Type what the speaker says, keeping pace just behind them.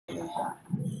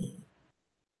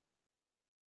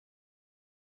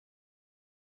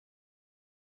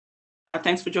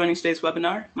Thanks for joining today's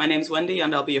webinar. My name is Wendy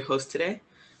and I'll be your host today.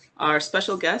 Our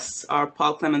special guests are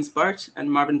Clemens, Bart,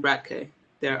 and Marvin Bratke.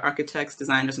 They're architects,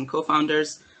 designers, and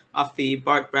co-founders of the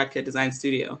Bart Bratke Design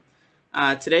Studio.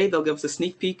 Today, they'll give us a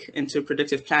sneak peek into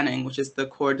predictive planning, which is the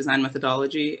core design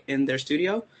methodology in their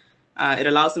studio. It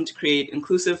allows them to create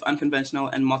inclusive, unconventional,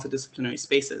 and multidisciplinary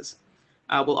spaces.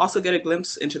 We'll also get a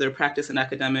glimpse into their practice and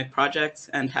academic projects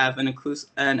and have an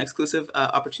exclusive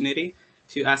opportunity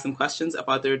to ask them questions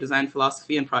about their design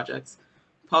philosophy and projects.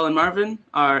 Paul and Marvin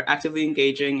are actively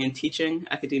engaging in teaching,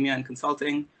 academia, and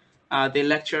consulting. They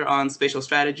lecture on spatial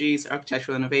strategies,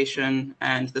 architectural innovation,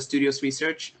 and the studio's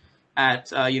research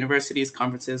at universities,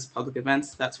 conferences, public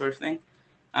events, that sort of thing.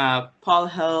 Paul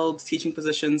held teaching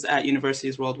positions at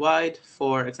universities worldwide,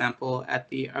 for example, at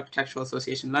the Architectural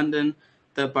Association London,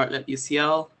 the Bartlett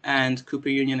UCL, and Cooper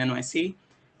Union NYC,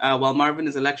 while Marvin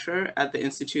is a lecturer at the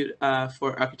Institute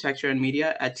for Architecture and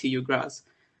Media at TU Graz.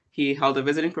 He held a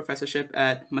visiting professorship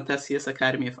at Mathesius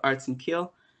Academy of Arts in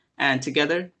Kiel, and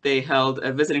together they held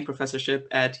a visiting professorship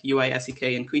at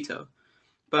UISEK in Quito.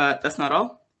 But that's not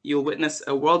all. You'll witness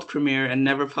a world premiere and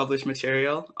never published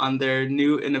material on their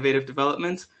new innovative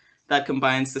development that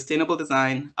combines sustainable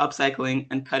design, upcycling,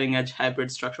 and cutting-edge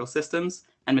hybrid structural systems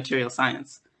and material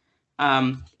science.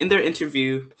 In their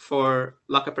interview for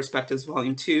Laka Perspectives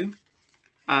Volume 2,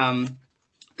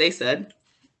 they said,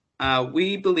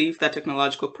 we believe that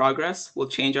technological progress will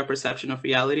change our perception of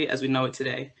reality as we know it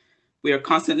today. We are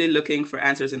constantly looking for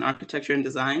answers in architecture and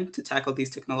design to tackle these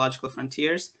technological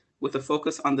frontiers with a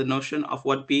focus on the notion of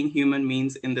what being human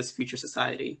means in this future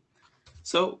society.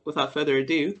 So without further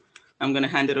ado, I'm going to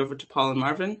hand it over to Paul and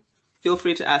Marvin. Feel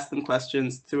free to ask them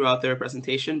questions throughout their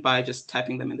presentation by just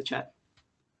typing them in the chat.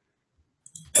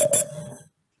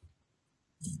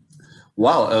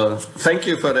 Wow, thank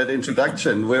you for that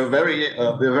introduction. We're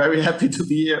very happy to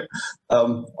be here.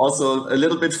 Also a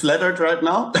little bit flattered right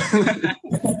now.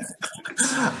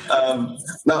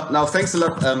 Now, thanks a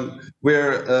lot.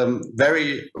 We're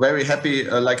very happy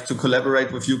to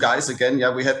collaborate with you guys again.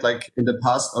 Yeah, we had in the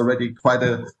past already quite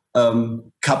a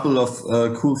couple of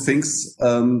cool things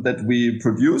that we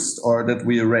produced or that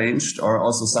we arranged, or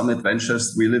also some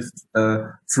adventures we lived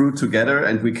through together,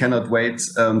 and we cannot wait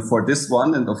for this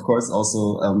one, and of course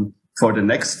also for the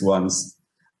next ones.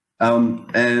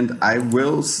 And I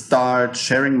will start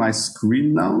sharing my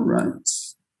screen now, right?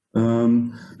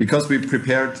 Because we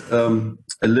prepared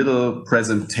a little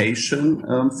presentation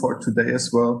for today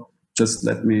as well. Just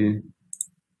let me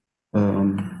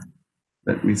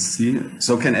see.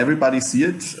 So can everybody see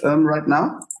it right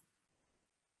now?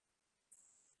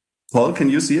 Paul, can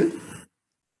you see it?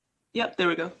 Yep, there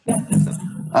we go.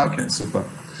 Okay, super.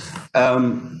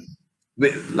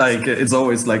 It's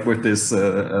always with this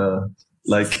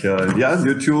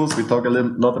new tools, we talk a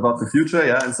lot about the future,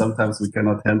 and sometimes we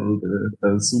cannot handle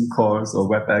the Zoom calls or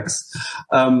WebEx.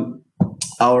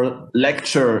 Our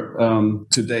lecture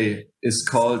today is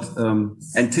called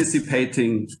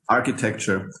Anticipating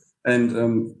Architecture.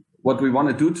 And what we want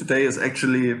to do today is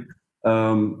actually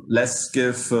less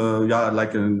give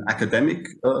an academic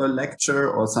lecture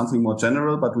or something more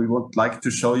general, but we would like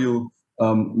to show you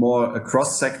more a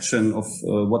cross section of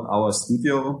what our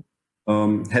studio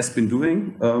has been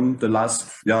doing the last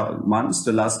months,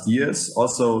 the last years,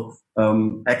 also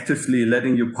actively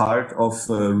letting you part of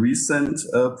recent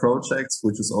projects,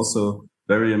 which is also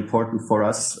very important for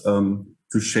us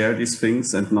to share these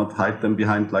things and not hide them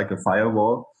behind a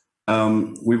firewall.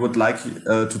 We would like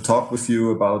to talk with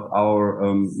you about our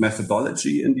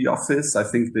methodology in the office. I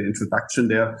think the introduction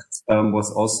there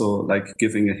was also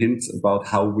giving a hint about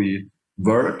how we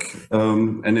work.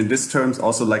 And in this terms,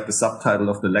 also the subtitle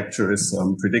of the lecture is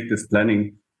Predictive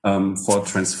Planning for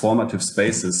Transformative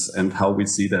Spaces and how we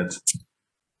see that.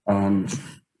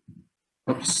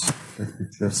 Oops, let me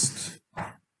just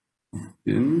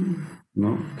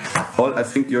no. Paul, I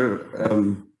think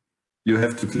you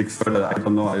have to click further. I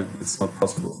don't know. It's not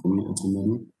possible for me at the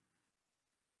moment.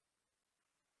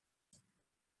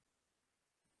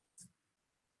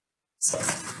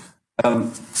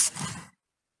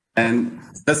 And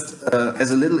just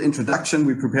as a little introduction,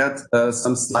 we prepared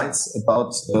some slides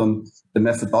about the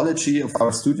methodology of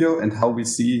our studio and how we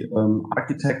see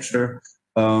architecture.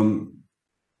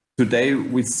 Today,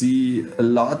 we see a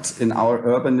lot in our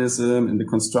urbanism, in the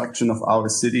construction of our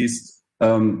cities.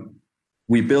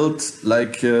 We built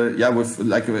with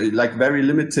very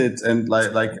limited and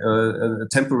a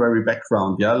temporary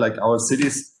background. Yeah, our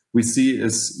cities we see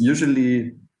is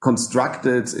usually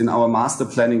constructed in our master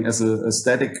planning as a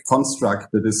static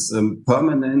construct that is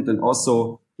permanent and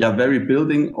also very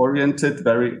building oriented,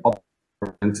 very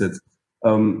oriented.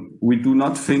 We do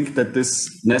not think that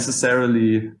this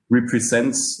necessarily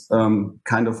represents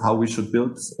kind of how we should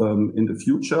build in the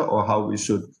future, or how we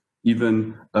should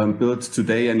even build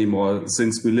today anymore,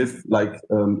 since we live like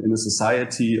in a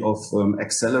society of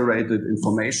accelerated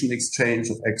information exchange,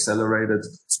 of accelerated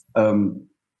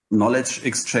knowledge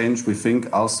exchange. We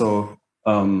think also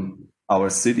our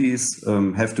cities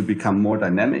have to become more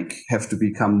dynamic, have to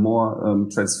become more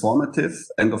transformative,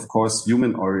 and of course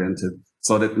human oriented.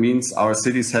 So that means our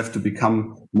cities have to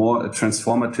become more a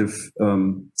transformative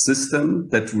system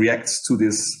that reacts to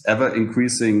this ever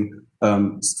increasing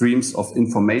streams of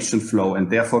information flow, and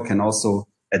therefore can also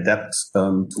adapt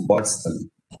towards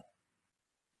them.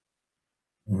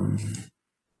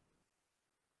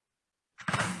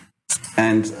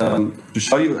 And to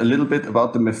show you a little bit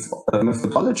about the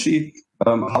methodology,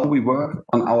 how we work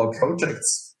on our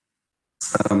projects,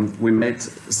 we made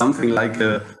something like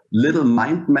a little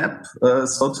mind map,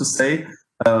 so to say,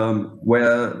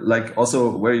 where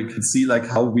you can see like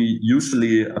how we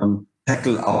usually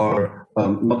tackle our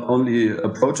not only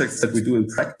projects that we do in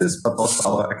practice, but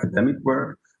also our academic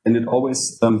work. And it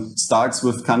always starts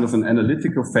with kind of an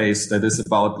analytical phase that is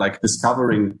about like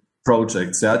discovering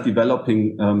projects,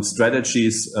 developing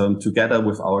strategies together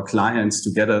with our clients,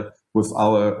 together with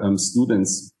our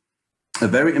students. A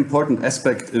very important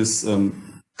aspect is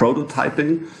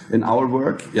prototyping in our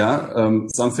work.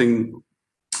 Something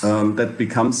that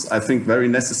becomes, I think, very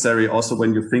necessary also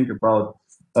when you think about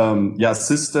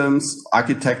systems,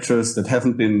 architectures that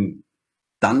haven't been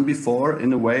done before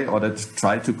in a way, or that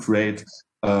try to create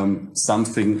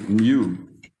something new.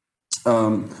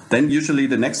 Then usually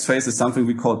the next phase is something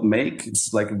we call make.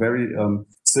 It's like a very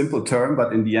simple term,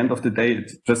 but in the end of the day,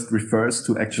 it just refers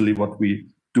to actually what we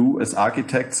do as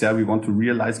architects. We want to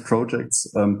realize projects,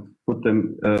 put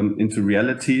them into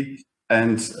reality.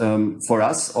 And for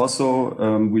us also,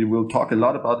 we will talk a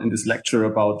lot about in this lecture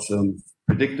about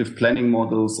predictive planning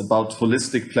models, about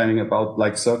holistic planning, about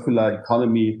like circular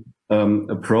economy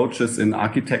approaches in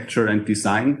architecture and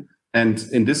design. And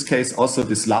in this case, also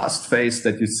this last phase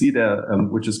that you see there,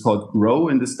 which is called grow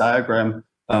in this diagram,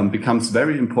 becomes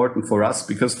very important for us,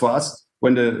 because for us,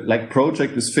 when the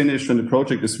project is finished, when the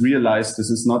project is realized, this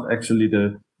is not actually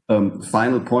the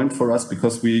final point for us,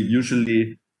 because we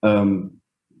usually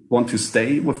want to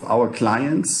stay with our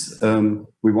clients.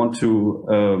 We want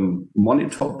to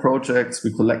monitor projects,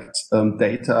 we collect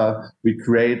data, we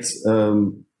create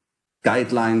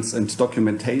guidelines and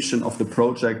documentation of the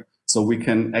project, so we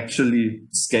can actually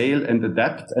scale and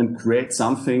adapt and create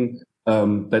something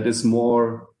that is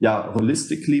more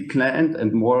holistically planned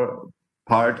and more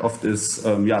part of this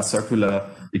circular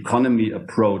economy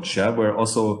approach, where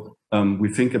also we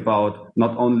think about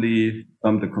not only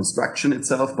the construction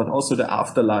itself, but also the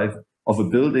afterlife of a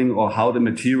building, or how the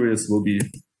materials will be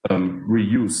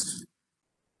reused.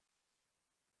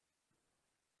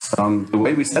 The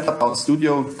way we set up our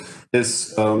studio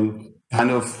is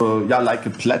kind of like a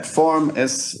platform,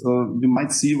 as you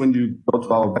might see when you go to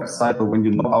our website or when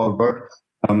you know our work.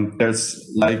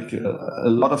 There's like a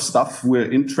lot of stuff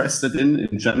we're interested in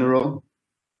general.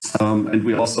 And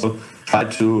we also try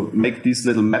to make these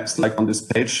little maps like on this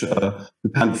page to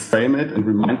kind of frame it and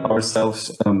remind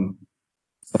ourselves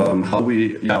how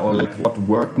we, or like what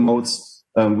work modes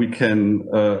we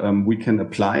can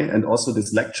apply. And also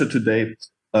this lecture today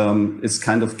is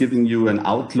kind of giving you an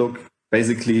outlook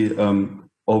basically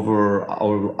over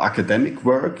our academic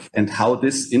work and how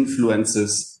this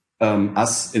influences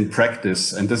us in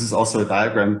practice. And this is also a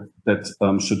diagram that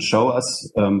should show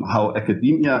us how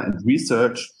academia and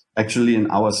research actually in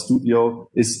our studio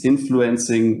is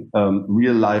influencing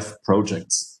real life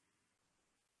projects.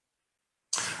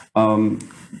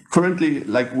 Currently,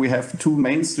 like we have two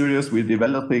main studios. We're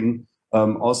developing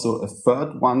also a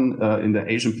third one in the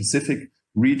Asian Pacific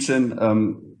region.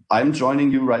 I'm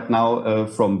joining you right now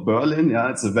from Berlin.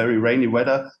 It's a very rainy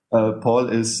weather. Paul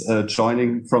is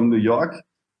joining from New York.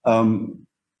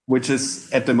 Which is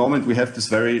at the moment we have this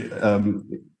very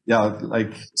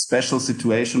like special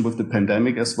situation with the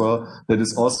pandemic as well, that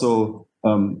is also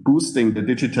boosting the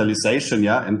digitalization,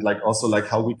 and like also like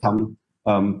how we come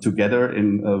together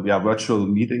in virtual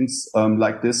meetings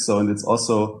like this. So, and it's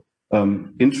also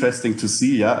interesting to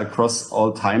see across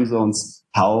all time zones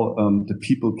how the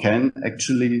people can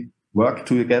actually work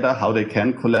together, how they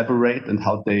can collaborate, and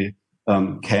how they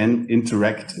can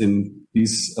interact in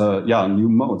these new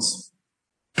modes.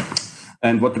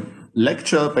 And what the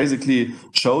lecture basically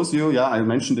shows you, I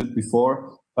mentioned it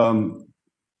before,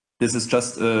 this is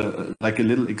just like a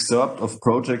little excerpt of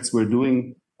projects we're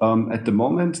doing at the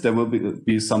moment. There will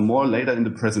be some more later in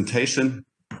the presentation.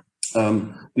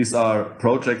 These are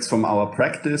projects from our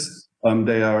practice.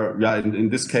 They are, in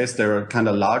this case, they're kind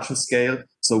of larger scale.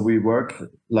 So we work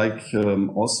like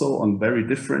also on very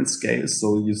different scales.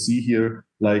 So you see here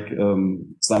like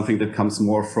something that comes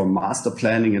more from master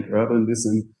planning and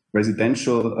urbanism,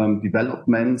 residential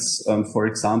developments. For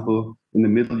example, in the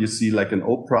middle you see like an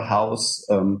opera house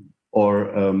or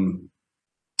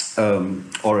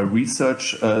a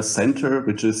research center,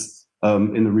 which is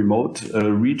in a remote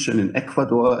region in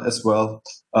Ecuador as well.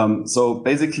 So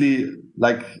basically,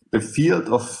 like the field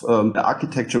of the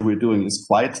architecture we're doing is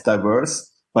quite diverse,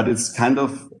 but it's kind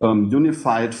of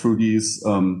unified through these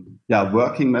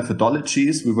working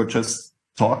methodologies we were just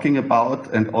talking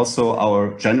about, and also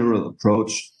our general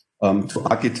approach to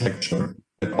architecture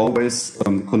that always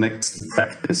connects the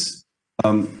practice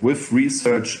with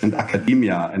research and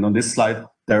academia. And on this slide,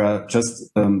 there are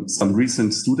just some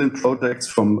recent student projects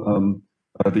from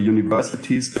the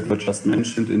universities that were just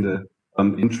mentioned in the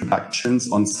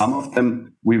introductions. On some of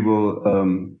them, we will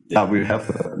we have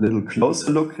a little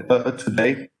closer look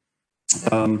today.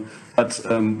 But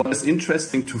what is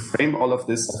interesting to frame all of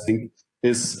this, I think,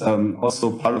 is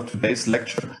also part of today's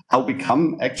lecture, how we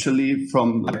come actually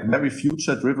from like very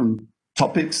future-driven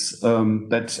topics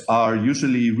that are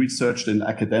usually researched in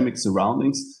academic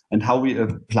surroundings, and how we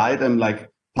apply them like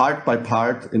part by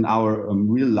part in our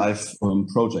real life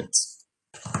projects.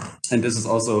 And this is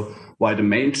also why the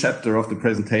main chapter of the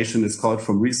presentation is called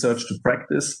From Research to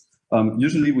Practice.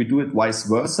 Usually we do it vice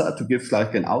versa to give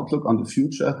like an outlook on the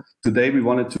future. Today we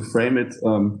wanted to frame it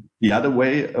the other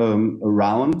way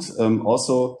around,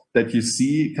 also that you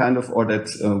see kind of, or that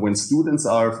when students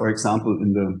are, for example,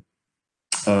 in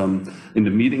the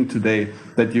meeting today,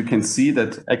 that you can see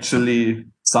that actually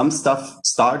some stuff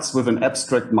starts with an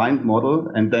abstract mind model,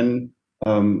 and then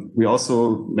we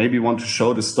also maybe want to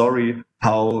show the story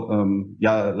how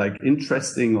like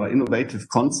interesting or innovative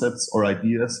concepts or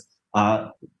ideas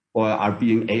are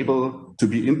being able to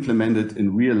be implemented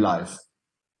in real life.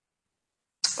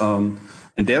 And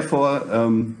therefore,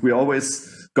 we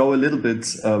always go a little bit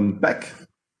back.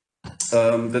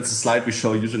 That's a slide we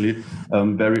show usually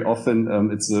very often.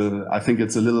 I think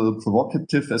it's a little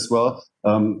provocative as well.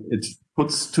 It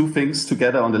puts two things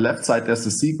together. On the left side, there's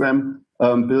the Seagram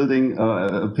building,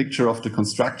 a picture of the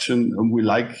construction we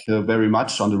like very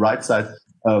much. On the right side,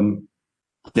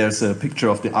 there's a picture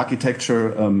of the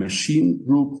architecture machine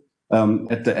group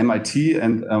at the MIT.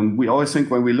 And we always think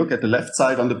when we look at the left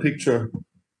side on the picture,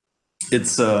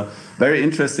 it's very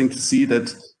interesting to see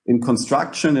that in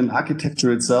construction and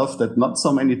architecture itself, that not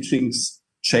so many things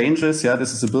changes. Yeah,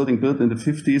 this is a building built in the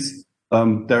 50s.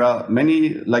 There are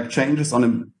many like changes on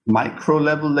a micro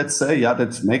level, let's say,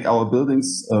 that make our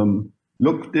buildings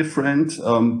look different,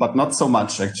 but not so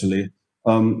much actually.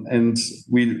 And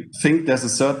we think there's a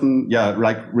certain,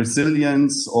 like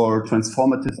resilience or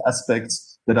transformative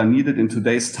aspects that are needed in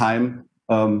today's time,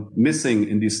 missing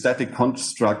in these static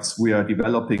constructs we are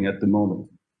developing at the moment.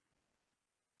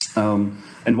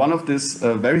 And one of this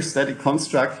very static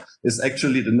construct is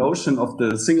actually the notion of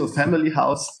the single family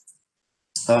house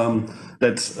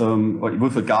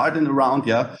with a garden around.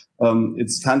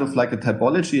 It's kind of like a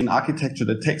typology in architecture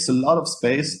that takes a lot of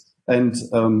space, and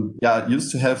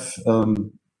used to have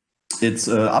its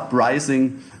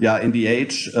uprising in the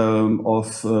age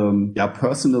of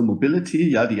personal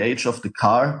mobility, the age of the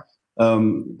car.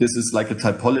 This is like a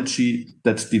typology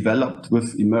that developed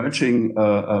with emerging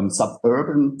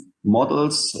suburban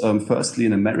models, firstly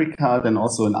in America, then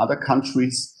also in other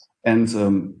countries. And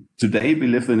today we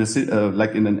live in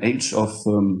in an age of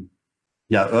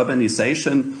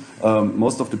urbanization.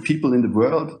 Most of the people in the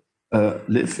world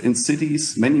live in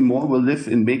cities. Many more will live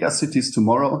in mega cities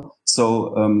tomorrow.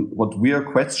 So what we are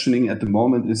questioning at the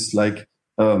moment is like,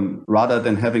 rather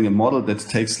than having a model that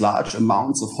takes large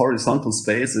amounts of horizontal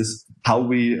spaces, how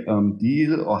we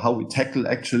deal or how we tackle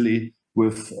actually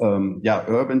with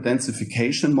urban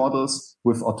densification models,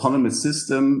 with autonomous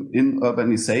system in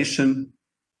urbanization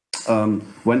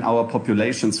when our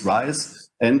populations rise,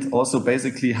 and also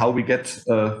basically how we get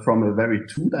from a very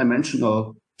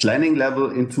two-dimensional planning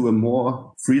level into a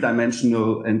more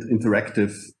three-dimensional and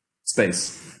interactive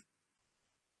space.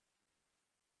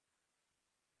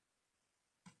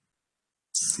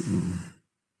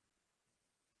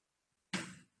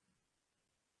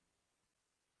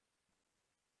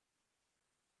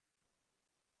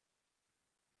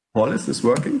 Paul, is this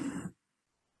working?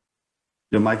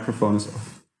 Your microphone is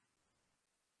off.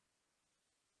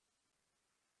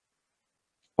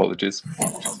 Apologies.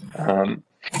 I'm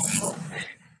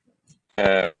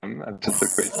just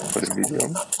waiting for the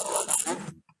video.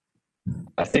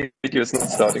 I think the video is not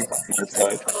starting from my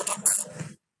side.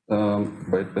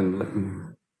 Wait, then let me.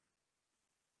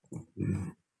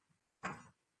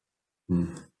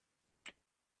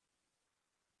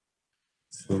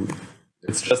 So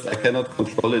it's just I cannot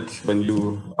control it when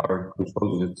you are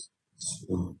controlling it.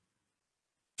 So,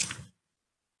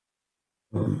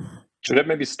 should I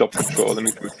maybe stop control? Let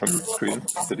me do it from your screen.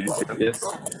 Is that easier?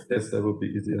 yes, that would be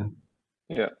easier.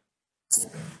 Yeah.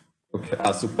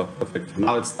 Okay. Super. Perfect.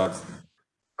 Now it starts.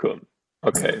 Cool.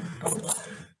 Okay.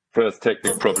 First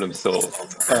technical problem solved.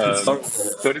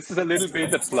 So this is a little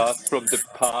bit a blast from the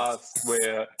past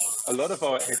where a lot of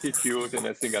our attitude and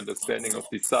I think understanding of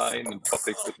design and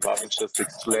topics that Marvin just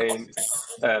explained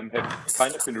have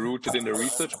kind of been rooted in a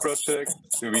research project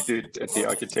we did at the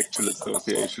Architectural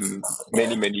Association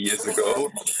many, many years ago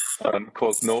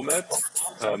called Nomad,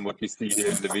 what we see here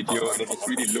in the video. And it was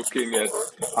really looking at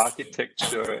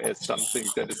architecture as something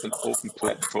that is an open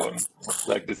platform,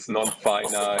 like this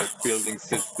non-finite building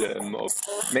system of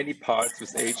many parts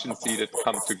with agency that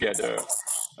come together.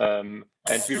 And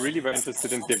we really were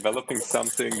interested in developing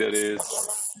something that is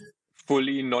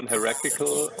fully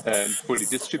non-hierarchical and fully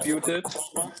distributed,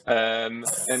 and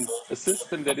a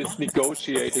system that is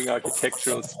negotiating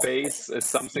architectural space as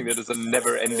something that is a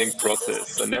never-ending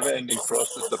process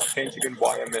of changing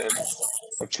environments,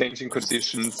 of changing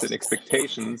conditions and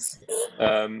expectations.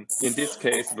 In this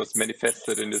case, it was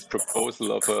manifested in this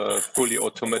proposal of a fully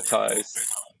automatized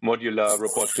modular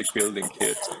robotic building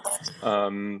kit.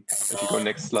 If you go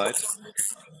next slide.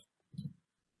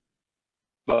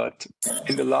 But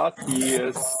in the last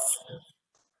years,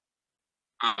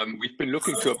 we've been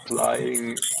looking to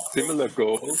applying similar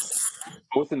goals,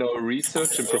 both in our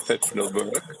research and professional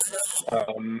work,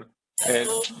 and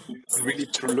really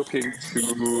looking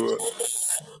to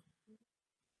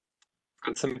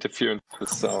got some interference with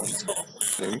the sound, I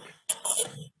think.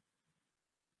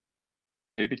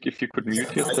 Maybe if you could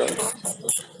mute yourself.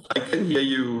 I can hear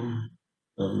you.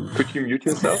 Could you mute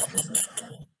yourself?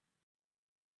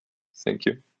 Thank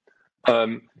you.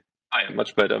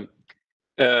 Much better.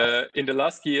 In the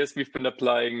last years, we've been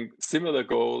applying similar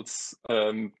goals,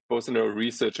 both in our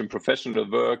research and professional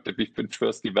work that we've been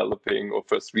first developing or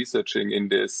first researching in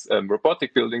this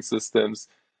robotic building systems,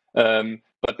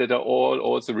 but that are all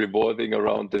also revolving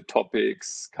around the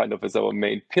topics kind of as our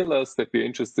main pillars that we're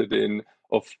interested in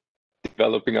of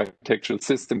developing architectural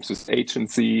systems with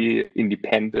agency,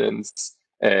 independence,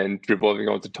 and revolving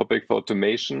around the topic of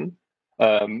automation.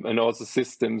 And also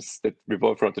systems that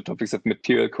revolve around the topics of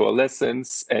material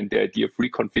coalescence and the idea of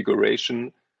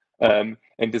reconfiguration, and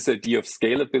this idea of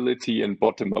scalability and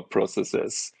bottom-up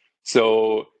processes.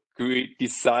 So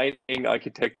designing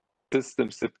architectural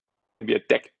systems that can be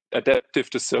adaptive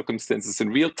to circumstances in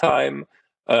real time,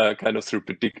 kind of through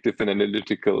predictive and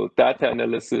analytical data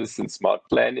analysis and smart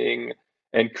planning,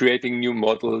 and creating new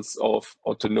models of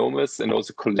autonomous and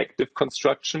also collective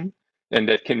construction. And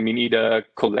that can mean either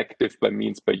collective by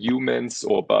humans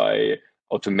or by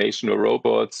automation or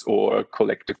robots or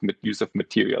collective use of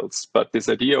materials. But this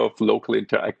idea of local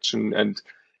interaction and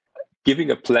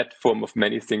giving a platform of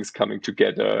many things coming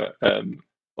together,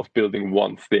 of building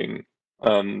one thing.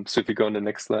 So if you go on the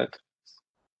next slide.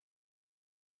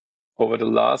 Over the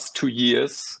last 2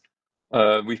 years,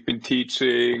 we've been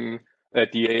teaching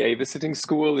at the AA Visiting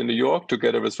School in New York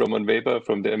together with Roman Weber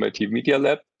from the MIT Media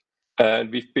Lab.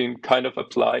 And we've been kind of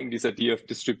applying this idea of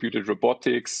distributed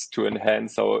robotics to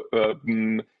enhance our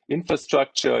urban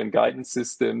infrastructure and guidance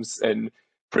systems and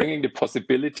bringing the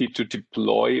possibility to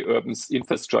deploy urban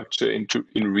infrastructure in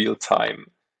real time.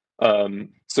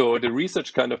 So the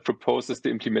research kind of proposes the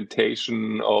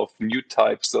implementation of new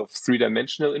types of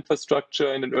three-dimensional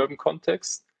infrastructure in an urban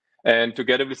context. And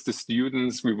together with the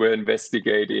students, we were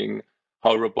investigating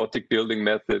how robotic building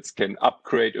methods can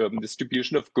upgrade urban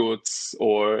distribution of goods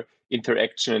or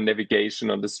interaction and navigation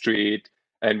on the street.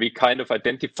 And we kind of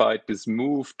identified this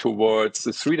move towards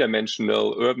the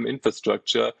three-dimensional urban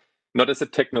infrastructure, not as a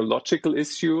technological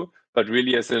issue, but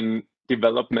really as a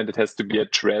development that has to be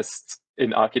addressed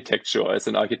in architecture as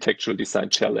an architectural design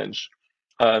challenge.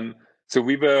 So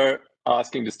we were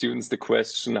asking the students the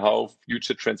question how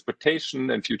future transportation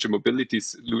and future mobility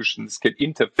solutions can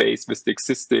interface with the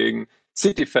existing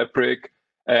city fabric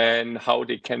and how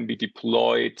they can be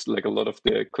deployed, like a lot of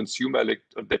the consumer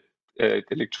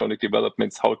electronic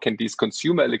developments, how can these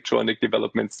consumer electronic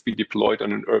developments be deployed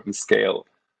on an urban scale?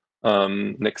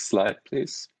 Next slide,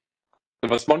 please. There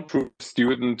was one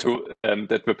student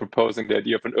that were proposing the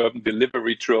idea of an urban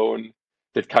delivery drone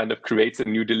that kind of creates a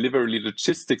new delivery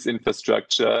logistics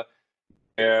infrastructure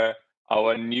where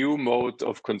our new mode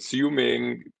of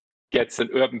consuming gets an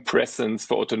urban presence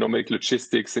for autonomic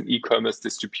logistics and e-commerce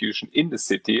distribution in the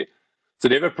city. So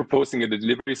they were proposing a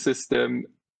delivery system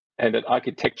and an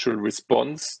architectural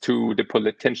response to the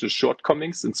potential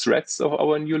shortcomings and threats of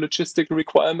our new logistical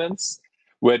requirements,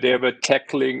 where they were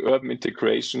tackling urban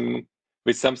integration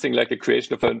with something like the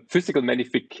creation of a physical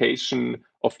magnification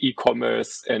of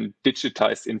e-commerce and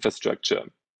digitized infrastructure.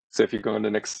 So if you go on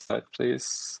the next slide,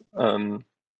 please.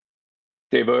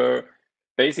 They were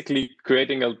basically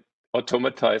creating an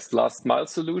automatized last mile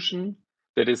solution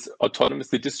that is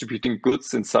autonomously distributing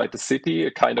goods inside the city,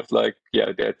 a kind of like, they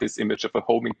had this image of a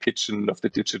homing kitchen of the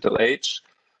digital age.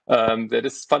 That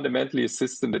is fundamentally a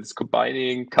system that is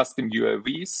combining custom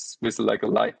UAVs with like a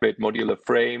lightweight modular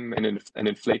frame and an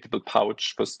inflatable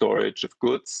pouch for storage of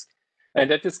goods. And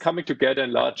that is coming together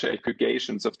in larger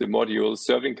aggregations of the modules,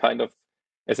 serving kind of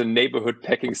as a neighborhood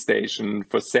packing station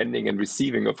for sending and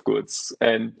receiving of goods.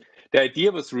 And the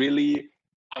idea was really,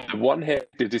 on the one hand,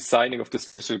 the designing of the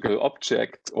physical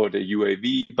object or the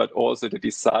UAV, but also the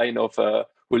design of a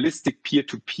holistic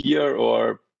peer-to-peer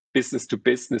or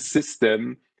business-to-business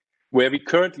system, where we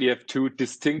currently have two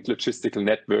distinct logistical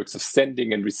networks of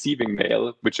sending and receiving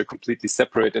mail, which are completely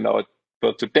separate in our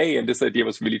world today. And this idea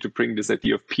was really to bring this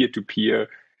idea of peer-to-peer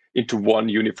into one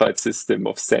unified system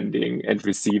of sending and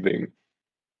receiving.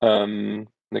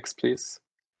 Next, please.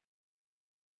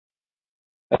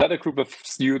 Another group of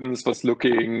students was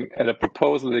looking at a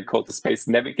proposal they called the Space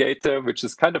Navigator, which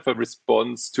is kind of a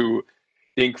response to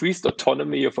the increased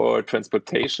autonomy of our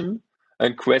transportation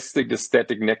and questioning the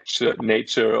static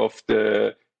nature of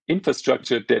the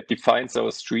infrastructure that defines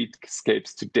our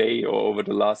streetscapes today or over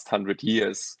the last 100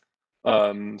 years.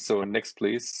 So next,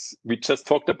 please. We just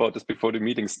talked about this before the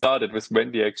meeting started with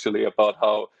Wendy, actually, about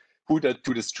who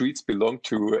do the streets belong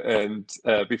to. And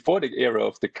before the era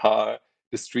of the car,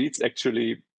 the streets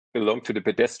actually belong to the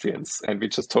pedestrians. And we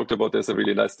just talked about there's a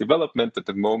really nice development at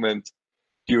the moment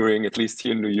during, at least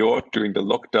here in New York, during the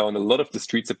lockdown, a lot of the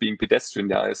streets are being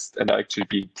pedestrianized and are actually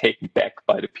being taken back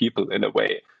by the people in a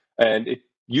way. And it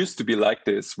used to be like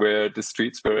this, where the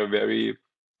streets were a very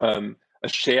a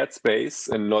shared space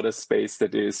and not a space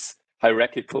that is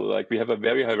hierarchical. Like we have a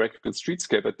very hierarchical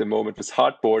streetscape at the moment with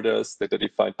hard borders that are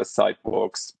defined by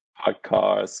sidewalks, parked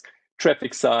cars,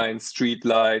 traffic signs, street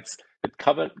lights that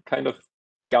kind of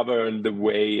govern the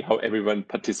way how everyone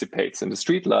participates in the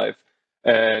street life.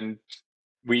 And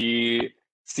we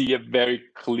see a very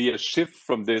clear shift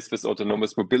from this with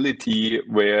autonomous mobility,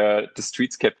 where the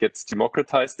streetscape gets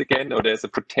democratized again, or there's a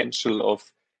potential of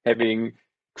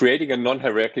creating a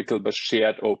non-hierarchical but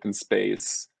shared open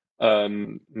space.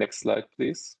 Next slide,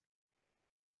 please.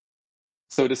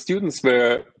 So the students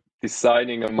were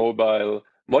designing a mobile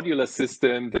modular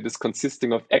system that is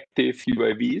consisting of active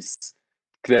UAVs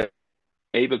that are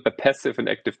enabled by passive and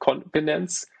active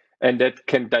components, and that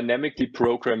can dynamically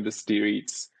program the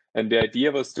streets. And the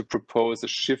idea was to propose a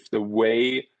shift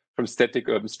away from static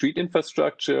urban street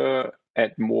infrastructure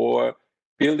and more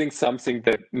not building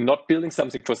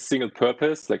something for a single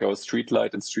purpose, like our street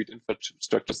light and street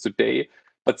infrastructures today,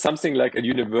 but something like a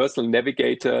universal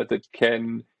navigator that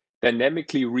can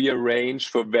dynamically rearrange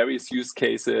for various use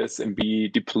cases and be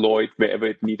deployed wherever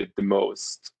it needed the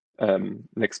most.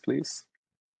 Next, please.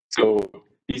 So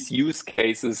these use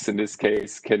cases in this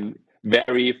case can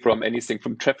vary from anything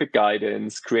from traffic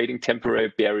guidance, creating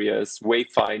temporary barriers,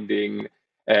 wayfinding,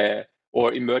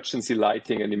 or emergency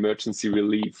lighting and emergency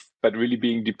relief, but really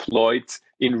being deployed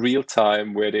in real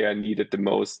time where they are needed the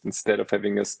most, instead of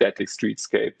having a static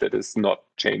streetscape that is not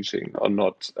changing or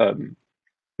not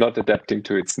adapting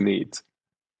to its needs.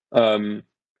 So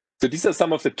these are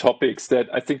some of the topics that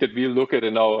I think that we look at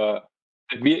that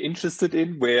we're interested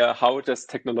in, where how does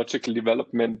technological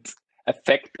development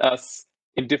affect us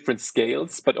in different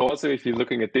scales, but also if you're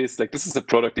looking at this, like this is a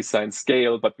product design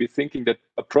scale, but we're thinking that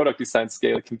a product design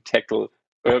scale can tackle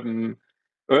urban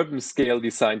scale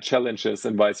design challenges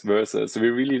and vice versa. So we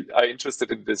really are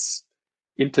interested in this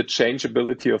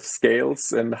interchangeability of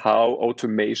scales and how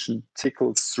automation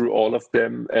tickles through all of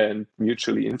them and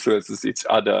mutually influences each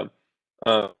other.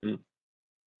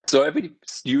 So every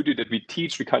studio that we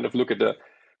teach, we kind of look at a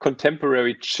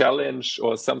contemporary challenge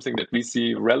or something that we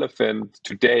see relevant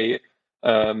today.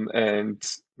 And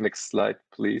next slide,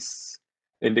 please.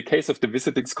 In the case of the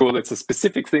visiting school, it's a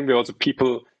specific thing where also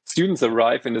students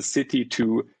arrive in a city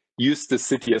to use the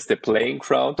city as their playing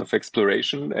ground of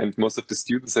exploration. And most of the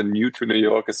students are new to New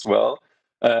York as well.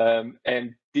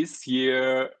 And this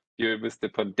year, with the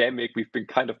pandemic, we've been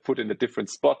kind of put in a different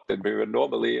spot than we were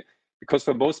normally, because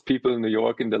for most people in New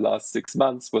York in the last 6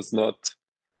 months was not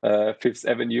Fifth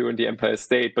Avenue and the Empire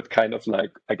State, but kind of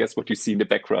like, I guess, what you see in the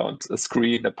background, a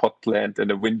screen, a pot plant, and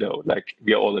a window, like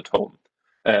we are all at home.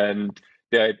 And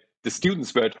the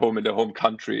students were at home in their home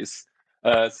countries.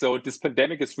 So this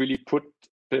pandemic has really put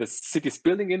the city's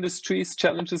building industry's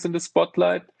challenges in the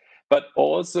spotlight, but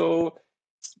also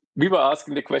we were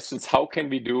asking the questions, how can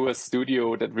we do a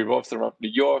studio that revolves around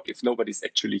New York if nobody's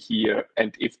actually here,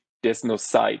 and if there's no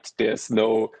site, there's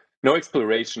no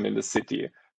exploration in the city.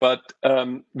 But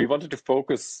we wanted to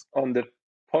focus on the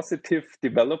positive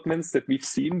developments that we've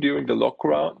seen during the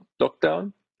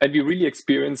lockdown, and we really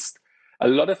experienced a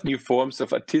lot of new forms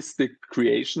of artistic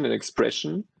creation and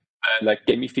expression, like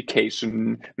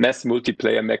gamification, mass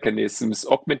multiplayer mechanisms,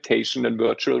 augmentation, and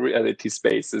virtual reality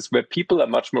spaces, where people are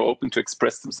much more open to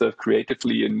express themselves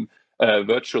creatively in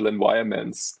virtual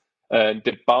environments. And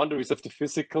the boundaries of the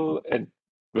physical and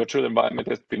virtual environment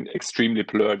has been extremely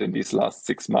blurred in these last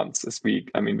 6 months. We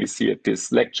see at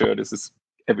this lecture,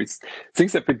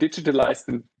 things have been digitalized,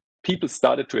 and people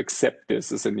started to accept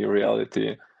this as a new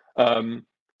reality.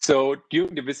 So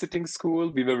during the visiting school,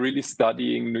 we were really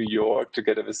studying New York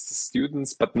together with the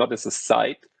students, but not as a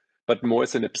site, but more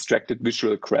as an abstracted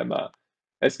visual grammar.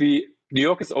 New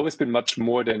York has always been much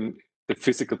more than the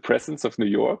physical presence of New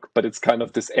York, but it's kind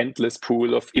of this endless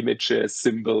pool of images,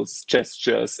 symbols,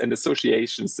 gestures, and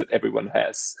associations that everyone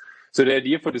has. So the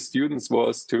idea for the students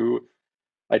was to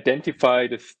identify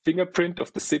the fingerprint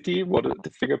of the city,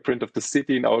 the fingerprint of the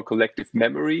city in our collective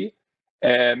memory,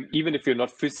 even if you're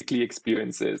not physically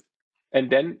experiencing it,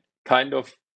 and then kind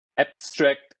of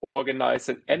abstract, organize,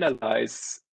 and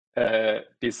analyze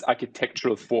this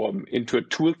architectural form into a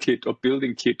toolkit or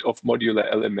building kit of modular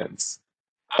elements.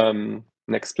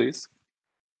 Next, please.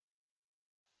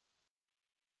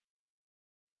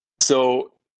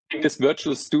 So in this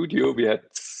virtual studio, we had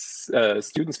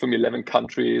students from 11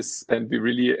 countries, and we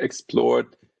really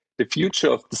explored the future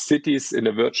of the cities in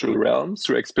a virtual realm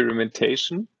through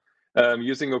experimentation,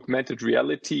 using augmented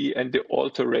reality and the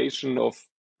alteration of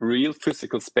real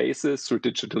physical spaces through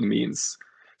digital means.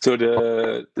 So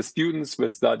the students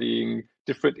were studying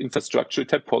different infrastructure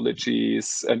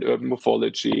typologies and urban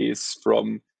morphologies,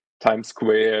 from Times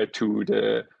Square to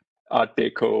the Art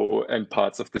Deco and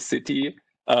parts of the city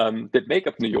that make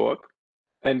up New York,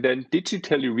 and then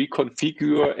digitally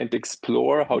reconfigure and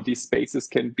explore how these spaces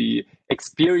can be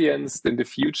experienced in the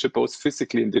future, both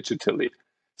physically and digitally.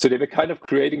 So they were kind of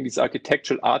creating these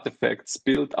architectural artifacts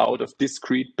built out of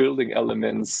discrete building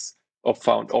elements of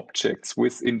found objects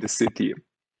within the city.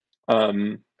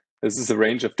 This is a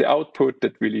range of the output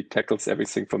that really tackles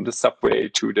everything from the subway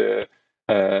to the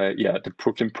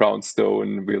Brooklyn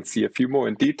brownstone. We'll see a few more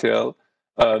in detail.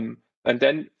 And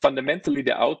then fundamentally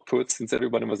the output, since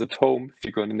everyone was at home, if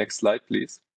you go on the next slide,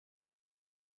 please.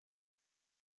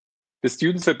 The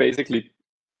students are basically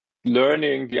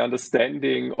learning the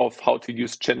understanding of how to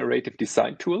use generative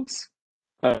design tools.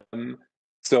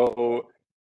 So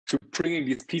to bringing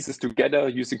these pieces together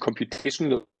using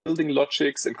computational building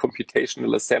logics and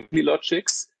computational assembly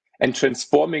logics, and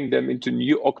transforming them into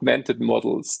new augmented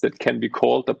models that can be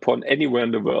called upon anywhere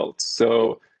in the world.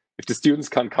 So if the students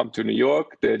can't come to New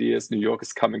York, the idea is New York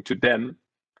is coming to them.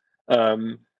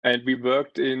 And we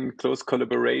worked in close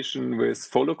collaboration with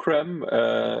Hologram,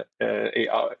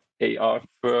 AR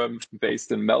firm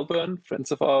based in Melbourne,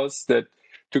 friends of ours, that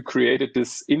to create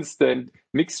this instant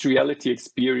mixed reality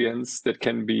experience that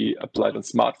can be applied on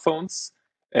smartphones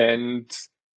and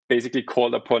basically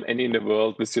called upon any in the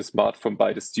world with your smartphone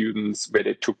by the students, where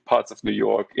they took parts of New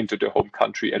York into their home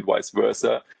country and vice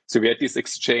versa. So we had this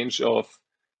exchange of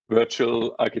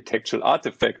virtual architectural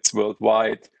artifacts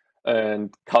worldwide,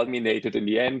 and culminated in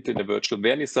the end in a virtual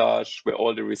vernissage where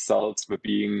all the results were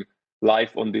being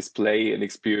live on display and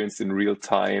experienced in real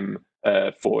time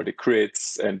for the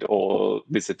crits and all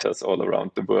visitors all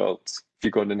around the world. If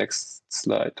you go on the next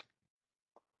slide.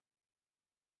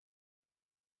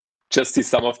 Just see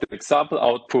some of the example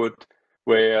output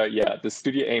where, the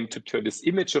studio aimed to turn this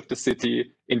image of the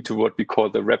city into what we call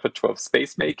the repertoire of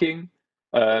space making.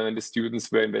 And the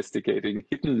students were investigating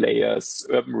hidden layers,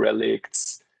 urban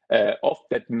relics of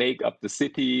that make up the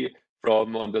city,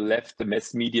 from on the left, the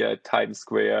mass media at Times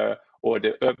Square, or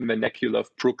the urban vernacular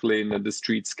of Brooklyn and the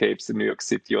streetscapes in New York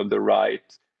City on the right.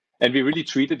 And we really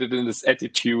treated it in this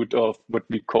attitude of what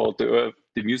we call the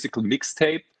musical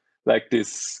mixtape, like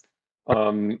this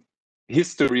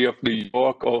history of New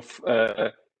York of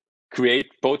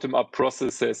create bottom-up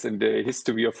processes in the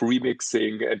history of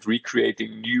remixing and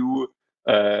recreating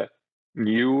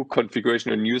new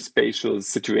configuration and new spatial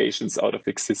situations out of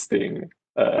existing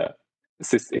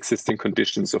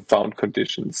conditions or found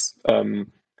conditions.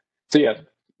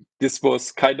 This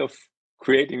was kind of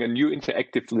creating a new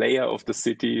interactive layer of the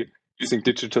city using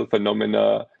digital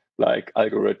phenomena like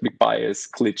algorithmic bias,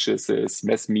 glitches,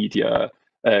 mass media,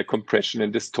 compression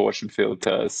and distortion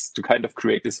filters to kind of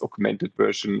create this augmented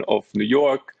version of New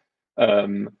York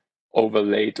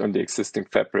overlaid on the existing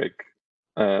fabric.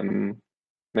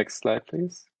 Next slide,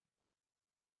 please.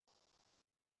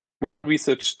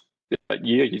 Research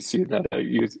year, you see that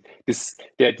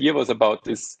the idea was about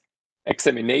this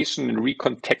examination and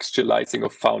recontextualizing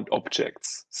of found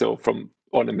objects. So from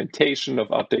ornamentation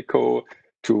of Art Deco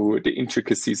to the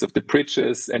intricacies of the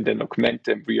bridges, and then augment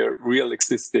them via real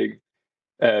existing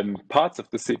parts of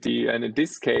the city. And in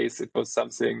this case, it was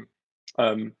something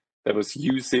that was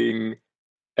using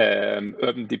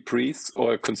urban debris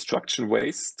or construction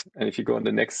waste. And if you go on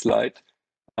the next slide,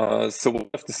 so one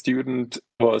of the student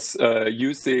was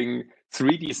using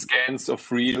 3D scans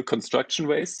of real construction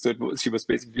waste. So she was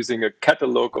basically using a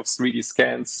catalog of 3D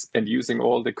scans and using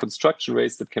all the construction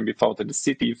waste that can be found in the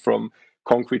city, from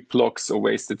concrete blocks or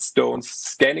wasted stones,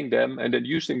 scanning them, and then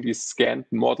using these scanned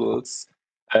models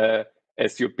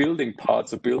as your building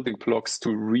parts or building blocks to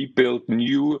rebuild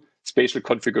new spatial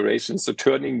configurations. So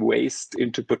turning waste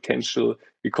into potential,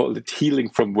 we call it healing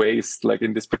from waste, like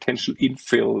in this potential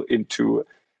infill into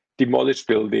demolished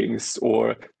buildings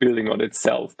or building on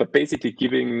itself, but basically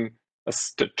giving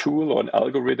us the tool or an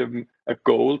algorithm a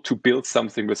goal to build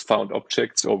something with found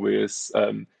objects or with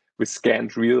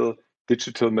scanned real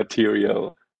digital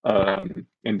material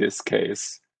in this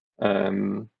case.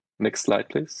 Next slide,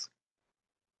 please.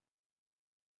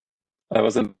 I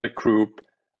was in a group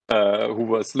who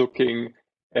was looking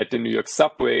at the New York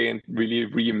subway and really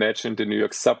reimagined the New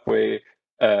York subway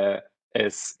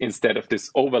as, instead of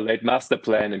this overlaid master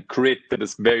plan and grid that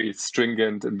is very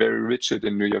stringent and very rigid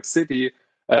in New York City,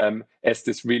 as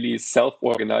this really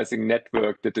self-organizing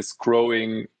network that is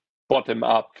growing bottom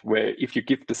up, where if you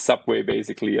give the subway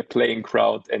basically a playing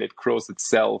ground and it grows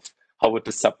itself, how would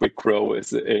the subway grow?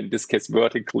 Is in this case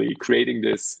vertically, creating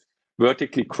this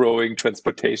vertically growing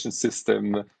transportation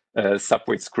system,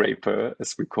 subway scraper,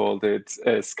 as we called it,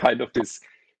 as kind of this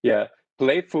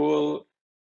playful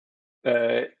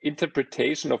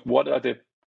interpretation of what are the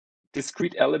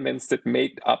discrete elements that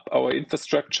make up our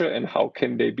infrastructure and how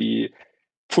can they be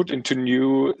put into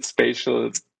new spatial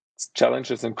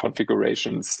challenges and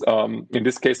configurations. In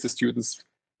this case, the students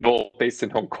were all based in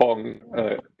Hong Kong,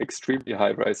 extremely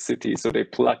high-rise city. So they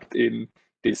plugged in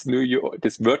this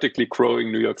vertically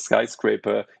growing New York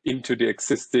skyscraper into the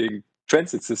existing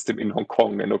transit system in Hong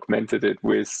Kong and augmented it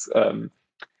with the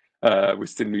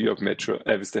New York Metro,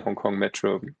 with the Hong Kong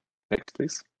Metro. Next,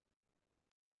 please.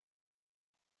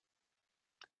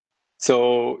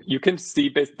 So you can see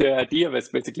the idea was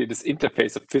basically this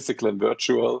interface of physical and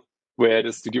virtual, where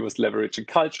the studio was leveraging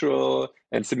cultural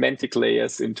and semantic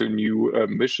layers into new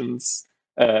missions.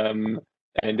 And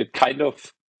it kind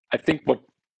of, I think what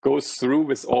goes through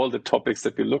with all the topics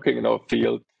that we're looking in our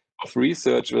field of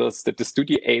research was that the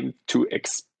studio aimed to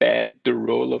expand the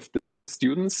role of the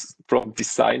students from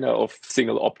designer of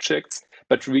single objects,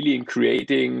 but really in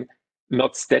creating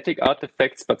not static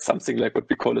artifacts, but something like what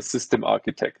we call a system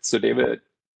architect. So they were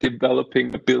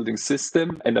developing a building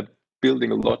system and a building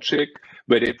logic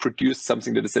where they produce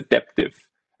something that is adaptive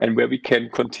and where we can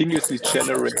continuously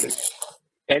generate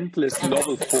endless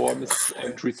novel forms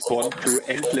and respond to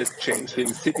endless changing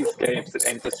cityscapes and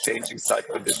endless changing site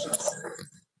conditions.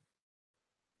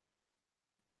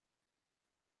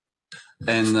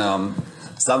 And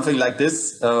something like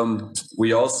this,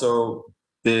 we also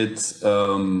did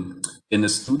in a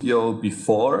studio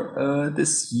before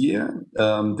this year.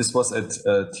 This was at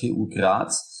TU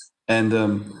Graz. And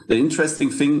the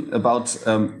interesting thing about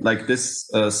like this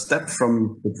step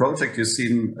from the project you've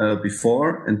seen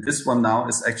before, and this one now,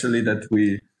 is actually that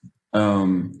we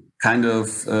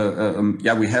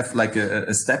we have like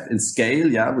a step in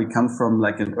scale. Yeah, we come from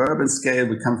like an urban scale.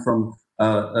 We come from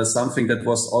something that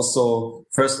was also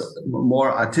first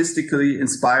more artistically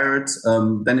inspired.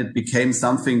 Then it became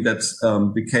something that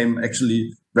became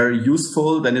actually very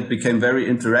useful. Then it became very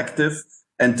interactive.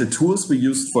 And the tools we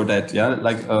used for that,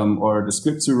 or the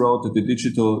scripts we wrote, the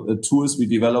digital tools we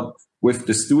developed with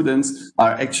the students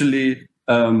are actually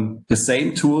the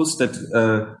same tools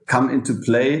that come into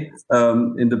play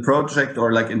in the project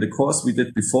or like in the course we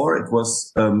did before. It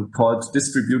was called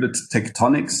Distributed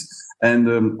Tectonics.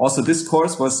 And also this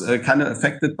course was kind of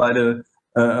affected by the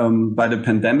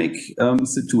pandemic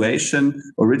situation.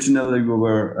 Originally, we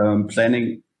were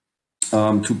planning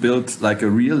to build like a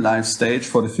real life stage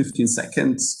for the 15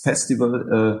 Seconds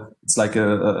Festival. It's like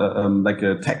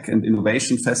a tech and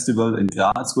innovation festival in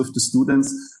Graz with the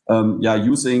students,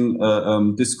 using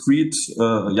discrete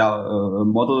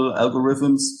model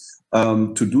algorithms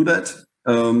to do that.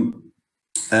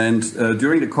 And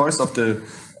during the course of the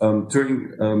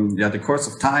during the course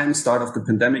of time, start of the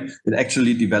pandemic, it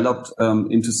actually developed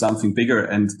into something bigger.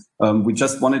 And we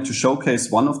just wanted to showcase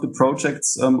one of the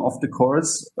projects of the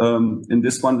course. In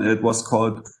this one, it was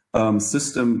called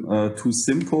System Too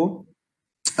Simple.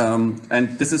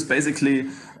 And this is basically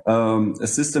a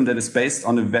system that is based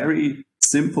on a very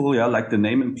simple, like the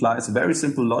name implies, a very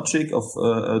simple logic of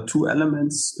two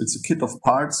elements. It's a kit of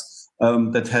parts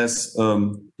that has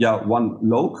one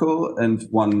local and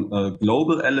one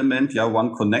global element,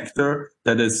 one connector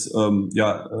that is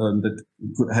that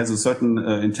has a certain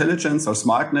intelligence or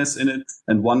smartness in it,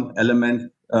 and one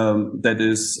element that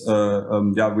is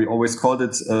we always called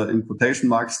it in quotation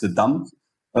marks the dumb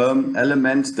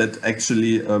element that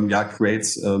actually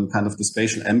creates kind of the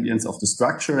spatial ambience of the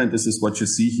structure. And this is what you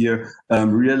see here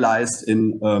realized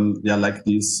in like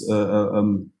these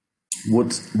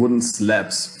wooden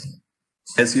slabs.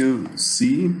 As you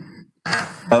see,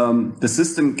 the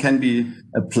system can be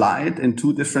applied in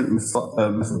two different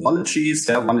methodologies.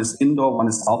 One is indoor, one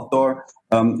is outdoor.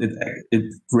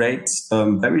 It creates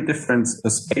very different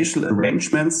spatial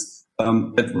arrangements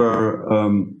that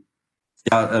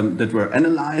were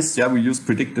analyzed. We use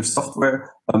predictive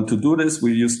software to do this.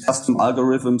 We use custom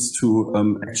algorithms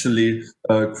to actually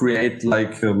create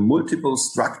like multiple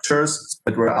structures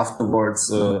that were afterwards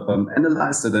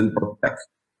analyzed and then brought back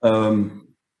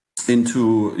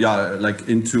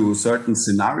into certain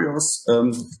scenarios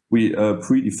we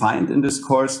predefined in this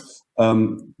course.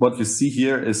 What you see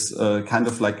here is kind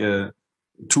of like a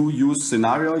two-use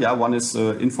scenario. One is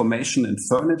information and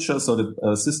furniture, so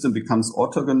the system becomes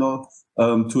orthogonal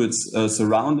to its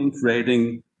surrounding,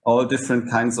 creating all different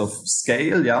kinds of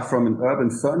scale, from an urban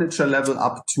furniture level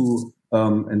up to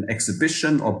an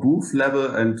exhibition or booth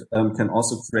level, and can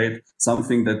also create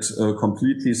something that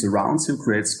completely surrounds you,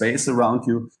 creates space around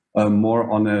you, more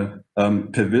on a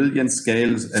pavilion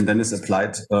scale, and then is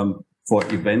applied for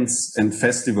events and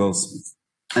festivals.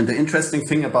 And the interesting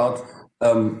thing about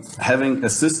having a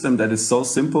system that is so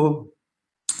simple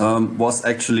was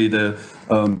actually the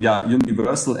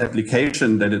universal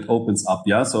application that it opens up.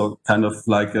 So kind of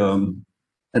like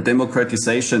a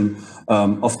democratization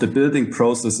of the building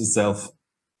process itself.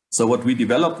 So what we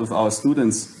developed with our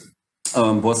students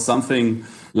was something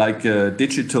like a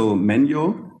digital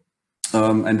menu.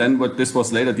 And then what this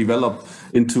was later developed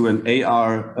into an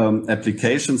AR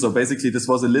application. So basically this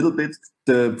was a little bit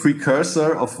the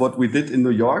precursor of what we did in New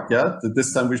York.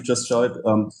 This time we just showed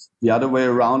the other way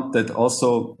around, that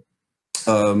also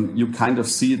you kind of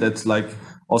see that like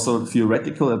also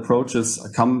theoretical approaches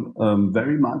come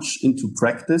very much into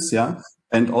practice,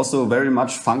 and also very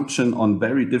much function on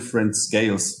very different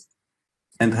scales.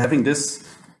 And having this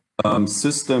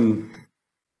system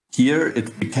here,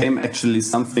 it became actually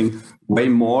something way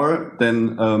more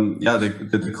than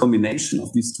the combination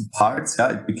of these two parts.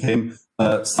 It became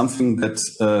something that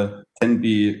can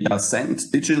be sent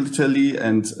digitally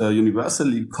and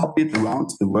universally copied around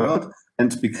the world,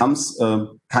 and becomes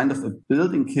kind of a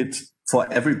building kit for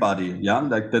everybody.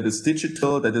 Like that is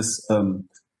digital, that is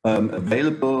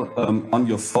available on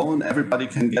your phone. Everybody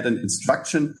can get an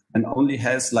instruction, and only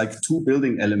has like two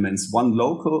building elements, one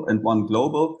local and one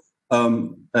global.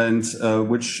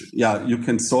 Which you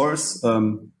can source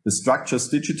the structures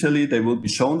digitally. They will be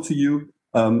shown to you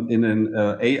in an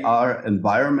AR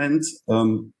environment,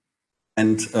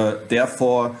 and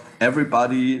therefore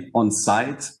everybody on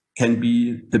site can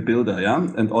be the builder.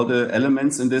 And all the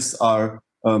elements in this are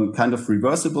kind of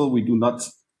reversible. We do not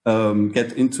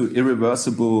get into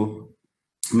irreversible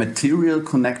material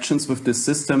connections with this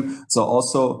system. So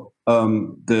also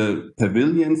the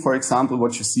pavilion, for example,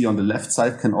 what you see on the left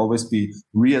side, can always be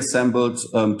reassembled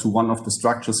to one of the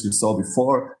structures you saw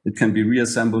before. It can be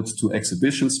reassembled to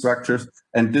exhibition structures.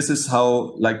 And this is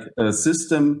how like a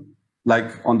system,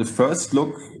 like on the first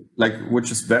look, like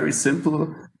which is very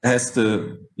simple, has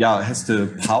the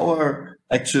power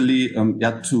actually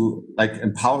to like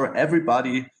empower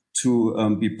everybody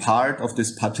to be part of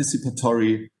this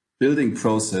participatory building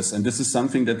process. And this is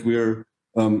something that we're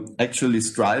actually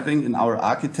striving in our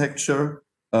architecture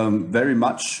very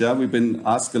much. We've been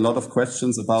asked a lot of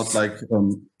questions about like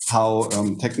how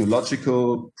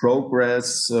technological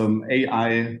progress,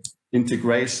 AI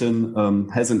integration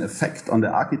has an effect on the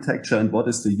architecture, and what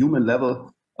is the human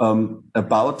level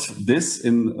about this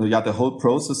in the whole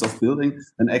process of building.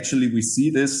 And actually we see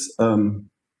this not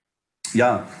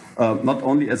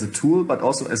only as a tool, but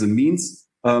also as a means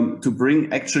to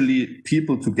bring actually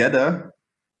people together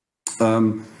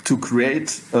to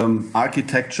create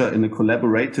architecture in a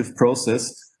collaborative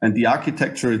process. And the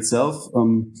architecture itself,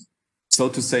 so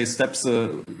to say, steps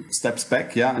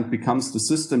back, and becomes the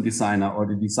system designer or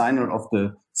the designer of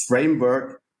the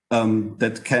framework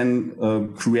that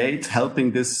can create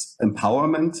helping this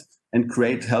empowerment and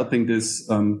create helping this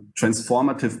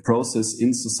transformative process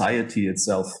in society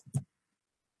itself.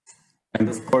 And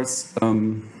of course,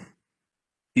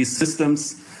 these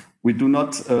systems, we do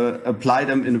not apply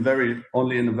them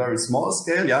only in a very small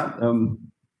scale. Yeah.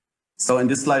 So in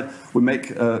this slide, we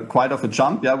make quite of a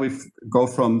jump. Yeah, we go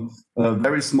from a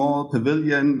very small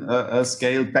pavilion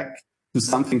scale back to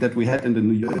something that we had in the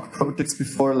New York projects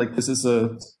before. Like this is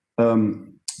a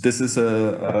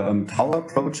tower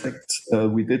project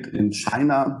we did in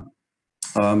China,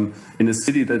 in a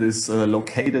city that is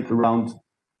located around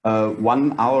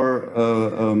 1 hour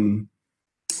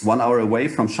away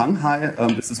from Shanghai.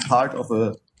 This is part of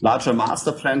a larger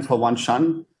master plan for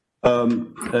Wanshan.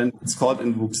 And it's called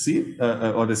in Wuxi,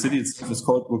 or the city itself is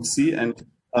called Wuxi. And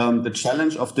the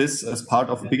challenge of this as part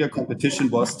of a bigger competition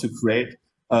was to create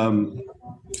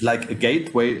like a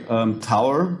gateway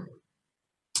tower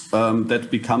that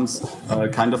becomes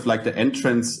kind of like the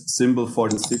entrance symbol for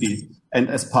the city. And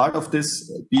as part of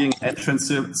this being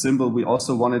entrance symbol, we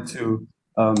also wanted to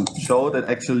show that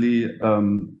actually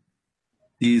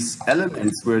these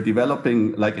elements we're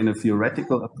developing, like in a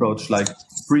theoretical approach, like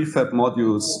prefab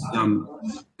modules,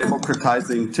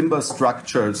 democratizing timber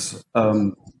structures,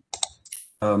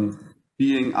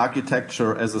 being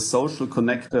architecture as a social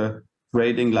connector,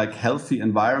 creating like healthy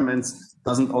environments,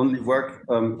 doesn't only work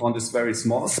on this very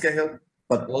small scale,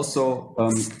 but also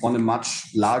on a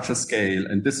much larger scale.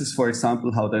 And this is, for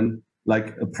example, how then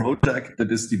like a project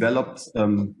that is developed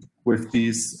with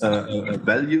these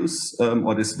values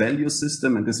or this value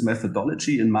system and this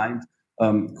methodology in mind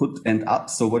could end up.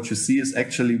 So what you see is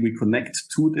actually we connect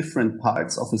two different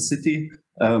parts of a city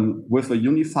with a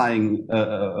unifying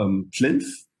plinth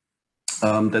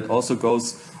that also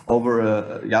goes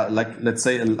over, like let's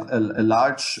say a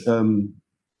large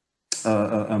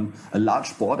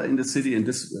border in the city. In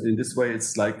this way,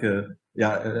 it's like a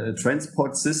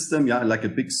transport system, like a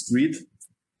big street.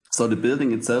 So the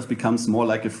building itself becomes more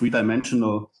like a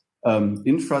three-dimensional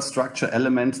infrastructure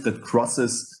element that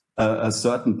crosses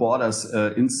certain borders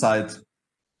inside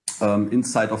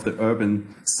of the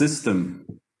urban system.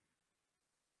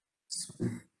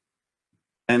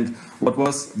 And what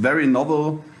was very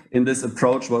novel in this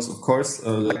approach was, of course,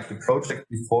 like the project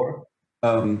before,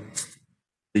 the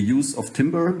use of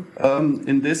timber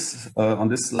in this. On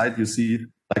this slide, you see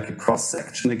like a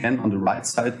cross-section again on the right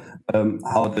side,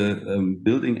 how the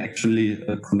building actually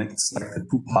connects like the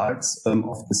two parts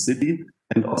of the city,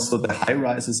 and also the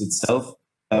high-rises itself,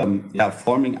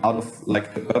 forming out of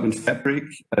like the urban fabric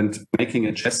and making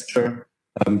a gesture,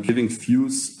 giving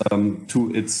views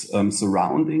to its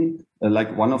surrounding.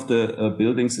 Like one of the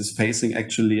buildings is facing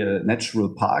actually a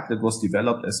natural park that was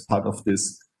developed as part of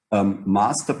this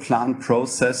master plan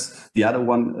process. The other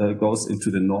one goes into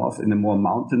the north in a more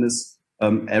mountainous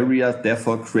area,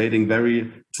 therefore creating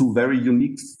two very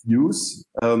unique views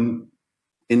in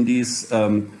these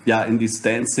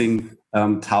dancing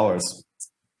towers.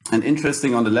 And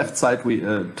interesting, on the left side, we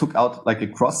took out like a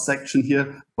cross section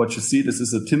here. What you see, this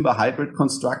is a timber hybrid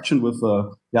construction with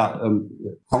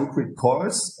concrete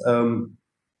cores,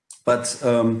 but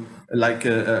like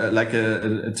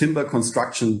a timber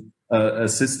construction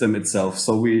system itself.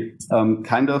 So we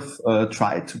kind of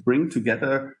tried to bring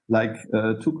together like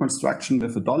two construction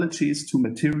methodologies, two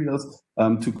materials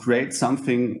to create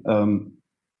something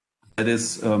that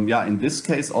is, in this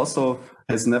case also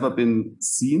has never been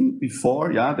seen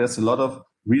before. Yeah, there's a lot of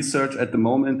research at the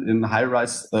moment in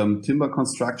high-rise timber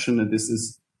construction, and this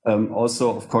is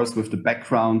also, of course, with the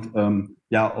background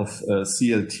of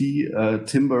CLT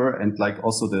timber and like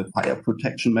also the fire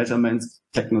protection measurements,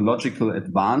 technological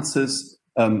advances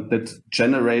that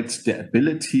generate the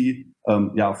ability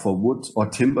for wood or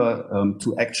timber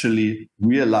to actually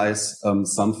realize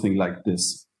something like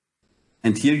this.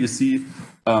 And here you see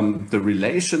the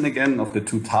relation again of the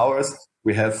two towers.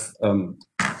 We have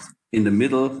in the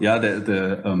middle,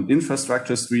 the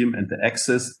infrastructure stream and the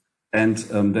axis, and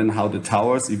then how the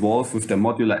towers evolve with their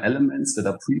modular elements that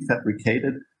are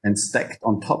prefabricated and stacked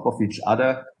on top of each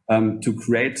other to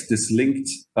create this linked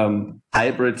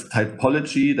hybrid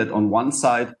typology that on one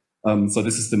side, so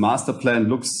this is the master plan,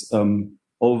 looks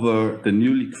over the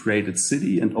newly created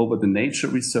city and over the nature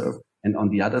reserve, and on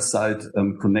the other side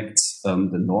connects the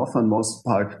northernmost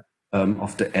part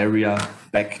of the area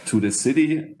back to the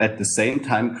city, at the same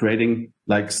time creating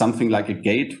like something like a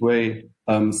gateway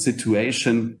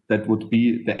situation that would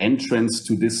be the entrance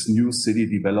to this new city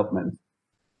development.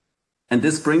 And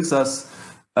this brings us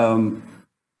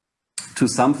to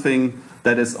something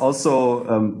that is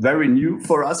also very new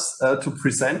for us to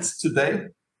present today.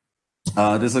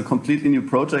 This is a completely new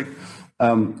project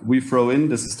we throw in.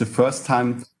 This is the first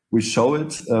time we show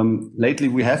it. Lately,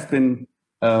 we have been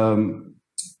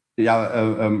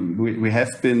we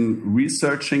have been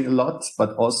researching a lot,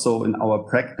 but also in our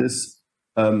practice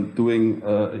doing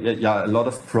a lot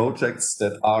of projects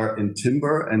that are in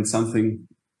timber, and something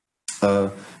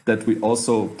that we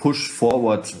also push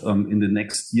forward in the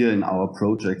next year in our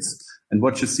projects. And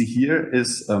what you see here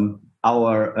is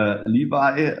our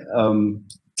Levi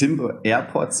timber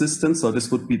airport system. So this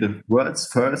would be the world's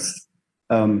first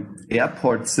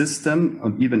airport system,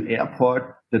 and even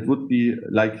airport that would be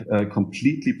like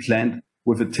completely planned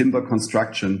with a timber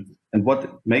construction. And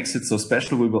what makes it so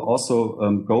special, we will also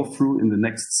go through in the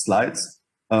next slides,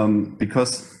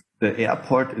 because the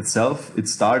airport itself, it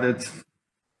started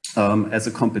as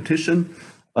a competition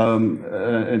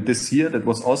this year that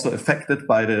was also affected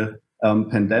by the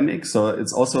pandemic. So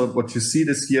it's also what you see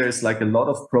this year is like a lot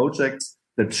of projects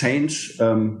that change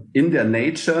in their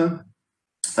nature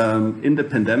in the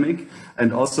pandemic,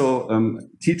 and also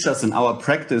teach us in our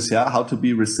practice, how to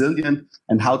be resilient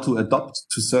and how to adapt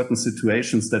to certain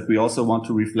situations that we also want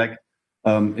to reflect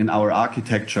in our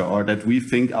architecture, or that we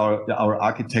think our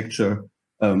architecture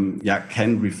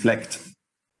can reflect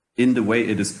in the way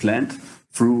it is planned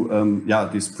through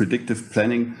these predictive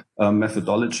planning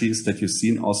methodologies that you've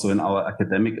seen also in our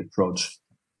academic approach.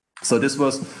 So this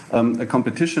was a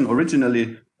competition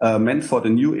originally meant for the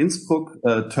new Innsbruck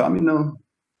terminal.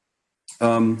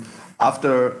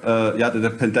 After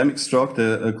the pandemic struck,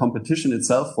 the competition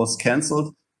itself was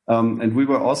cancelled, and we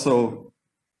were also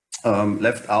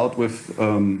left out with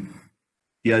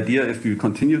the idea if we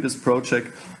continue this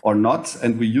project or not.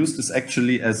 And we used this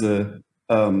actually as a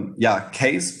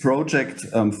case project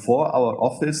for our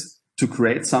office to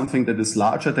create something that is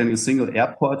larger than a single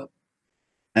airport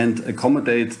and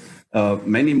accommodate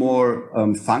many more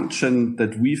functions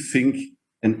that we think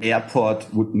an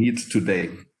airport would need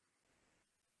today.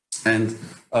 And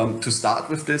to start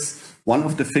with this, one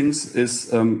of the things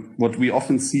is what we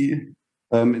often see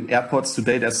in airports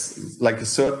today. There's like a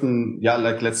certain,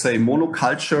 let's say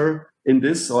monoculture in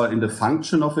this, or in the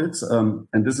function of it.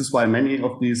 And this is why many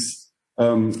of these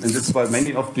airports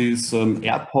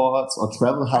or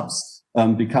travel hubs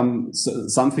become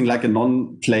something like a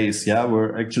non-place,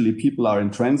 where actually people are in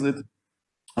transit.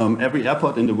 Every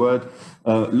airport in the world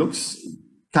looks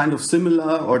kind of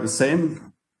similar or the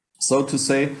same, so to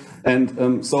say.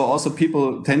 And so also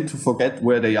people tend to forget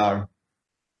where they are.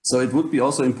 So it would be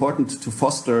also important to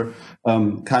foster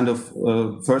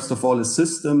first of all, a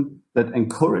system that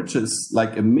encourages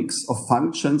like a mix of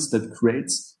functions that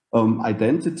creates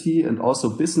identity and also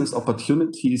business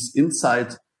opportunities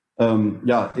inside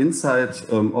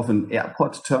of an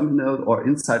airport terminal or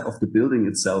inside of the building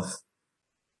itself.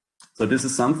 So this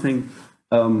is something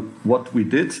what we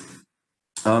did.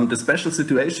 The special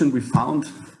situation we found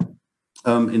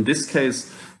in this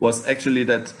case was actually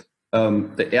that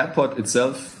the airport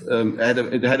itself had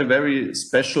a very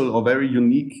special or very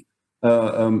unique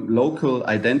local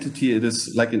identity. It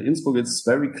is like in Innsbruck, it's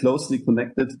very closely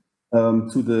connected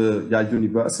to the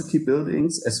university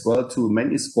buildings, as well to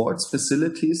many sports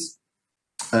facilities.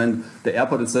 And the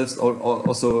airport itself is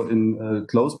also in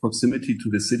close proximity to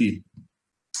the city,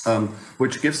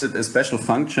 which gives it a special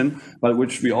function, but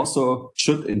which we also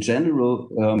should in general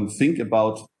think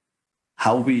about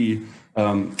how we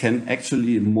can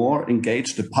actually more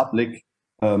engage the public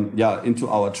into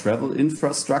our travel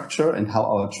infrastructure, and how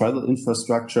our travel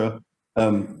infrastructure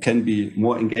can be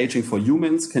more engaging for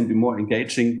humans, can be more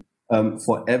engaging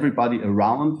for everybody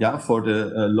around, for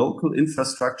the local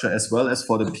infrastructure, as well as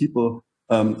for the people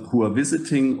who are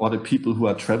visiting or the people who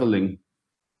are traveling.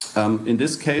 In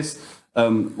this case,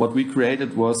 what we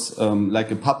created was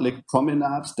like a public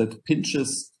promenade that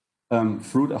pinches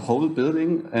through the whole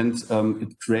building, and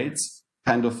it creates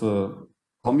kind of a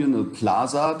communal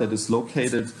plaza that is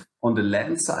located on the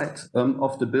land side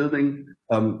of the building,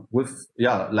 with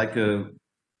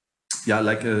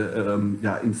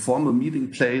informal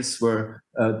meeting place where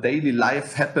daily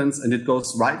life happens, and it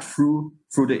goes right through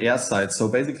the air side. So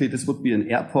basically, this would be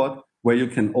an airport where you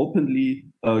can openly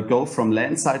go from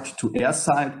land side to air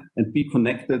side and be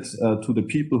connected to the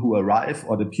people who arrive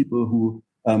or the people who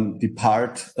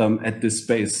depart at this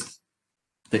space.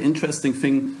 The interesting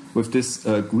thing with this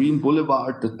green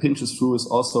boulevard that pinches through is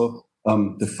also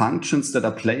the functions that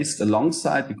are placed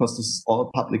alongside, because this is all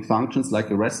public functions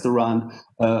like a restaurant,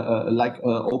 like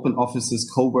open offices,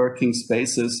 co-working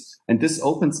spaces. And this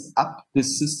opens up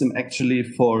this system actually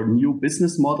for new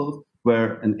business model,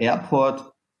 where an airport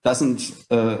doesn't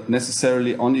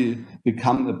necessarily only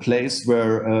become a place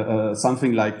where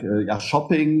something like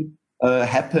shopping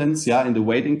happens in the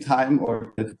waiting time,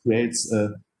 or it creates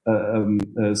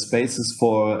spaces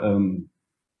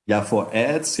for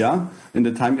ads, in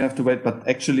the time you have to wait, but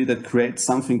actually that creates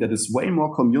something that is way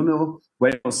more communal,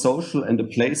 way more social, and a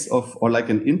place of, or like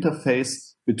an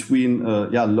interface between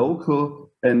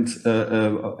local and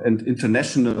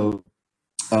international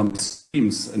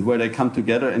teams, and where they come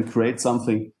together and create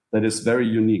something that is very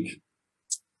unique.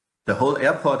 The whole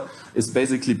airport is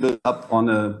basically built up on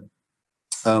a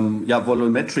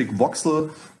volumetric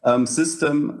voxel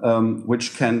system,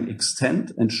 which can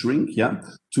extend and shrink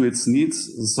to its needs.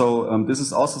 So this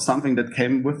is also something that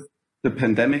came with the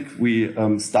pandemic. We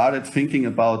started thinking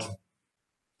about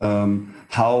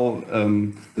how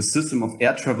the system of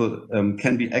air travel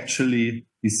can be actually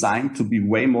designed to be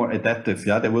way more adaptive.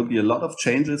 There will be a lot of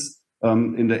changes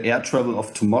in the air travel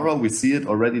of tomorrow. We see it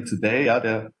already today.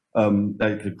 There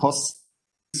like the costs.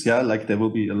 Like there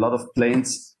will be a lot of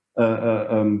planes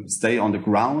stay on the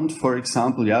ground, for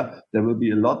example. There will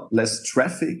be a lot less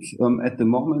traffic at the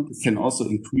moment. It can also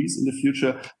increase in the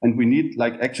future, and we need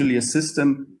like actually a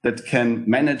system that can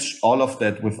manage all of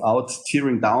that without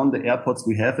tearing down the airports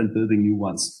we have and building new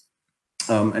ones.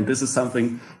 And this is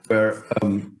something where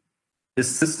this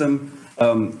system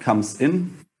comes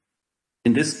in.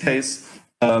 In this case,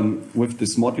 with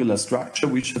this modular structure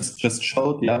we just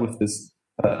showed, with this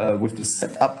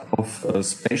setup of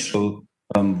spatial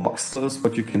voxels.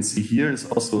 What you can see here is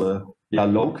also a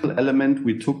local element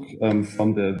we took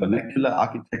from the vernacular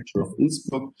architecture of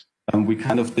Innsbruck. We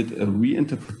kind of did a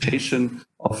reinterpretation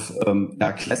of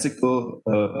classical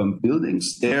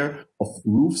buildings there, of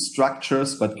roof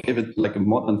structures, but gave it like a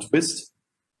modern twist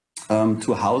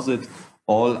to house it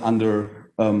all under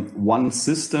one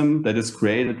system that is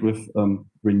created with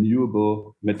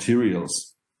renewable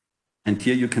materials. And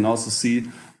here you can also see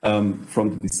from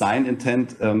the design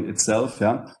intent itself,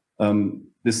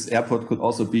 this airport could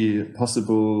also be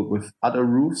possible with other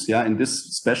roofs. In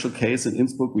this special case in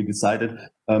Innsbruck, we decided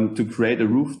to create a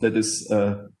roof that is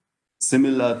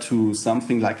similar to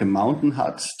something like a mountain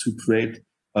hut, to create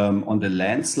on the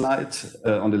land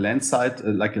side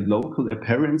like a local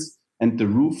appearance. And the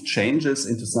roof changes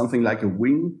into something like a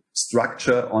wing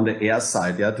structure on the air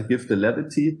side, to give the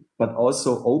levity, but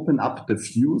also open up the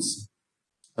views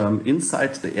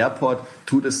inside the airport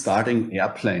to the starting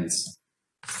airplanes.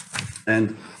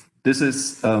 And this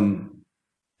is the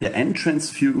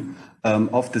entrance view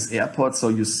of this airport. So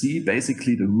you see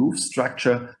basically the roof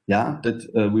structure,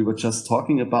 that we were just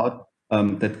talking about,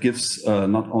 that gives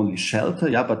not only shelter,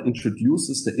 but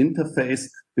introduces the interface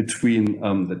between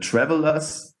the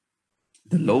travelers,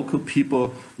 the local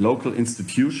people, local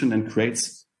institution, and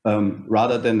creates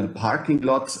rather than a parking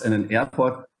lot and an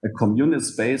airport, a communal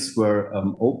space where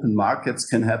open markets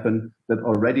can happen, that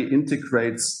already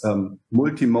integrates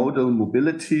multimodal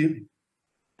mobility.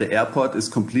 The airport is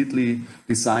completely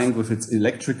designed with its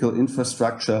electrical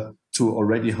infrastructure to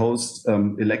already host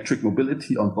electric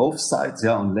mobility on both sides,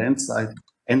 on land side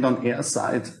and on air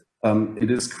side. It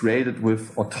is created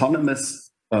with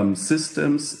autonomous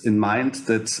systems in mind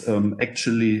that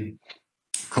actually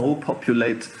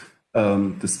co-populate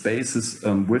the spaces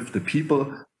with the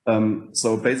people.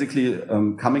 So basically,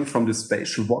 coming from the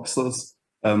spatial voxels,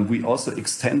 we also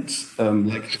extend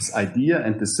like this idea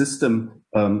and the system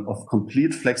of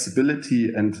complete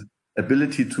flexibility and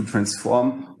ability to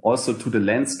transform also to the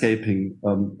landscaping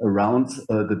around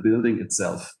the building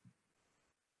itself.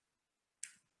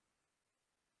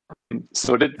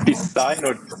 So the design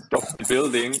of the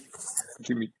building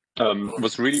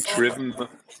was really driven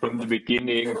from the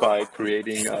beginning by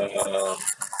creating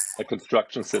a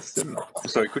construction system.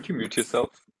 Sorry, could you mute yourself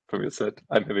from your set?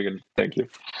 I'm having a thank you.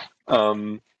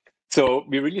 So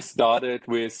we really started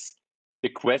with the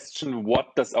question,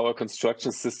 what does our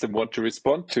construction system want to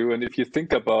respond to? And if you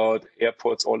think about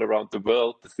airports all around the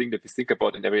world, the thing that we think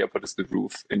about in every airport is the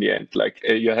roof in the end. Like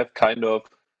you have kind of,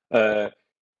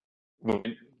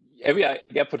 every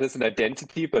airport has an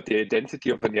identity, but the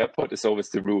identity of an airport is always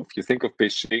the roof. You think of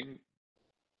Beijing,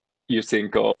 you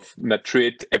think of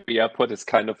Madrid, every airport is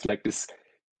kind of like this,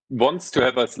 wants to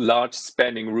have a large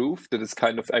spanning roof that is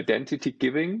kind of identity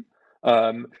giving.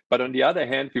 But on the other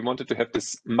hand, we wanted to have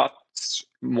this much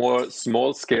more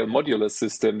small scale modular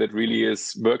system that really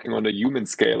is working on a human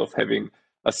scale of having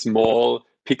a small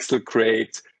pixel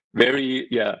crate, very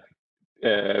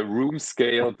room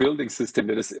scale building system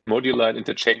that is modular and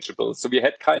interchangeable. So we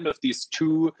had kind of these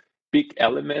two big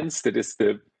elements, that is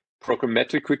the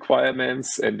programmatic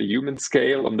requirements and the human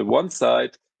scale on the one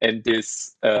side, and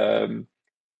this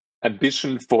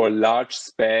ambition for a large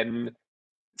span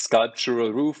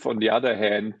sculptural roof on the other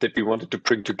hand, that we wanted to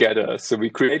bring together. So we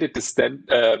created this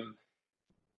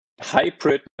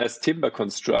hybrid mass timber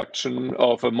construction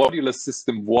of a modular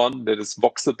system one that is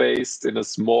voxel based in a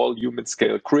small human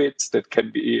scale grid that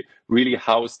can be really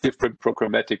house different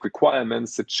programmatic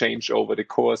requirements that change over the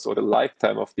course or the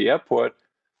lifetime of the airport.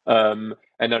 And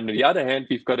on the other hand,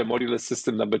 we've got a modular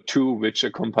system number two, which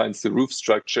combines the roof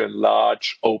structure and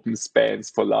large open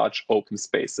spans for large open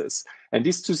spaces. And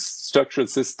these two structural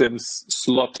systems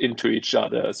slot into each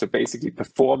other. So basically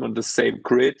perform on the same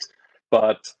grid,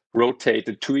 but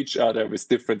rotated to each other with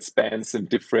different spans and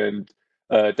different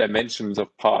dimensions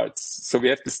of parts. So we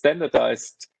have the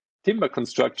standardized timber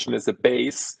construction as a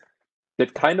base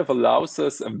that kind of allows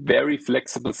us a very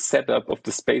flexible setup of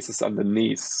the spaces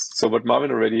underneath. So what Marvin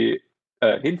already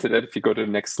hinted at, if you go to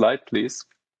the next slide, please.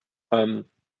 The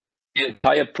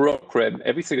entire program,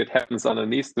 everything that happens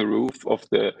underneath the roof of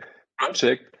the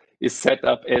project is set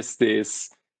up as this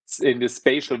in the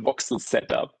spatial voxel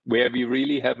setup, where we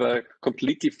really have a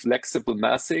completely flexible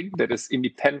massing that is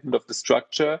independent of the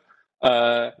structure,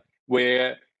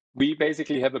 where we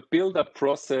basically have a build-up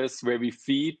process where we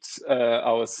feed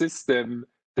our system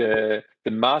the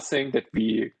massing that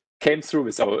we came through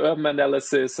with our urban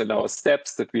analysis and our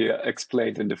steps that we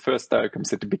explained in the first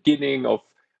diagrams at the beginning of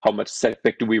how much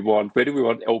setback do we want, where do we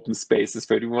want open spaces,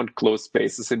 where do we want closed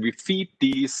spaces, and we feed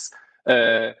these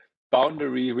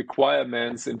boundary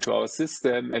requirements into our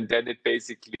system, and then it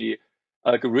basically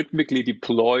algorithmically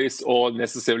deploys all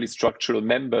necessary structural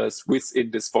members within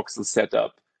this voxel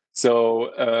setup.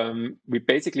 So we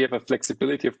basically have a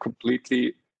flexibility of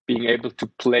completely being able to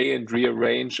play and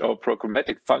rearrange our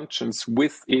programmatic functions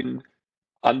within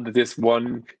under this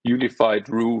one unified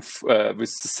roof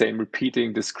with the same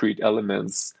repeating discrete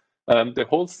elements. The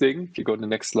whole thing, if you go to the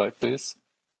next slide, please.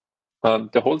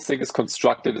 The whole thing is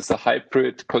constructed as a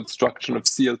hybrid construction of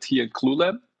CLT and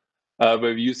glulam, where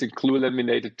we're using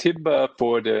glue-laminated timber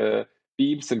for the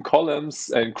beams and columns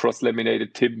and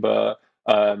cross-laminated timber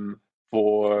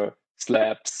for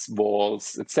slabs,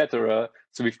 walls, etc.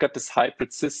 So we've got this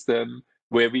hybrid system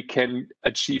where we can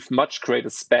achieve much greater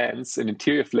spans and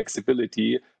interior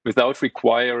flexibility without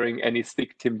requiring any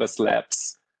thick timber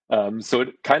slabs. So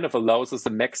it kind of allows us a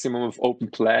maximum of open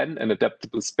plan and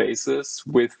adaptable spaces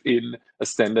within a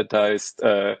standardized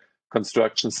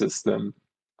construction system.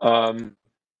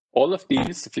 All of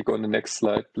these, if you go on the next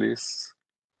slide, please.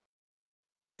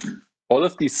 All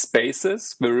of these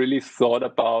spaces were really thought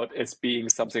about as being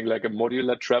something like a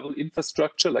modular travel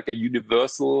infrastructure, like a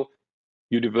universal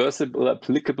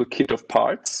applicable kit of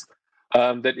parts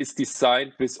that is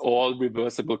designed with all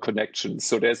reversible connections.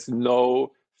 So there's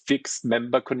no fixed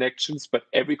member connections, but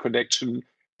every connection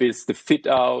with the fit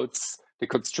outs, the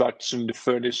construction, the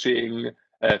furnishing,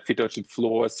 fit outs in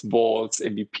floors, walls,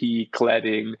 MEP,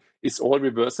 cladding is all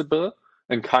reversible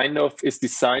and kind of is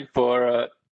designed for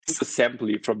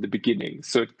disassembly from the beginning.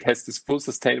 So it has this full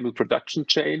sustainable production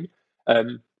chain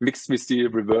mixed with the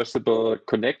reversible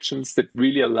connections that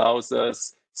really allows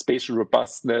us spatial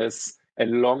robustness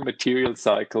and long material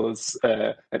cycles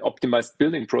and optimized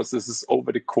building processes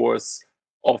over the course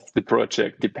of the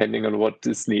project, depending on what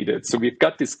is needed. So we've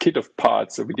got this kit of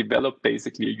parts. So we developed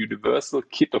basically a universal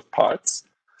kit of parts.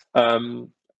 And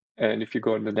if you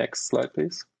go on the next slide,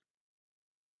 please.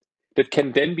 That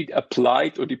can then be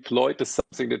applied or deployed to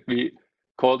something that we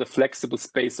call the flexible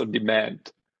space on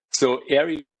demand. So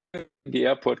areas in the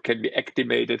airport can be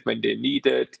activated when they're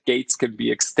needed. Gates can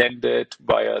be extended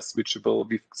via switchable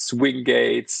swing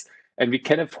gates. And we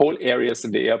can have whole areas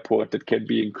in the airport that can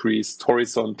be increased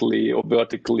horizontally or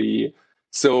vertically.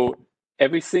 So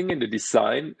everything in the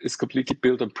design is completely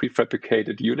built on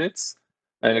prefabricated units.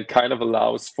 And it kind of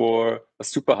allows for a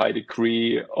super high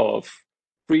degree of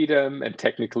freedom and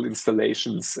technical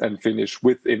installations and finish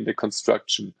within the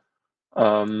construction.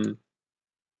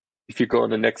 If you go on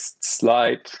the next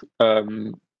slide,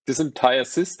 this entire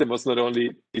system was not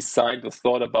only designed or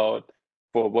thought about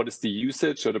for what is the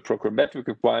usage or the programmatic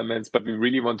requirements, but we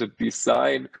really want to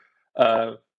design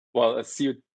a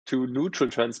CO2 neutral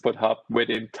transport hub where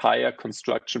the entire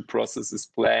construction process is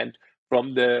planned,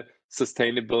 from the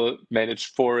sustainable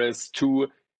managed forest to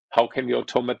how can we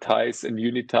automatize and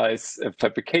unitize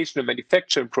fabrication and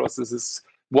manufacturing processes,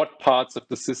 what parts of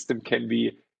the system can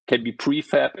be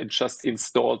prefab and just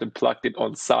installed and plugged in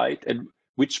on site, and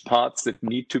which parts that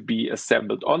need to be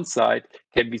assembled on site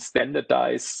can be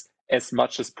standardized as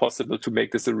much as possible to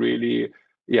make this a really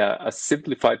a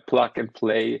simplified plug and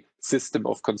play system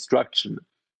of construction.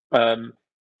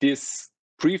 This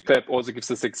prefab also gives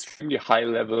us extremely high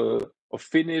level of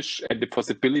finish and the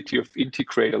possibility of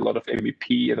integrate a lot of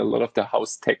MEP and a lot of the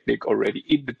house technique already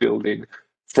in the building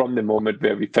from the moment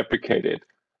where we fabricate it.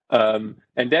 And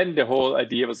then the whole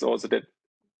idea was also that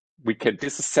we can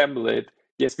disassemble it.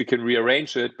 Yes, we can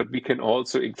rearrange it, but we can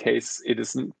also, in case it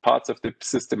isn't parts of the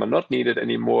system are not needed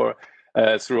anymore,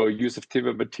 through our use of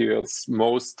timber materials,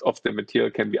 most of the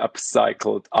material can be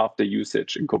upcycled after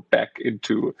usage and go back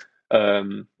into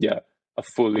a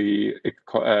fully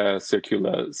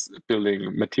circular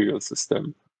building material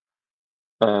system.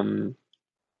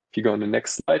 If you go on the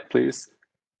next slide, please.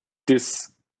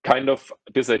 This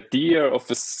idea of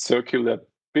a circular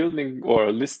building or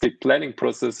holistic planning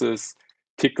processes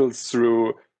tickles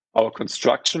through our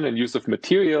construction and use of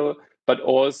material, but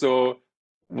also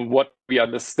what we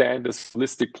understand as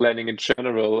holistic planning in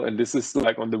general. And this is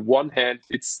like, on the one hand,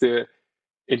 it's the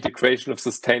integration of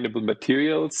sustainable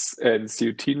materials and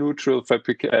CO2 neutral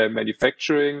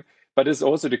manufacturing, but it's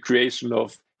also the creation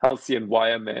of healthy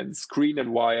environments, green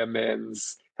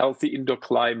environments, healthy indoor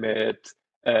climate,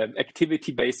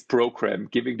 activity-based program,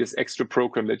 giving this extra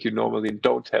program that you normally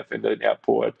don't have in an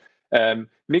airport,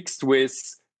 mixed with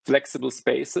flexible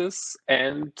spaces.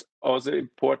 And also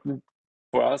important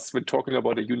for us when talking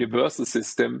about a universal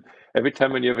system, every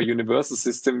time when you have a universal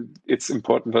system, it's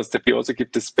important for us that we also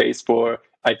give the space for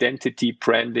identity,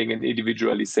 branding, and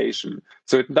individualization.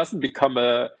 So it doesn't become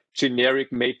a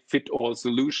generic made-fit-all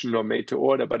solution or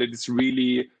made-to-order, but it is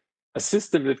really a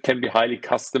system that can be highly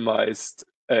customized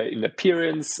in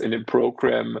appearance and in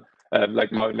program,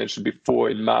 like Marvin mentioned before,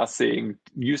 in massing,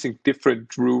 using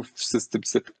different roof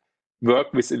systems that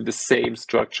work within the same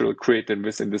structural grid and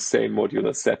within the same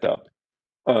modular setup.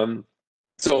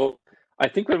 So I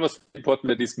think it was important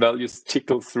that these values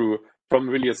tickle through from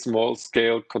really a small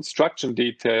scale construction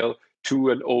detail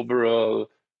to an overall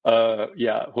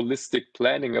holistic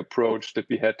planning approach that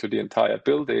we had to the entire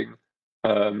building.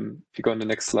 If you go on the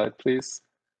next slide, please.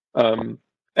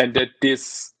 And that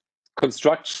this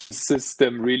construction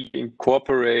system really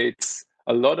incorporates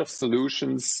a lot of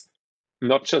solutions,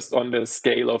 not just on the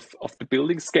scale of the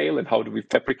building scale and how do we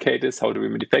fabricate this, how do we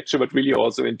manufacture, but really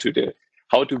also into the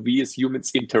how do we as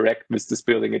humans interact with this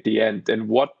building at the end, and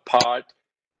what part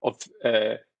of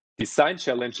design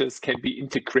challenges can be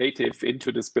integrative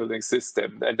into this building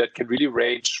system. And that can really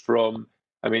range from,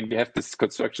 I mean, we have this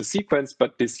construction sequence,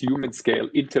 but this human scale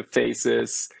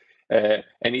interfaces,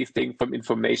 anything from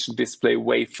information display,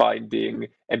 wayfinding,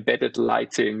 embedded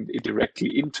lighting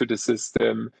directly into the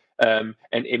system, an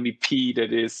MEP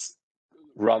that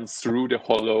runs through the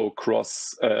hollow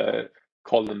cross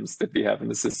columns that we have in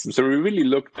the system. So we really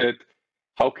looked at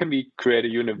how can we create a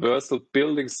universal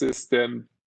building system,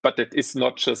 but that is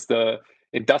not just the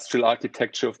industrial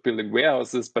architecture of building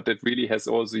warehouses, but that really has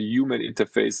also human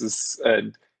interfaces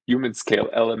and human scale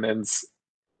elements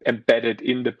embedded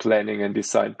in the planning and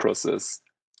design process.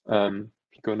 Can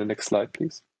you go on the next slide,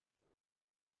 please?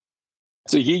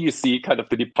 So here you see kind of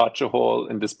the departure hall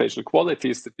and the spatial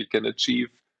qualities that we can achieve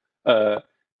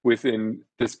within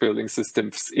this building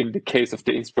systems in the case of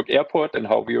the Innsbruck airport, and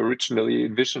how we originally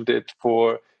envisioned it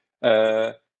for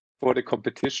the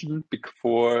competition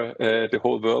before the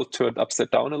whole world turned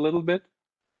upside down a little bit.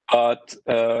 But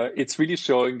it's really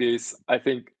showing this, I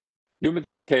think, human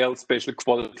scale spatial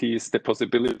qualities, the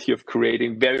possibility of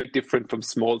creating very different from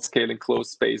small scale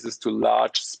enclosed spaces to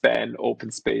large span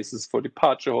open spaces for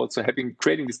departure halls. So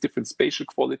creating these different spatial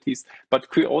qualities, but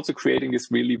also creating this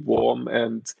really warm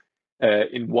and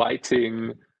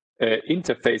inviting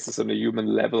interfaces on a human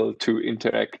level to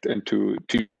interact and to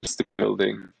use the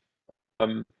building.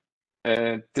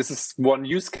 And this is one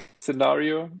use case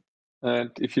scenario. And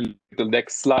if you look at the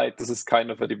next slide, this is kind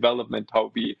of a development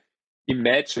how we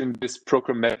imagine this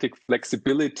programmatic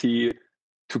flexibility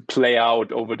to play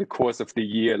out over the course of the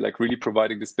year, like really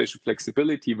providing the spatial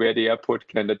flexibility where the airport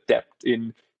can adapt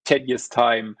in 10 years'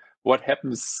 time. What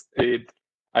happens?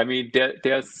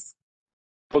 There's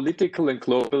political and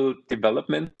global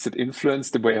developments that influence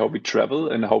the way how we travel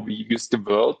and how we use the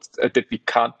world that we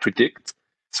can't predict.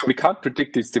 So we can't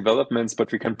predict these developments,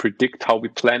 but we can predict how we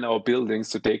plan our buildings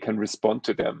so they can respond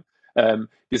to them.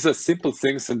 These are simple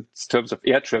things in terms of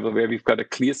air travel where we've got a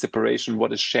clear separation.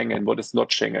 What is Schengen? What is not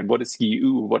Schengen? What is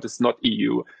EU? What is not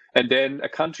EU? And then a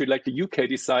country like the UK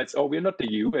decides, oh, we're not the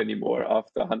EU anymore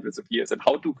after hundreds of years. And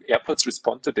how do airports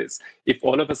respond to this? If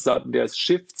all of a sudden there's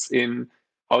shifts in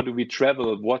how do we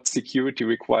travel? What security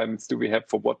requirements do we have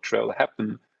for what travel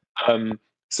happen?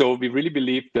 So we really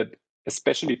believe that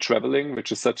especially traveling,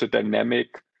 which is such a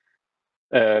dynamic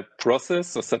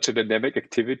process or such a dynamic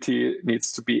activity,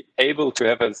 needs to be able to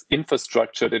have an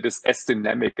infrastructure that is as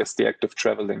dynamic as the act of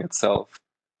traveling itself.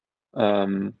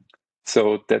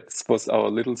 So that was our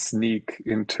little sneak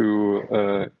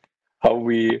into how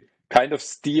we kind of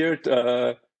steered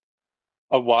a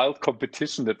wild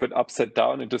competition that went upside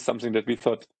down into something that we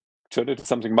thought turned into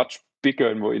something much bigger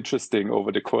and more interesting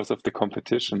over the course of the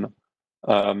competition.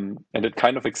 And it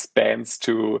kind of expands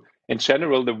to, in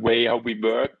general, the way how we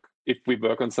work. If we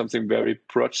work on something very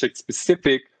project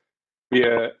specific, we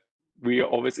are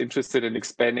always interested in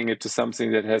expanding it to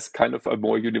something that has kind of a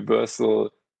more universal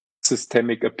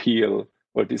systemic appeal,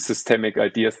 or the systemic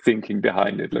idea thinking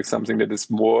behind it, like something that is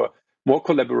more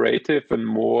collaborative and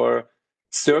more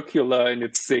circular in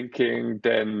its thinking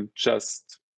than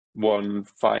just one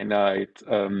finite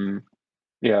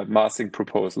massing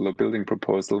proposal or building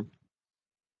proposal.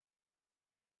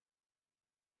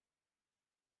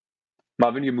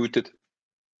 Marvin, you muted.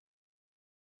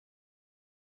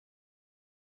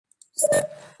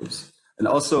 And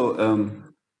also,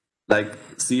 like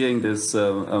seeing this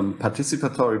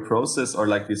participatory process, or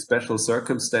like these special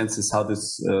circumstances, how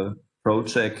this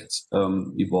project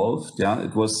evolved. Yeah,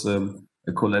 it was a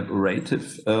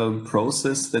collaborative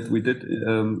process that we did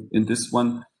in this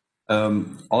one.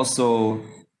 Also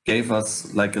gave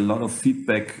us like a lot of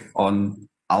feedback on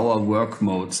our work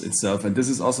modes itself, and this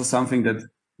is also something that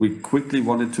we quickly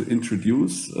wanted to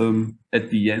introduce at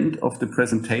the end of the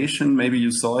presentation. Maybe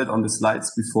you saw it on the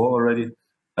slides before already.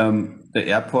 The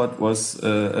airport was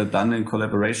done in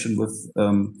collaboration with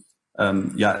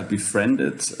a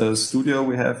befriended studio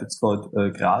we have. It's called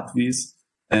Gradvis.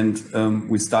 And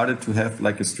we started to have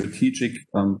like a strategic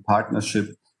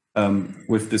partnership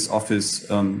with this office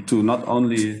to not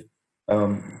only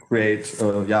create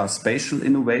spatial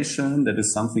innovation, that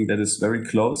is something that is very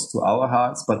close to our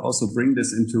hearts, but also bring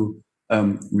this into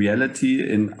reality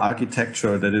in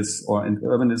architecture that is, or in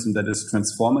urbanism that is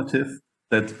transformative,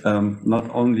 that not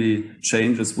only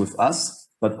changes with us,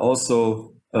 but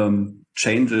also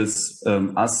changes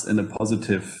us in a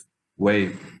positive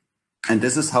way. And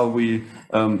this is how we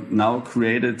now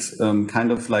created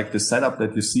kind of like the setup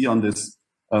that you see on this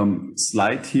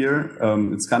slide here.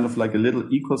 It's kind of like a little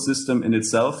ecosystem in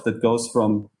itself that goes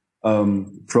from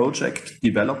project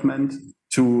development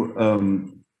to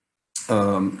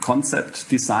concept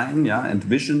design, and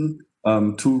vision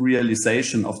to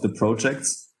realization of the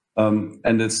projects.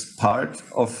 And it's part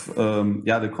of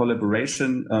the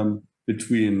collaboration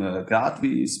between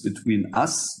Gradvis, between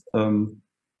us.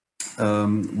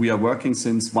 We are working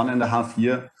since 1.5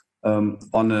 years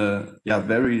on a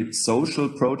very social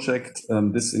project,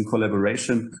 this in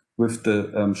collaboration with the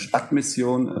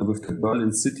Stadtmission, with the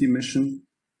Berlin City Mission.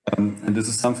 And this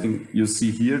is something you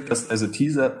see here just as a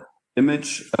teaser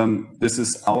image. This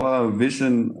is our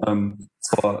vision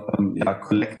for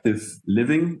collective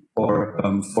living, or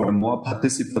for a more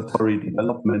participatory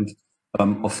development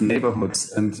of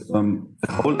neighborhoods. And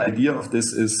the whole idea of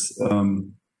this is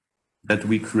that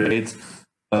we create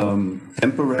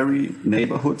temporary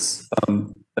neighborhoods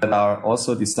that are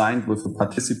also designed with a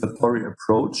participatory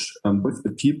approach with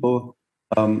the people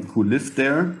who live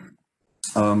there,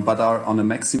 but are on a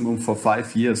maximum for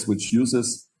 5 years, which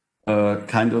uses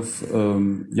kind of,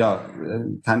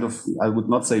 I would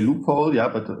not say loophole,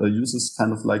 but uses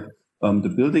kind of like the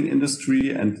building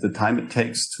industry and the time it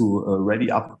takes to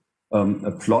ready up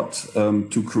a plot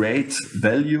to create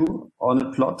value on a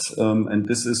plot. And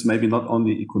this is maybe not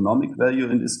only economic value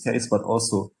in this case, but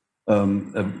also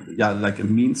like a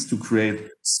means to create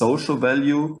social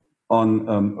value on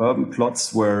urban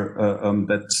plots where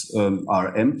that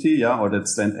are empty, or that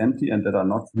stand empty and that are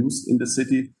not used in the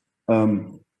city,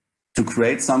 to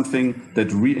create something that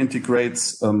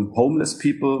reintegrates homeless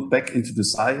people back into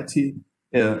society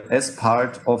as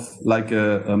part of like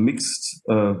a mixed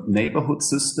neighborhood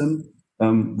system.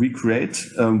 We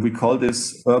call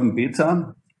this Urban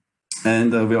Beta.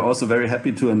 And we're also very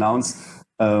happy to announce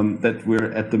that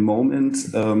we're at the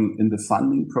moment in the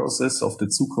funding process of the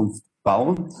Zukunft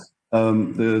Bau.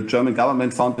 The German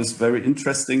government found this very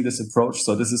interesting, this approach.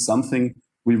 So this is something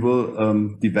we will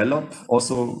develop,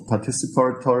 also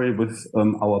participatory with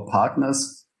our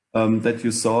partners that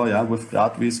you saw, with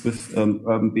Gradvis, with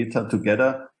Urban Beta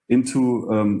together, into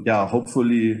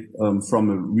hopefully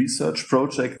from a research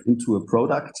project into a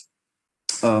product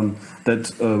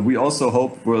that we also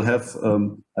hope will have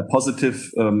a positive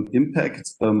impact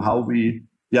how we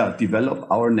develop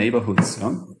our neighborhoods.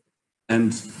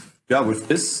 And with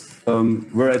this,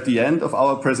 we're at the end of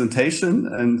our presentation,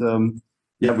 and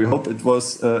we hope it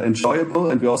was enjoyable,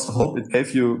 and we also hope it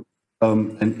gave you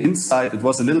an insight. It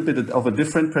was a little bit of a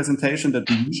different presentation that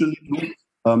we usually do.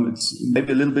 It's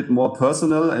maybe a little bit more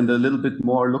personal and a little bit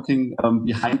more looking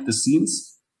behind the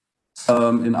scenes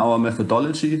in our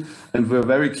methodology. And we're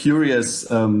very curious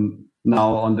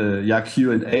now on the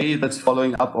Q&A that's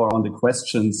following up, or on the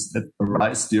questions that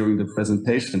arise during the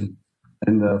presentation.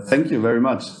 And thank you very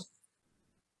much.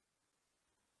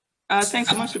 Thanks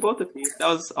so much to both of you. That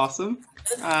was awesome.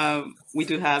 We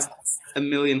do have a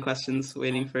million questions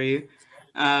waiting for you.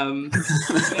 So I'm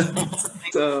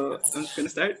just going to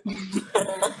start.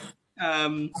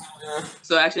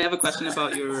 So actually, I have a question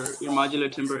about your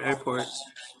modular timber airport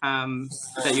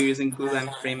that you're using glulam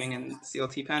framing and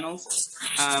CLT panels.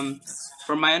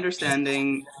 From my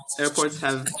understanding, airports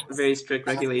have very strict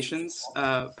regulations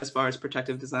as far as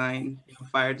protective design,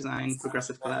 fire design,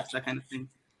 progressive collapse, that kind of thing.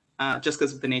 Just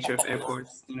because of the nature of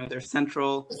airports, they're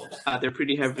central, they're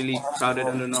pretty heavily crowded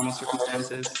under normal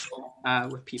circumstances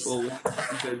with people,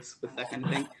 with goods, with that kind of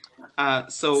thing.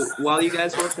 So while you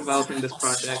guys were developing this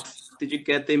project, did you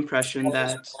get the impression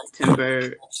that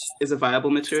timber is a viable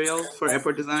material for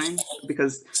airport design?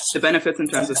 Because the benefits in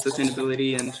terms of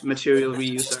sustainability and material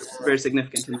reuse are very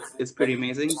significant and it's pretty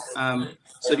amazing.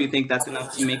 So do you think that's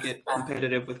enough to make it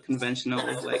competitive with conventional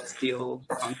like steel,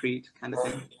 concrete kind of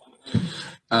thing?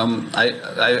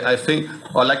 I think,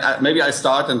 or maybe I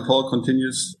start and Paul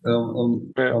continues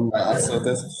my answer to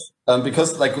this.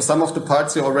 Because like some of the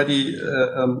parts you already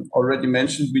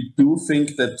mentioned, we do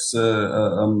think that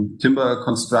timber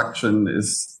construction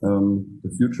is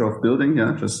the future of building.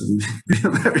 Yeah, just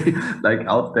very like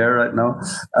out there right now.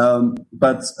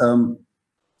 But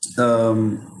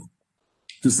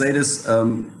to say this,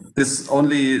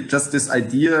 this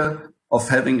idea of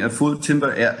having a full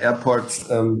timber airport.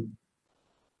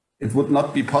 It would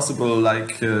not be possible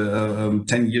like 10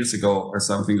 years ago or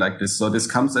something like this. So this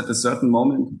comes at a certain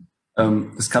moment.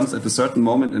 This comes at a certain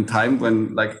moment in time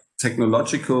when like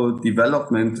technological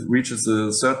development reaches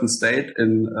a certain state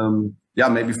in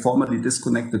maybe formerly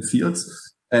disconnected fields.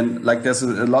 And like there's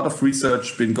a lot of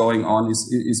research been going on,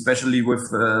 especially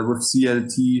with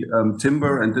CLT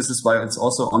timber, and this is why it's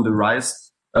also on the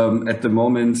rise at the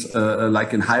moment,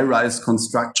 like in high-rise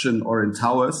construction or in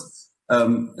towers.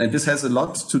 And this has a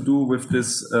lot to do with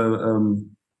this.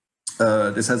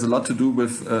 This has a lot to do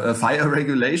with fire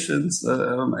regulations,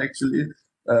 actually.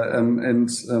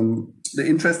 The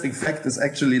interesting fact is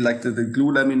actually like the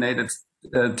glue laminated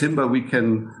timber we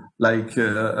can like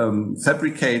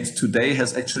fabricate today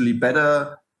has actually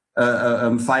better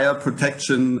fire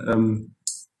protection.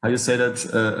 How you say that?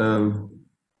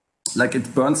 Like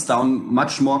it burns down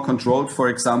much more controlled, for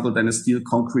example, than a steel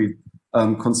concrete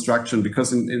construction,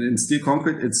 because in steel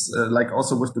concrete, it's like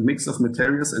also with the mix of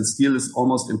materials, and steel is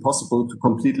almost impossible to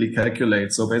completely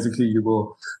calculate. So basically you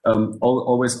will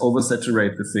always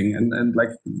oversaturate the thing. And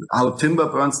like how timber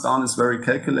burns down is very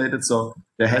calculated. So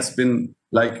there has been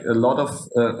like a lot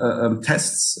of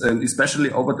tests, and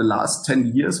especially over the last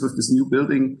 10 years with this new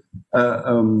building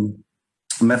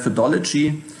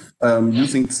methodology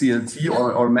using CLT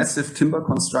or massive timber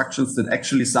constructions, that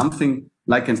actually something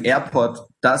like an airport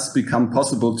does become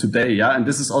possible today. Yeah. And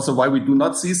this is also why we do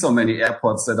not see so many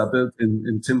airports that are built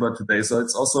in timber today. So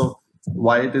it's also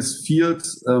why this field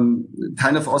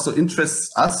kind of also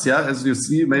interests us. Yeah. As you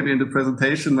see, maybe in the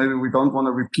presentation, maybe we don't want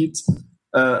to repeat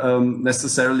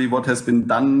necessarily what has been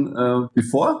done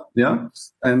before. Yeah.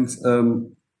 And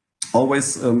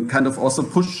always kind of also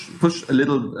push a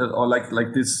little or like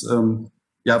this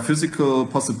physical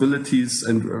possibilities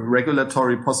and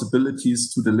regulatory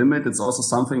possibilities to the limit. It's also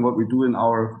something what we do in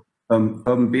our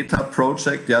urban beta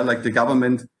project. Yeah, like the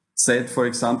government said, for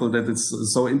example, that it's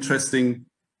so interesting.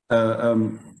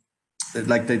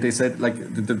 Like they said, like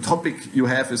the topic you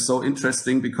have is so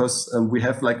interesting because we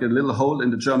have like a little hole in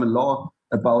the German law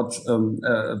about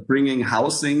bringing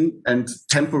housing and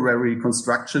temporary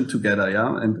construction together.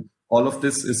 Yeah, and all of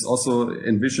this is also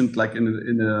envisioned like in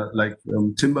a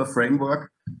timber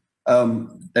framework. So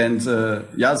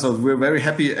we're very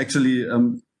happy actually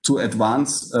to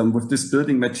advance with this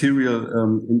building material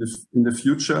in the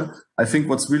future. I think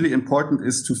what's really important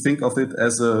is to think of it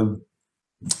as a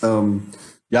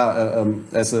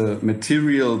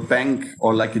material bank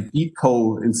or like a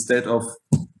depot instead of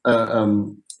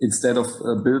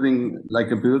building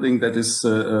like a building that is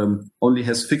only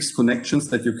has fixed connections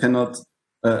that you cannot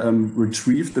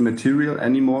retrieve the material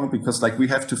anymore, because like we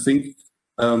have to think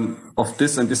of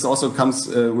this, and this also comes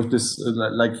with this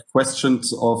like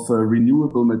questions of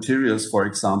renewable materials, for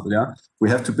example. Yeah, we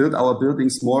have to build our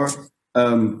buildings more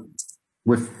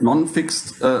with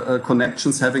non-fixed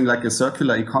connections, having like a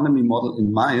circular economy model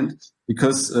in mind,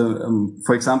 because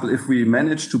for example, if we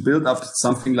manage to build up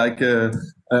something like a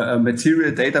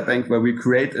material data bank where we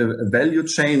create a value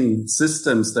chain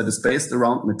systems that is based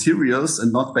around materials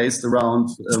and not based around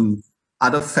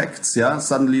other facts, yeah,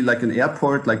 suddenly like an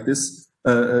airport like this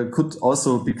could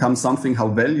also become something how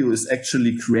value is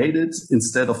actually created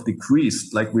instead of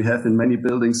decreased, like we have in many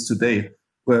buildings today,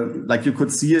 where like you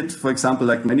could see it, for example,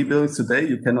 like many buildings today,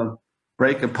 you cannot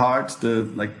break apart the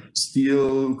like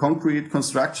steel concrete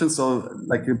construction. So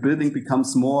like your building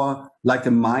becomes more like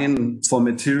a mine for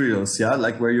materials. Yeah.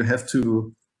 Like where you have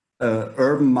to,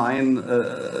 urban mine,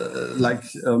 like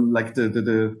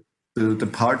the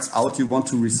parts out you want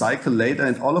to recycle later.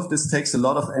 And all of this takes a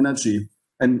lot of energy.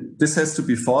 And this has to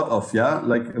be thought of, yeah?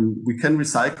 Like we can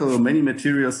recycle many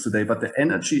materials today, but the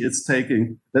energy it's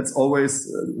taking, that's always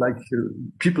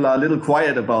people are a little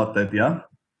quiet about that, yeah?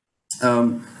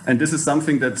 And this is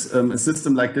something that a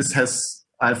system like this has,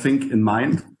 I think, in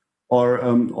mind,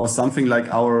 or something like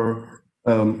our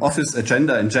office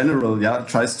agenda in general, yeah,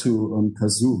 tries to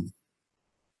pursue.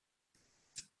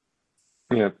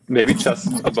 Yeah, maybe just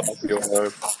about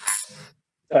your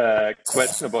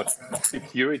question about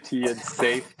security and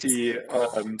safety.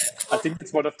 I think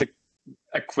it's one of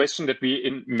a question that we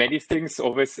in many things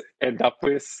always end up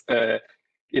with.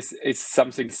 Is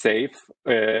something safe,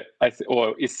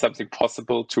 or is something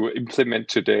possible to implement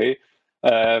today?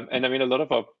 And I mean, a lot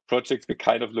of our projects, we're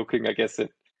kind of looking, I guess, at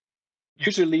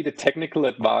usually the technical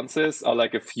advances are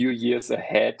like a few years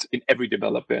ahead in every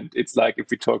development. It's like if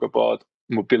we talk about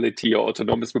mobility or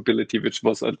autonomous mobility, which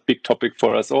was a big topic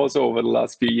for us also over the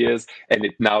last few years, and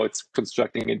now it's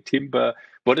constructing in timber.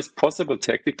 What is possible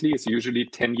technically is usually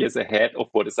 10 years ahead of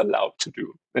what is allowed to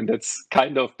do. And that's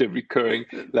kind of the recurring,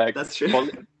 like, that's true.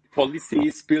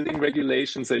 Policies, building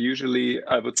regulations are usually,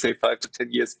 I would say, 5 to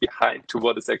 10 years behind to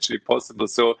what is actually possible.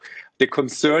 So the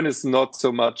concern is not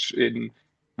so much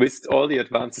with all the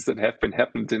advances that have been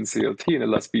happened in CLT in the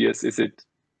last few years, is it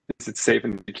safe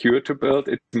and secure to build?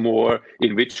 It's more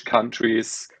in which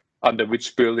countries, under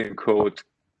which building code,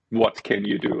 what can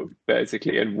you do,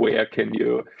 basically, and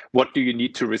what do you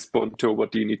need to respond to,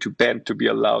 what do you need to bend to be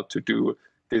allowed to do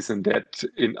this and that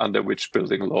under which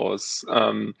building laws.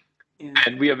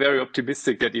 And we are very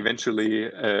optimistic that eventually,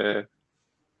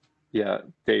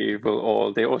 they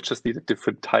all just need a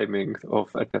different timing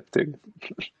of adapting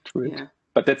to it. Yeah.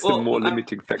 But that's the more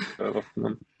limiting factor of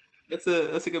them. That's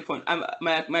a good point.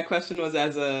 My question was,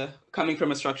 as coming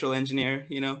from a structural engineer,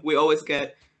 we always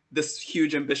get this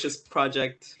huge ambitious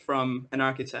project from an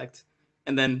architect,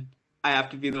 and then I have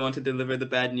to be the one to deliver the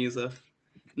bad news of,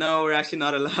 no, we're actually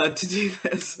not allowed to do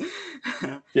this.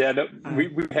 Yeah, no, we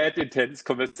had intense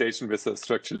conversation with a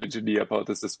structural engineer about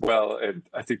this as well, and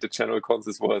I think the general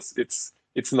consensus was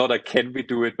it's not a can we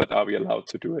do it, but are we allowed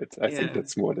to do it? I think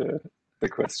that's more the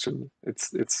question.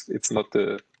 It's not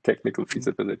the technical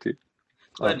feasibility.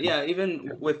 But yeah,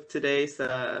 even with today's,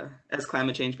 as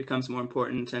climate change becomes more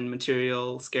important and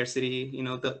material scarcity,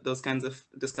 those kinds of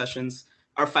discussions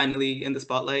are finally in the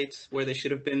spotlight where they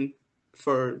should have been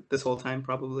for this whole time,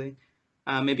 probably.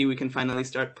 Maybe we can finally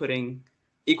start putting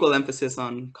equal emphasis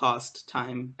on cost,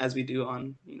 time, as we do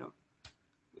on,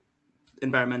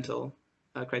 environmental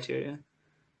criteria.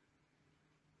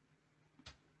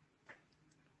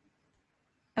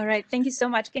 All right, thank you so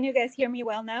much. Can you guys hear me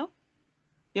well now?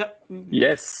 Yep.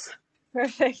 Yes.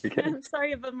 Perfect. I'm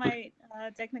sorry about my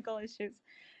technical issues.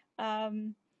 I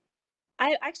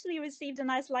actually received a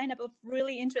nice lineup of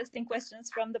really interesting questions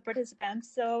from the participants.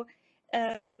 So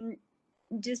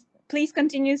just please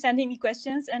continue sending me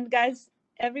questions. And guys,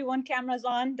 everyone, cameras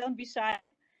on, don't be shy.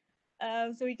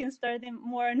 So we can start the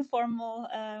more informal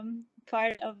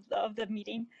part of the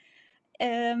meeting.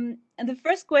 And the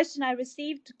first question I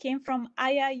received came from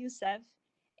Aya Youssef,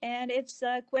 and it's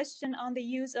a question on the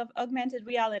use of augmented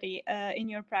reality in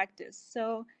your practice.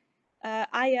 So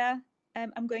Aya,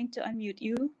 I'm going to unmute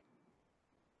you.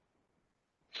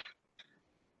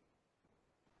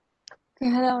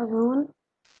 Okay, hello everyone.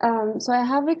 So I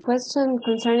have a question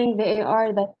concerning the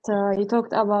AR that you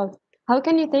talked about. How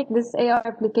can you take this AR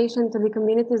application to the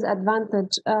community's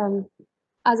advantage?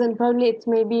 As in probably it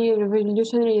may be a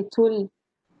revolutionary tool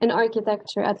in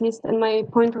architecture, at least in my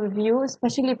point of view,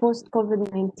 especially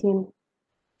post-COVID-19.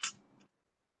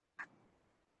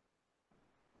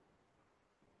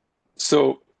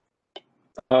 So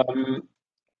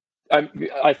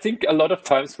I think a lot of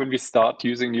times when we start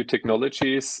using new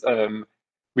technologies,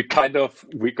 we go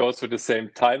through the same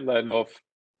timeline of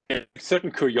a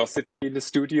certain curiosity in the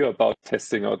studio about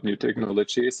testing out new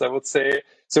technologies, I would say.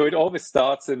 So it always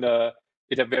starts in a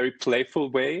very playful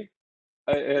way,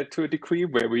 to a degree,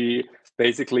 where we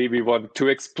want to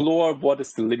explore what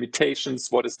is the limitations,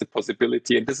 what is the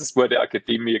possibility, and this is where the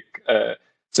academic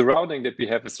surrounding that we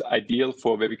have is ideal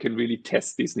for, where we can really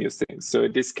test these new things. So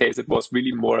in this case, it was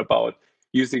really more about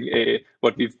using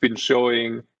what we've been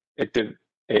showing at the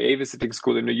AA visiting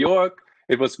school in New York.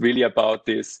 It was really about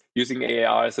this, using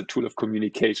AR as a tool of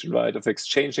communication, right? Of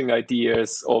exchanging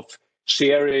ideas, of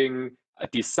sharing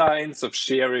designs, of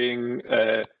sharing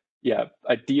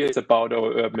ideas about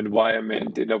our urban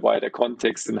environment in a wider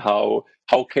context, and how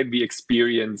can we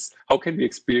experience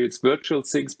virtual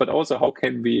things, but also how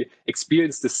can we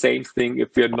experience the same thing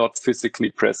if we're not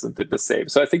physically present in the same.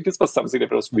 So I think this was something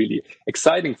that was really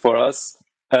exciting for us.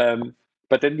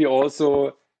 But then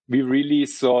we really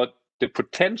saw the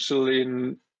potential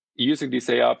in using these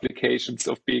AI applications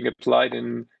of being applied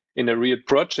in a real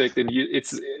project, and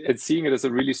it's seeing it as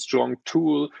a really strong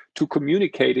tool to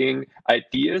communicating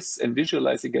ideas and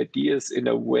visualizing ideas in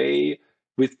a way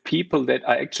with people that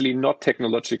are actually not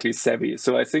technologically savvy.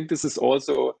 So I think this is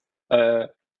also a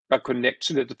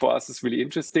connection that for us is really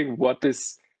interesting. What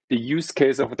is the use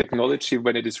case of a technology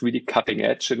when it is really cutting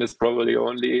edge and is probably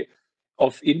only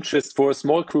of interest for a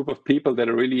small group of people that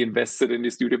are really invested in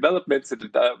these new developments and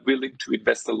that are willing to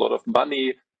invest a lot of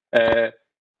money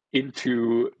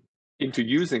into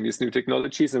using these new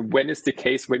technologies? And when is the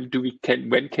case, when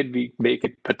can we make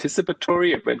it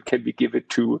participatory, and when can we give it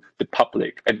to the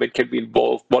public, and when can we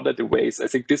involve, what are the ways? I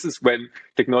think this is when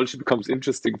technology becomes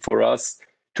interesting for us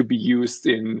to be used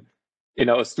in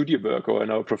our studio work or in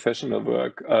our professional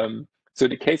work. So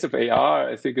the case of AR,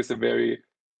 I think, is a very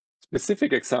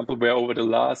specific example where over the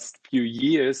last few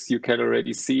years you can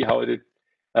already see how it.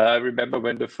 I remember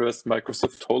when the first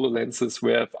Microsoft HoloLenses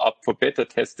were up for beta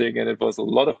testing, and it was a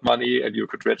lot of money, and you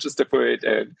could register for it.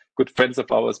 And good friends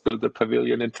of ours built a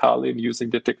pavilion in Tallinn using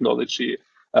the technology,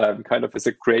 kind of as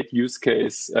a great use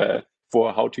case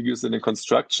for how to use it in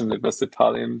construction. It was the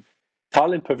Tallinn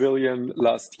Pavilion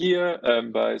last year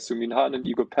by Sumin Han and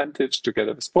Igor Pantic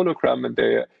together with Hologram,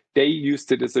 and they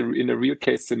used it in a real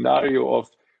case scenario of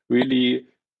really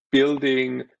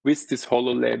building with this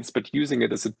HoloLens, but using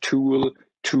it as a tool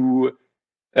to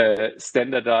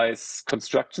standardize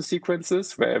construction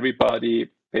sequences where everybody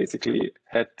basically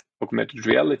had augmented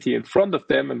reality in front of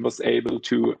them and was able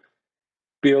to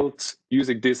build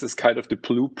using this as kind of the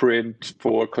blueprint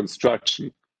for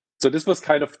construction. So this was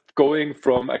kind of going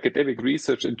from academic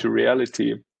research into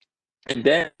reality. And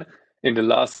then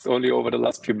over the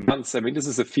last few months, I mean, this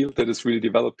is a field that is really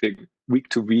developing week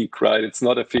to week, right? It's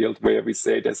not a field where we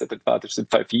say there's an advantage in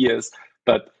 5 years,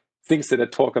 but things that I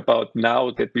talk about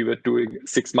now that we were doing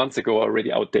 6 months ago are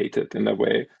already outdated in a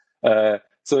way.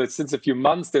 So since a few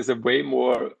months, there's a way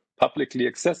more publicly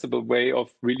accessible way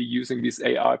of really using this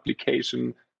AR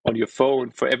application on your phone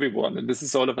for everyone. And this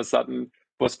is all of a sudden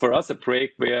was for us a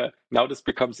break where now this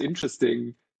becomes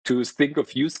interesting to think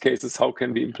of use cases. How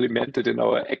can we implement it in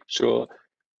our actual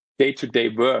day-to-day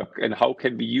work, and how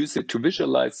can we use it to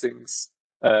visualize things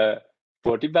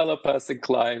for developers and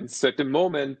clients? So at the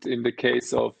moment, in the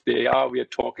case of the AR, we are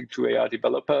talking to AR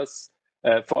developers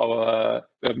for our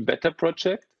Beta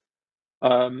project.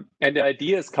 And the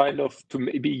idea is kind of to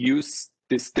maybe use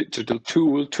this digital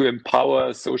tool to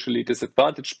empower socially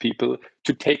disadvantaged people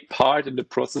to take part in the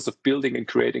process of building and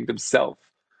creating themselves.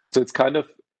 So it's kind of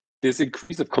this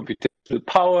increase of computational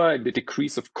power and the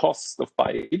decrease of cost of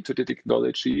buying into the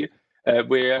technology,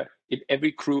 where in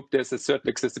every group there's a certain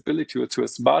accessibility to a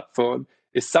smartphone,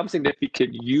 is something that we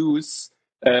can use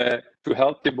to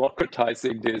help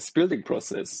democratizing this building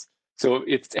process. So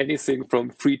it's anything from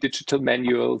free digital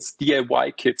manuals,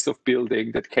 DIY kits of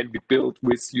building that can be built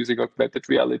with using augmented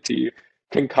reality,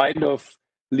 can kind of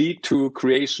lead to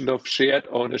creation of shared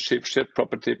ownership, shared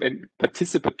property, and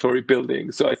participatory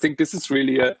building. So I think this is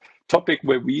really a topic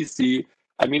where we see,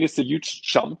 I mean, it's a huge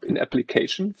jump in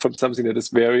application from something that is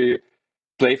very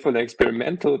playful and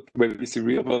experimental, where we see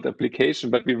real world application,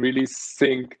 but we really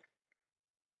think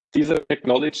these are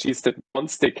technologies that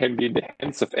once they can be in the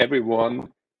hands of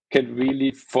everyone, can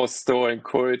really foster or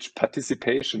encourage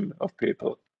participation of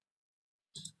people.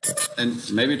 And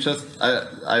maybe just,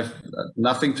 I've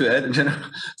nothing to add in general,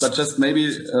 but just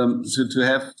maybe to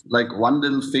have like one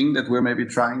little thing that we're maybe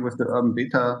trying with the Urban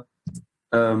Beta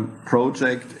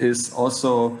project is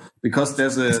also, because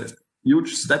there's a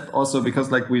huge step also,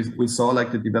 because like we saw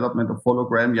like the development of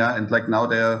hologram, and like now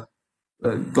they're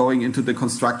going into the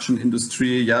construction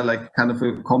industry, like kind of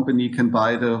a company can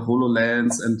buy the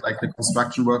HoloLens and like the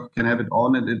construction worker can have it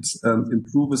on, and it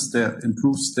improves their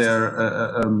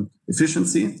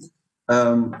efficiency,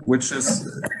 which is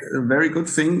a very good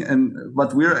thing. And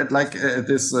what we're at like at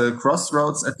this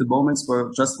crossroads at the moment, where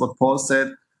just what Paul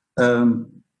said,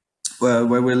 where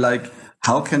we're like,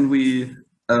 how can we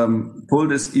pull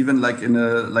this even like in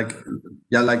a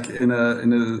in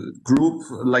a group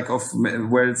like of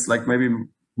where it's like maybe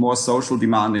more social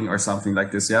demanding or something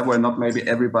like this, where not maybe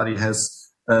everybody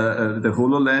has the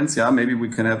HoloLens, maybe we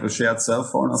can have a shared cell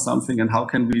phone or something, and how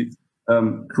can we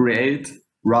create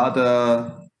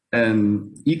rather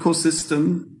an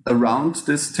ecosystem around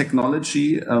this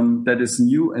technology that is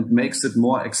new and makes it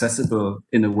more accessible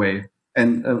in a way.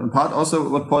 And part also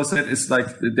what Paul said is like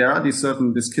there are these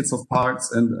kits of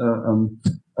parts and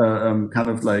kind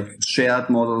of like shared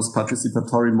models,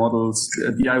 participatory models,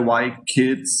 DIY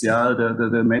kits, yeah,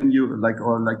 the menu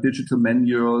or digital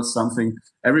manuals, something,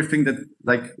 everything that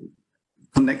like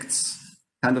connects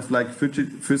kind of like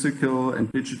physical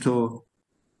and digital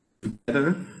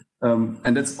together.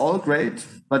 And it's all great,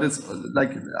 but it's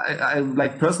like I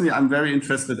like personally, I'm very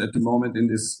interested at the moment in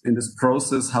this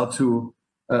process, how to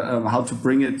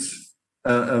bring it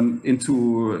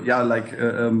into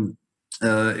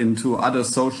into other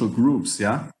social groups,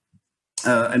 yeah.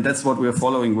 And that's what we're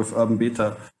following with Urban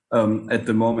Beta at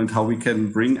the moment, how we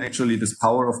can bring actually this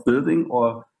power of building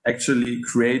or actually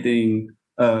creating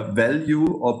value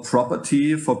or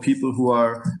property for people who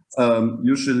are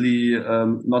usually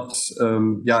not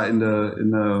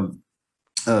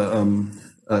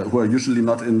who are usually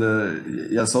not in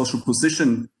the social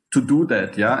position to do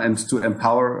that, yeah, and to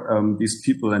empower these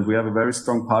people. And we have a very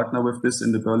strong partner with this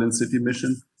in the Berlin City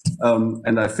Mission.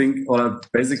 And I think, or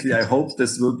basically, I hope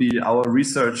this will be our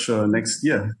research next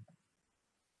year.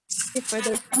 For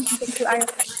the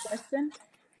question,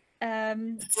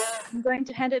 I'm going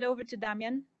to hand it over to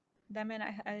Damian. Damian,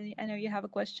 I know you have a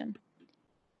question.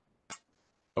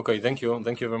 Okay, thank you.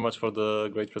 Thank you very much for the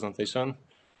great presentation.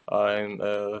 I'm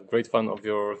a great fan of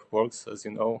your works, as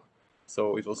you know.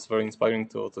 So it was very inspiring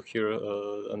to hear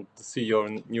and to see your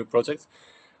new project.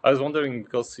 I was wondering,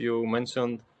 because you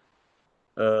mentioned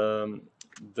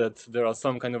that there are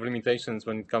some kind of limitations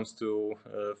when it comes to,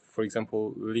 for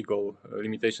example, legal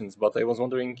limitations. But I was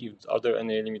wondering, are there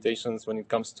any limitations when it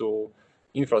comes to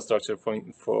infrastructure,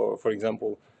 for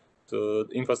example, to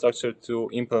infrastructure to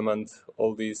implement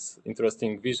all these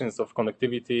interesting visions of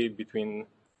connectivity between,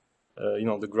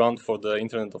 the ground for the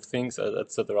Internet of Things,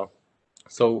 etc.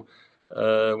 So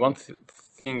one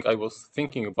thing I was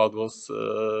thinking about was,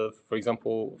 for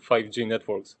example, 5G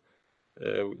networks,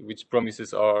 which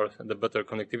promises are the better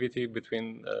connectivity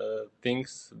between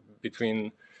things,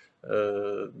 between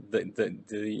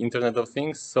the Internet of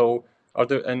Things. So are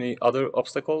there any other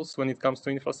obstacles when it comes to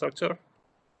infrastructure?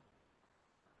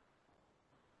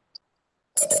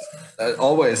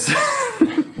 Always.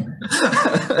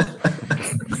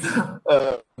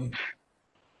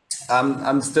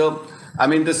 I'm still, I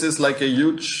mean, this is like a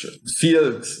huge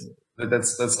field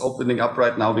that's opening up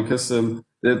right now, because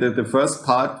the first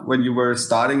part, when you were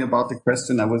starting about the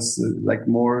question, I was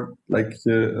more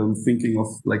thinking of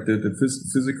like the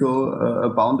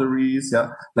physical boundaries,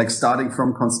 yeah, like starting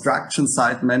from construction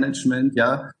site management,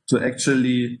 yeah, to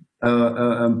actually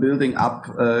building up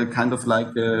kind of like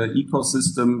an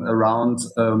ecosystem around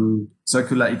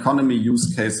circular economy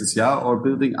use cases, yeah, or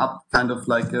building up kind of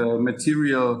like a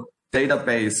material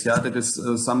database, yeah, that is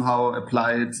somehow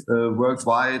applied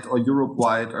worldwide or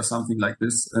Europe-wide or something like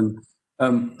this. And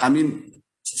I mean,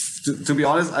 to be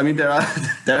honest, I mean there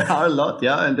are a lot,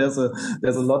 yeah, and there's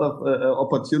a lot of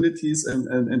opportunities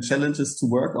and challenges to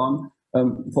work on.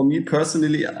 For me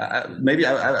personally, maybe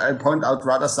I point out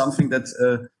rather something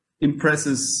that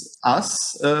impresses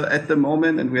us at the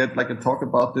moment, and we had like a talk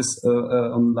about this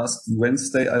on last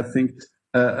Wednesday, I think.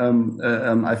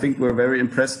 I think we're very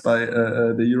impressed by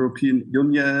the European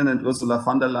Union and Ursula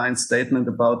von der Leyen's statement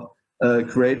about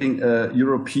creating a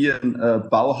European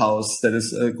Bauhaus that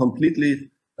is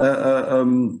completely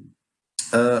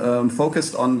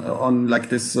focused on like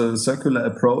this circular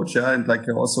approach, yeah, and like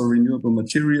also renewable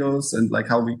materials, and like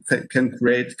how we can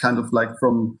create kind of like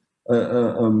from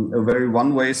a very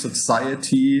one-way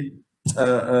society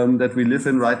that we live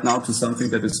in right now to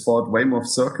something that is thought way more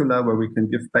circular, where we can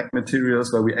give back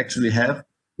materials, where we actually have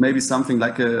maybe something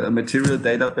like a material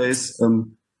database.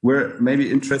 We're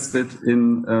maybe interested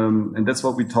in, and that's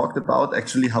what we talked about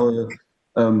actually, how,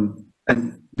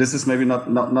 and this is maybe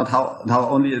not how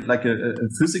only like a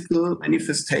physical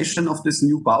manifestation of this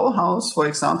new Bauhaus, for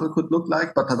example, could look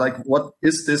like, but like what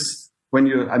is this when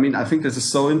you, I mean, I think this is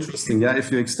so interesting. Yeah,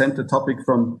 if you extend the topic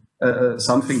from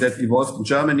something that evolved in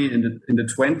Germany in the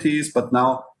 20s, but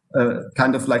now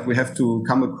kind of like we have to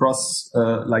come across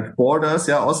like borders.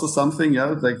 Yeah, also something.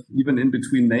 Yeah, like even in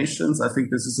between nations. I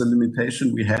think this is a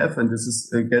limitation we have, and this is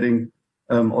getting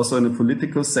also in a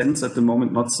political sense at the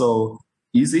moment not so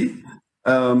easy.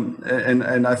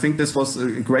 And I think this was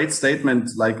a great statement,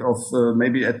 like of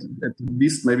maybe at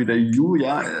least maybe the EU,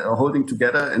 yeah, holding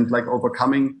together and like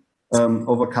overcoming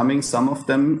some of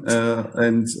them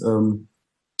and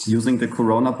using the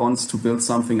Corona bonds to build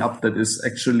something up that is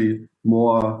actually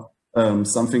more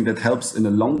something that helps in a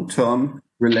long-term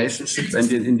relationship.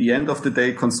 And in the end of the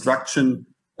day, construction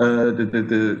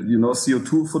the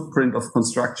CO2 footprint of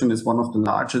construction is one of the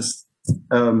largest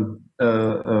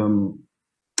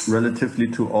relatively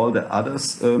to all the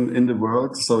others in the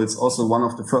world. So it's also one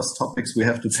of the first topics we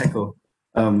have to tackle.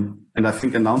 And I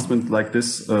think announcements like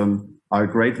this are a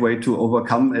great way to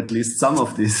overcome at least some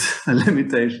of these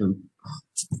limitations.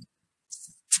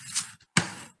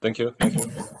 Thank you.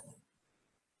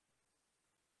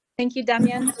 Thank you,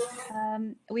 Damian.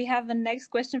 We have the next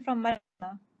question from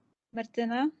Martina.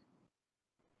 Martina,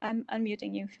 I'm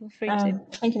unmuting you. Feel free to.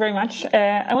 Thank you very much.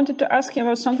 I wanted to ask you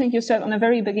about something you said on the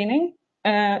very beginning.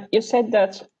 You said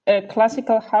that a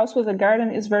classical house with a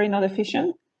garden is very not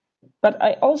efficient, but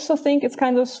I also think it's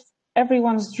kind of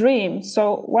everyone's dream.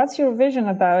 So what's your vision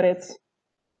about it?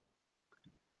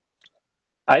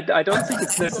 I don't think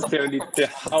it's necessarily the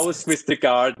house with the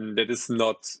garden that is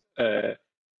not.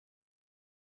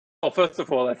 First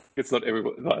of all, I think it's not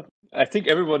everyone. I think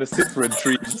everyone has different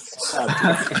dreams.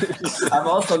 I'm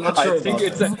also not sure. I think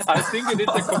it is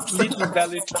a completely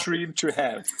valid dream to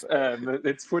have.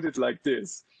 Let's put it like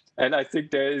this. And I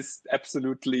think there is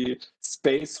absolutely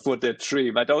space for that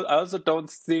dream. I also don't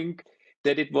think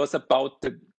that it was about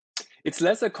it's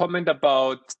less a comment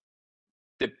about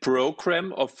the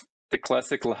program of the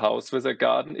classical house with a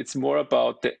garden. It's more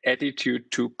about the attitude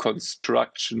to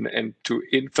construction and to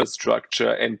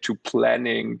infrastructure and to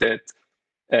planning that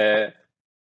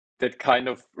kind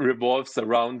of revolves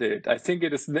around it. I think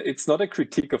it's not a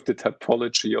critique of the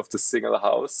typology of the single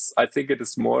house. I think it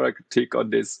is more a critique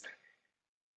on this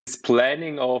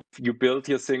planning of you build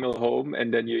your single home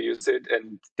and then you use it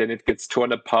and then it gets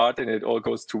torn apart and it all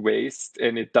goes to waste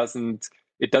and it doesn't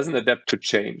adapt to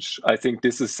change. I think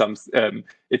this is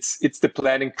it's the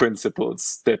planning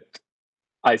principles that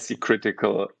I see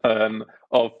critical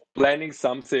of planning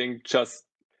something just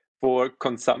for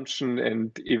consumption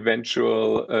and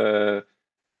eventual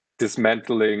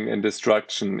dismantling and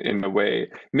destruction in a way,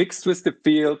 mixed with the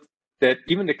field that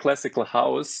even the classical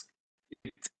house.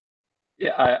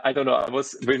 I don't know.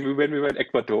 When we were in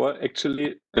Ecuador,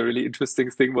 actually, the really interesting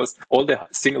thing was all the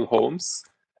single homes.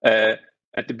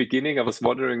 At the beginning, I was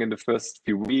wondering in the first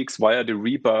few weeks, why are the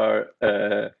rebar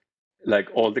like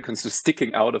all the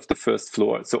sticking out of the first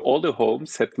floor? So all the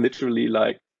homes had literally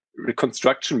like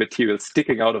construction material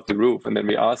sticking out of the roof. And then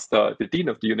we asked the dean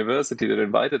of the university that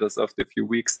invited us after a few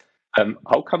weeks,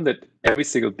 how come that every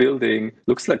single building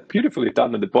looks like beautifully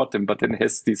done on the bottom, but then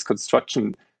has these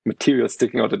construction material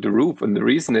sticking out of the roof? And the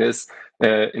reason is,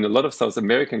 in a lot of South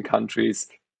American countries,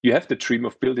 you have the dream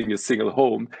of building your single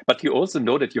home, but you also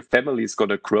know that your family is going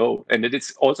to grow. And it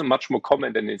is also much more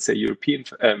common than in, say, European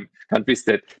countries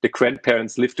that the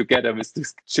grandparents live together with the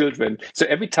children. So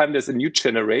every time there's a new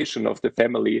generation of the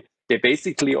family, they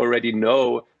basically already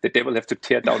know that they will have to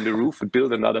tear down the roof and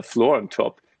build another floor on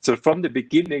top. So from the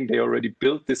beginning, they already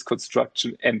built this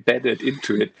construction embedded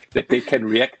into it, that they can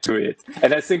react to it.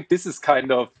 And I think this is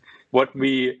kind of what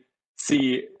we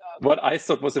see, what I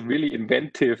thought was a really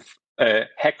inventive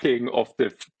hacking of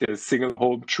the single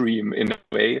home dream, in a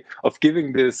way of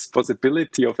giving this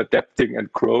possibility of adapting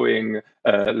and growing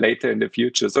later in the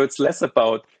future. So it's less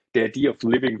about the idea of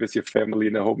living with your family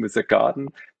in a home with a garden,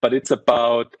 but it's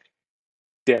about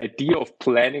the idea of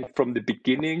planning from the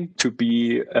beginning to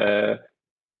be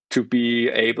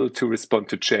able to respond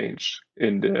to change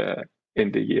in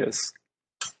the years.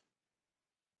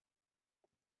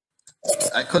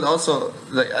 I could also,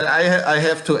 I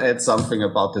have to add something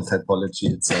about the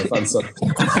typology itself. I'm sorry.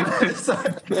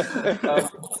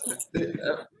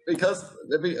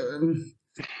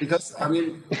 Because I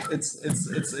mean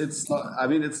it's not, I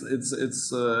mean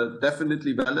it's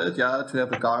definitely valid, yeah, to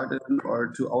have a garden or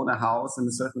to own a house in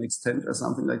a certain extent or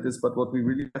something like this. But what we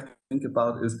really have to think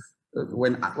about is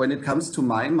when it comes to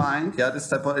my mind, yeah, this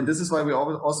type of, and this is why we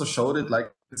also showed it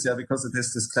like this, yeah, because it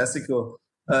has this classical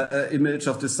image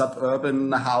of the suburban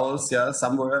house, yeah,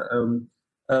 somewhere.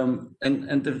 And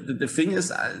the thing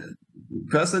is,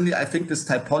 personally, I think this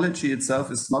typology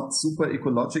itself is not super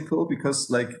ecological, because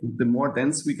like the more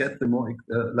dense we get, the more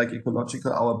like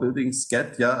ecological our buildings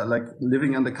get. Yeah, like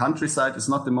living in the countryside is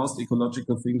not the most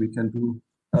ecological thing we can do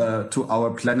to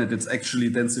our planet. It's actually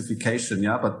densification,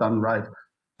 yeah, but done right.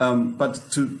 But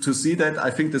to see that, I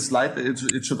think the slide,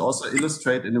 it should also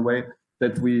illustrate in a way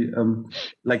that we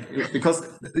like, because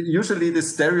usually the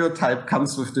stereotype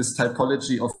comes with this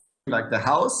typology of like the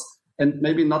house and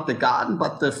maybe not the garden,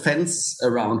 but the fence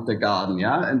around the garden.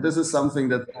 Yeah. And this is something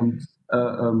that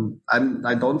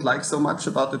I don't like so much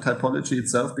about the typology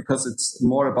itself, because it's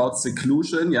more about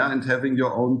seclusion, yeah, and having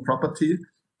your own property.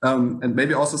 And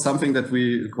maybe also something that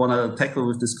we want to tackle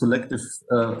with this collective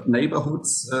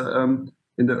neighborhoods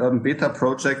in the Urban Beta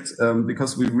project,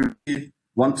 because we really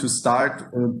want to start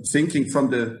thinking from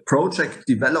the project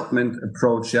development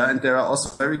approach. Yeah, and there are also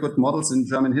very good models in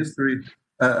German history,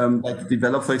 like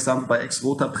developed, for example, by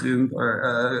Ex-Rota Print or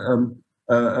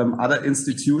other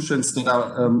institutions that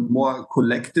are more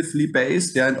collectively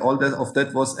based. Yeah, and all that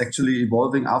was actually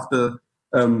evolving after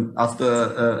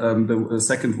the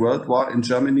Second World War in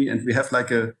Germany, and we have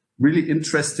like a really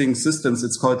interesting systems.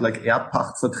 It's called like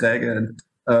Erbpachtverträge, and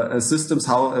systems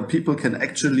how people can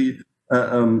actually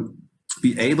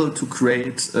be able to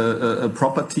create a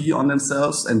property on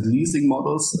themselves, and leasing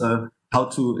models, how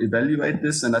to evaluate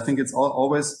this. And I think it's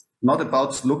always not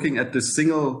about looking at the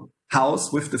single house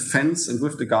with the fence and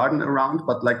with the garden around,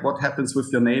 but like what happens with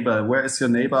your neighbor? Where is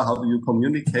your neighbor? How do you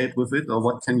communicate with it, or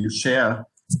what can you share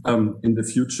in the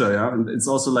future? Yeah, and it's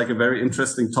also like a very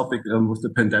interesting topic with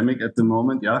the pandemic at the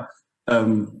moment. Yeah.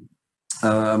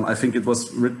 I think it was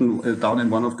written down in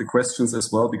one of the questions as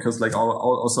well, because like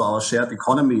also our shared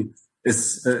economy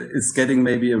is getting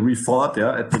maybe a rethought,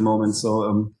 yeah, at the moment. So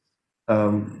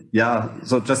yeah,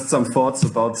 so just some thoughts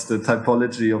about the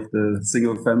typology of the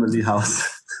single family house.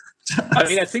 I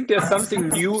mean, I think there's something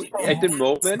new at the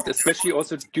moment, especially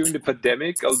also during the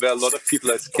pandemic, where a lot of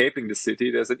people are escaping the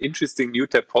city. There's an interesting new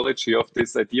typology of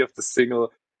this idea of the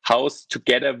single house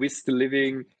together with the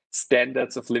living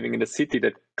standards of living in the city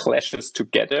that clashes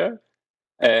together.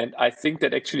 And I think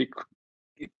that actually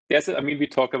we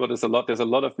talk about this a lot. There's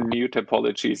a lot of new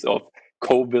typologies of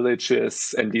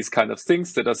co-villages and these kind of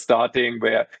things that are starting,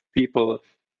 where people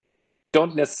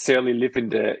don't necessarily live in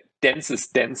the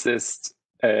densest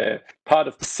part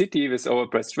of the city with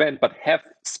overpriced rent, but have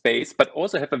space, but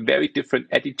also have a very different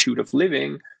attitude of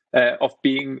living, of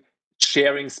being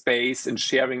sharing space and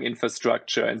sharing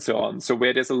infrastructure and so on. So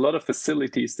where there's a lot of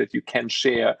facilities that you can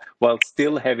share while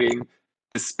still having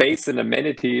the space and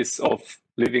amenities of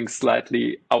living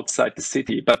slightly outside the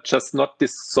city, but just not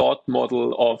this thought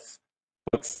model of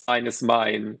what's mine is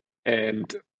mine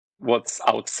and what's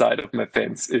outside of my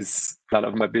fence is none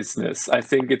of my business. I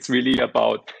think it's really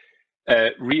about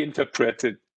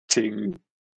reinterpreting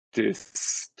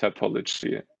this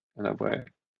typology in a way.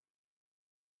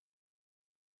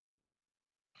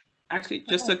 Actually,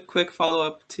 just a quick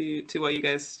follow-up to what you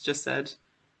guys just said.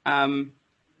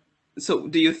 So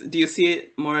do you see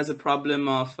it more as a problem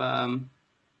of,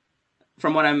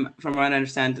 from what I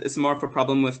understand, it's more of a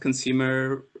problem with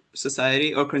consumer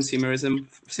society or consumerism,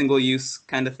 single use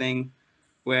kind of thing,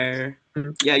 where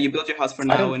yeah, you build your house for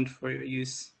now and for your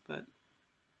use, but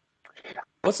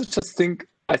also just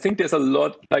I think there's a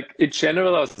lot, like in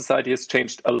general, our society has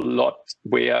changed a lot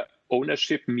where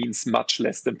ownership means much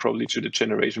less than probably to the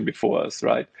generation before us,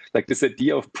 right? Like this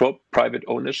idea of private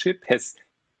ownership has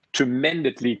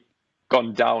tremendously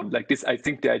gone down. Like this, I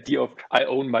think the idea of I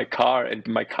own my car and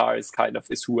my car is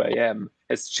who I am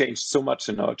has changed so much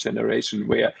in our generation,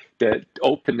 where the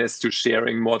openness to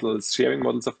sharing models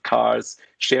of cars,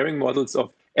 sharing models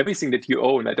of everything that you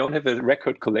own. I don't have a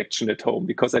record collection at home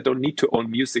because I don't need to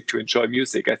own music to enjoy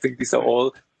music. I think these are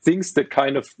all things that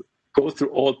kind of go through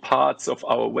all parts of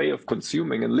our way of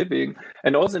consuming and living,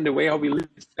 and also in the way how we live.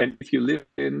 And if you live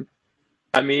in,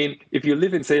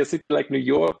 say, a city like New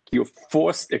York, you're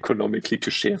forced economically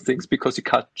to share things because you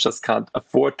can't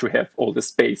afford to have all the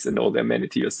space and all the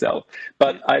amenity yourself.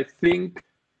 But I think,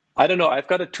 I don't know, I've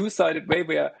got a two-sided way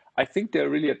where I think there are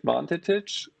really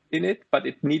advantages in it, but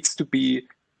it needs to be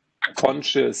a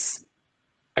conscious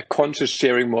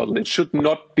sharing model. It should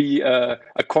not be a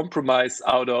compromise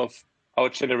out of our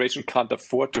generation can't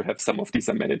afford to have some of these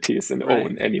amenities and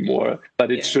own anymore, but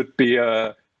it should be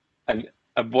a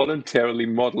voluntarily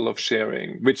model of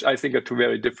sharing, which I think are two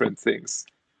very different things.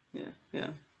 Yeah.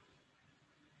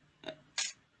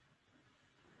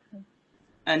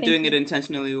 And doing it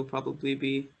intentionally will probably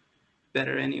be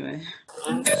better anyway.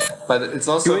 But it's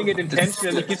also doing it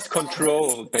intentionally gives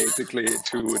control basically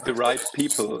to the right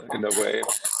people in a way.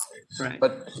 Right.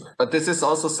 But this is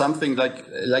also something like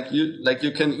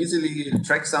you can easily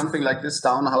track something like this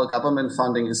down, how government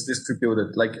funding is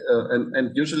distributed. Like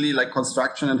and usually like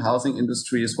construction and housing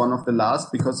industry is one of the last,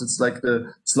 because it's like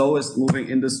the slowest moving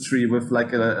industry with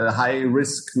like a high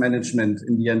risk management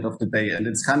in the end of the day. And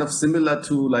it's kind of similar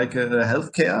to like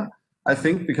healthcare, I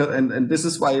think, because and this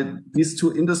is why these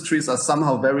two industries are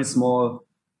somehow very small.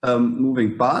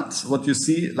 Moving, but what you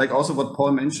see, like also what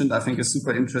Paul mentioned, I think is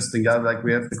super interesting. Yeah, like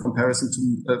we have the comparison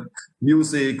to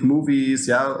music, movies,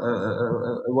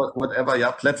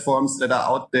 whatever, platforms that are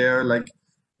out there, like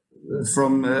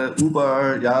from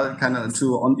Uber, kind of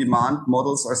to on-demand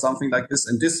models or something like this.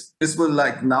 And this will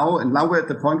like now we're at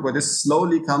the point where this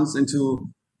slowly comes into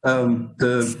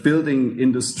the building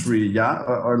industry, yeah,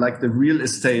 or like the real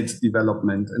estate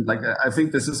development. And like, I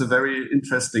think this is a very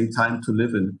interesting time to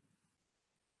live in.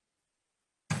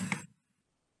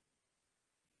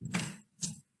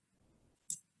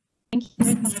 Thank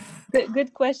you.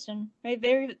 Good question. Right?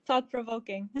 Very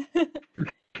thought-provoking.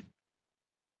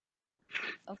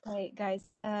 Okay, guys.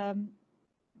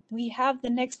 We have the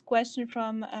next question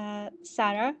from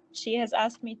Sarah. She has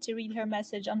asked me to read her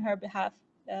message on her behalf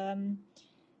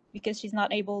because she's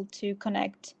not able to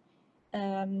connect.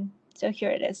 So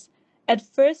here it is. At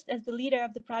first, as the leader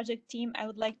of the project team, I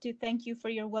would like to thank you for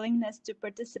your willingness to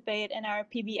participate in our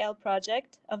PBL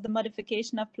project of the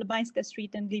modification of Plebańska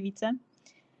Street in Gliwice,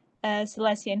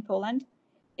 Silesia in Poland.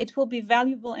 It will be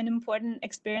valuable and important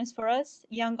experience for us,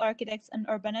 young architects and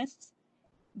urbanists.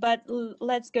 But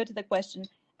let's go to the question.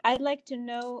 I'd like to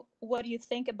know what you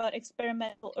think about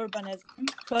experimental urbanism,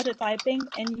 prototyping,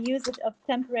 and usage of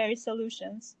temporary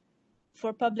solutions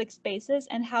for public spaces,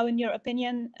 and how, in your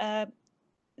opinion,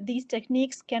 these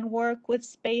techniques can work with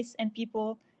space and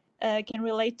people can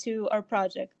relate to our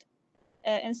project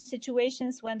in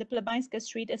situations when the Plebańska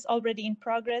Street is already in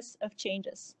progress of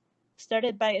changes,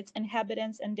 started by its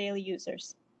inhabitants and daily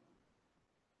users.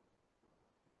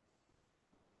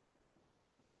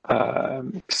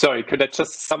 Sorry, could I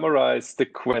just summarize the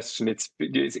question? It's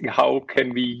how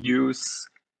can we use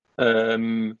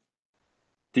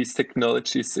these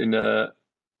technologies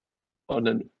on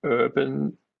an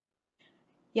urban?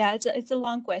 Yeah, it's a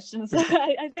long question. So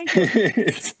I think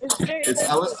it's very.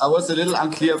 I was a little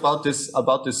unclear about this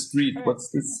street. Right. What's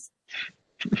this?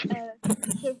 So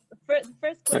the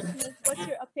first question is, what's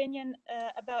your opinion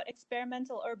about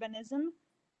experimental urbanism,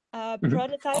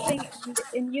 prototyping,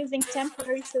 and using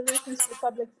temporary solutions for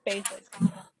public spaces?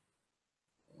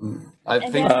 I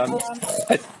think.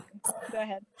 Go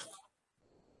ahead.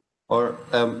 Or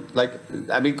like,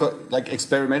 I mean, like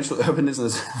experimental urbanism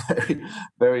is a very,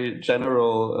 very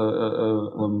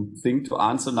general thing to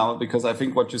answer now, because I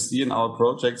think what you see in our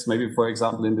projects, maybe for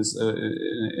example in this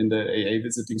in the AA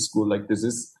visiting school, like this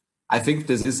is, I think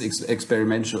this is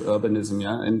experimental urbanism,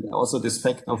 yeah, and also this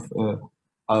fact of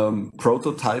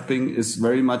prototyping is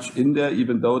very much in there,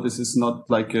 even though this is not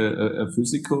like a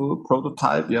physical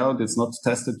prototype, yeah, it's not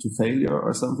tested to failure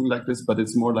or something like this, but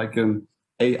it's more like an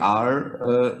AR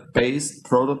based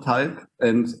prototype.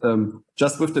 And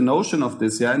just with the notion of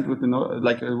this, yeah, and with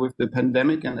the with the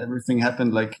pandemic and everything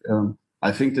happened, like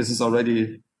I think this is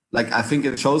already, like, I think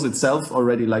it shows itself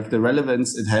already, like the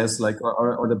relevance it has, like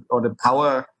or the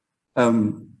power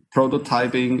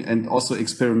prototyping and also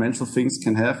experimental things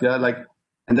can have, yeah, like,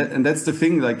 and that's the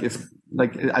thing, like, if,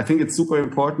 like, I think it's super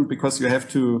important, because you have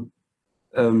to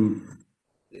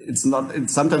it's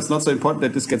sometimes not so important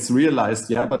that this gets realized,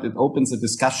 yeah, but it opens a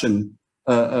discussion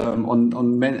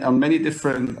on many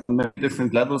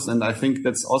different levels, and I think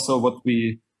that's also what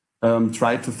we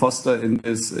try to foster in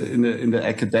the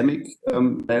academic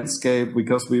landscape,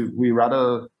 because we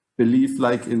rather believe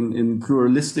like in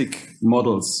pluralistic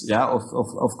models, yeah,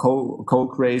 of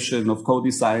co-creation, of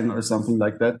co-design or something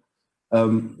like that.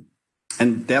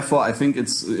 And therefore, I think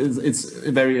it's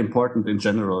very important in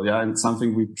general, yeah, and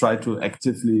something we try to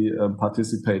actively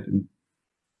participate in.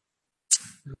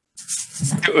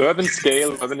 Urban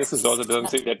scale, urbanism is also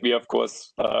something that we, of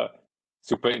course,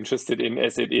 super interested in,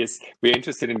 as it is. We're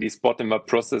interested in these bottom-up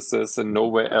processes, and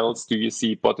nowhere else do you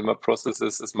see bottom-up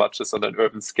processes as much as on an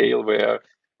urban scale, where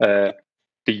the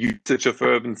usage of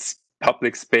urban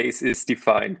public space is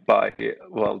defined by,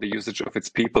 well, the usage of its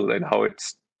people, and how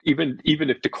it's, even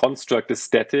if the construct is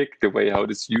static, the way how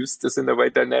it is used is in a way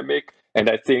dynamic. And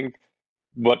I think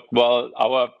while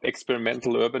our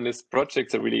experimental urbanist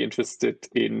projects are really interested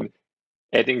in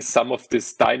adding some of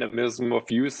this dynamism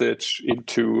of usage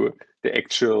into the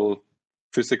actual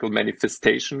physical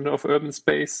manifestation of urban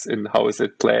space, and how is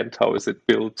it planned, how is it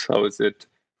built, how is it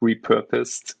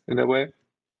repurposed in a way.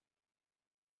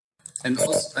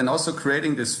 And also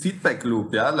creating this feedback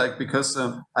loop, yeah, like, because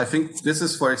I think this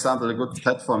is, for example, a good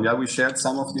platform. Yeah, we shared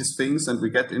some of these things, and we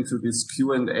get into this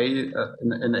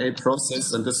Q&A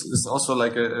process, and this is also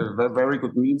like a very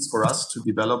good means for us to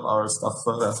develop our stuff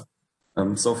further.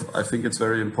 So I think it's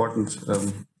very important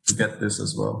to get this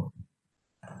as well.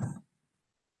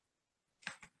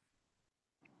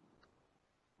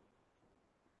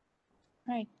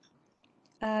 Right.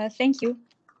 Thank you.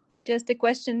 Just a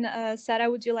question, Sarah,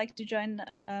 would you like to join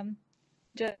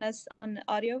us on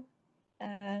audio?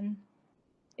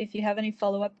 If you have any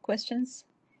follow-up questions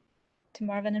to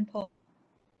Marvin and Paul.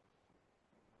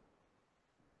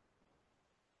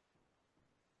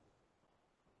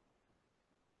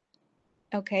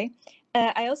 Okay.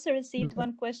 I also received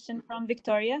one question from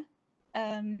Victoria.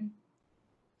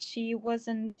 she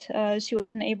wasn't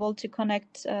able to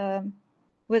connect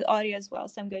with audio as well,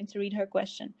 so I'm going to read her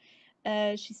question.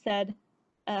 She said,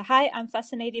 "Hi, I'm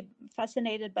fascinated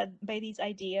by these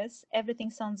ideas. Everything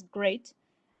sounds great.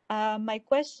 My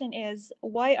question is,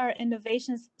 why are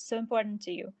innovations so important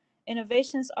to you?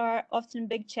 Innovations are often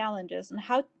big challenges, and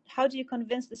how do you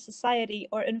convince the society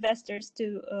or investors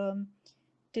to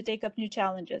take up new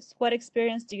challenges? What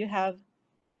experience do you have?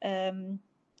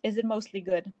 Is it mostly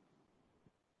good?"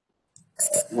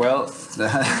 Well,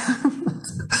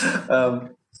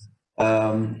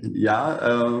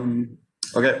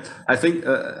 okay. I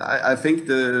think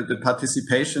the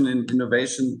participation in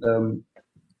innovation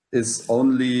is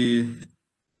only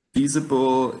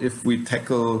feasible if we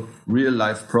tackle real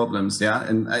life problems. Yeah,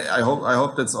 and I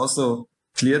hope that's also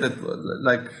clear that,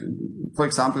 like, for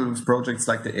example, with projects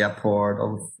like the airport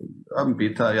or urban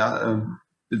beta,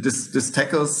 this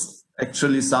tackles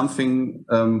actually something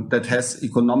that has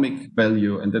economic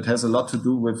value and that has a lot to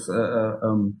do with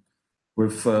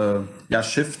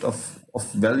shift of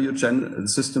value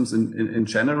systems in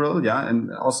general. Yeah, and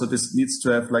also this needs to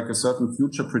have like a certain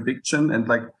future prediction and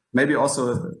like maybe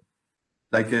also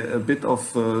like a bit of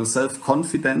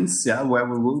self-confidence, yeah, where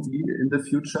we will be in the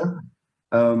future.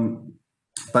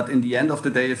 But in the end of the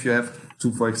day, if you have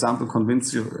to, for example,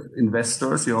 convince your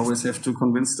investors, you always have to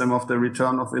convince them of the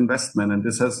return of investment. And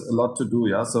this has a lot to do,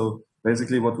 yeah. So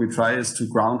basically what we try is to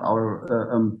ground our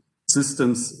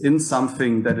systems in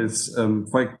something that is,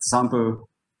 for example,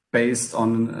 based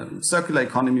on a circular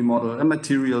economy model, a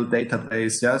material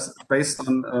database, yes, based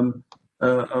on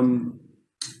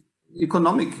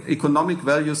economic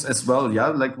values as well. Yeah,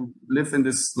 like we live in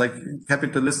this like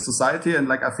capitalist society, and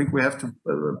like I think we have to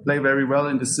play very well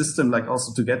in the system, like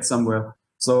also to get somewhere.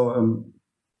 So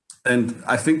and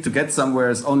I think to get somewhere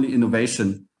is only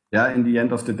innovation. Yeah, in the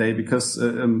end of the day, because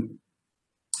I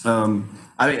mean,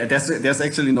 there's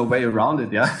actually no way around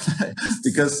it. Yeah,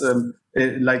 because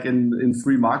like in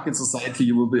free market society,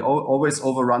 you will be always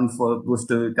overrun with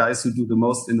the guys who do the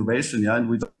most innovation. Yeah, and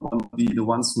we don't want to be the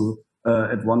ones who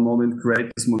at one moment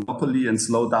create this monopoly and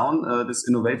slow down this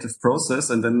innovative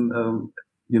process, and then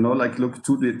like look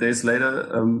 2 days later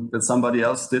that somebody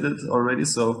else did it already.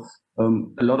 So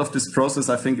a lot of this process,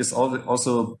 I think, is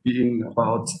also being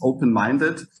about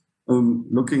open-minded,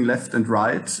 looking left and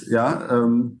right, yeah,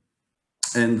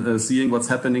 and seeing what's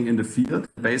happening in the field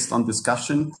based on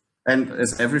discussion. And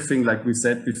as everything, like we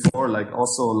said before, like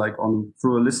also like on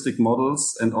pluralistic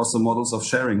models and also models of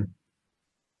sharing.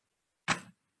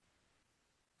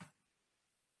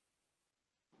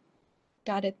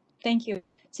 Got it. Thank you.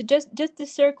 So just to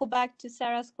circle back to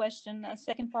Sarah's question, a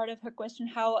second part of her question,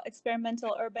 how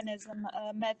experimental urbanism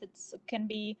methods can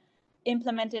be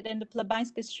implemented in the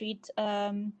Plebańska Street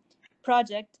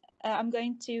project, I'm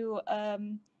going to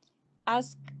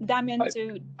ask Damian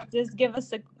to just give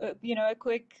us a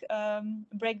quick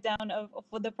breakdown of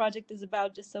what the project is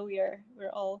about, just so we're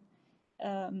all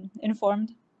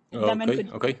informed.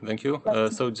 Okay, thank you.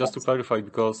 So just to clarify,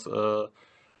 because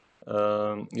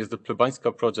is the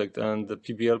Plebańska project and the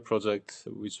PBL project,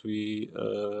 which we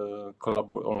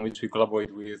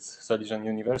collaborate with Salesian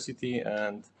University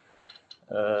and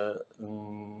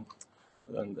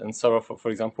Sarah, for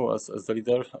example, as the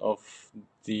leader of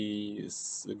the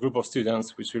group of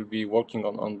students which will be working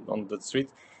on that street.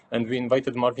 And we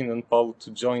invited Marvin and Paul to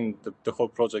join the whole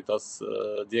project as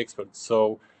the experts.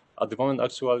 So at the moment,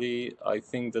 actually, I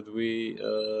think that we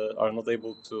are not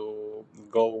able to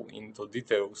go into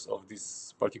details of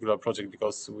this particular project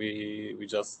because we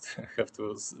just have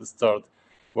to start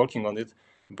working on it.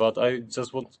 But I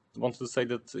just want to say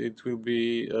that it will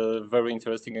be very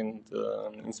interesting and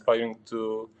inspiring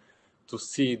to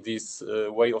see this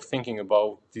way of thinking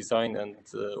about design and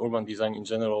urban design in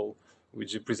general,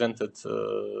 which you presented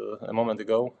a moment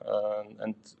ago.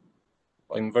 And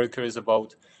I'm very curious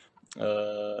about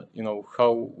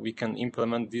how we can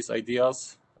implement these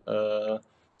ideas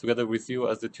together with you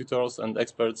as the tutors and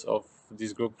experts of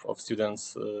this group of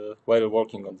students while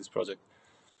working on this project.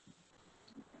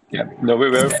 Yeah, no, we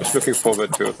were looking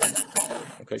forward to.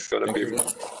 Okay, it's gonna be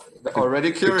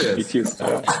already curious.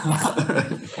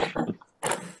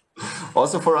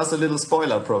 Also for us, a little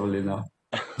spoiler probably now.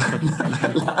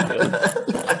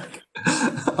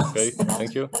 Okay,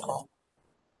 thank you.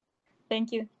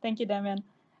 Thank you, Damian.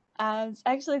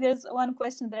 Actually, there's one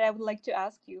question that I would like to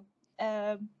ask you.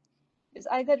 Is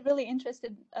I got really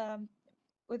interested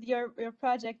with your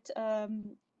project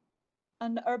on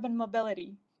urban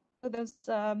mobility, with those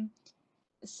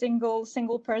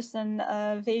single person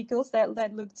vehicles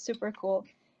that looked super cool.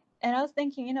 And I was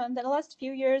thinking, you know, in the last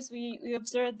few years, we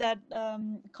observed that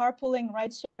carpooling,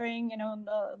 ride sharing, you know,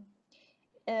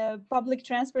 public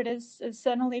transport is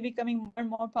suddenly becoming more and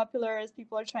more popular as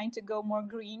people are trying to go more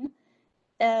green.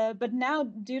 But now,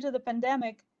 due to the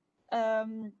pandemic,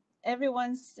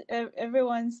 everyone's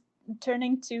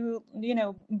turning to, you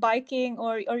know, biking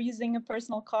or using a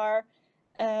personal car.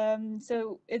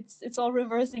 So it's all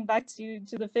reversing back to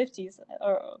the 50s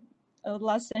or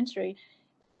last century.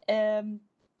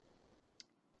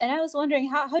 And I was wondering,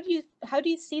 how do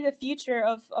you see the future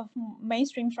of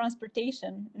mainstream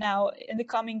transportation now in the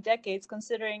coming decades,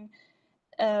 considering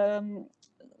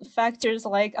factors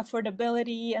like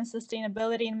affordability and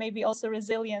sustainability, and maybe also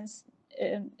resilience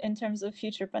in terms of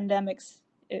future pandemics,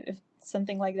 if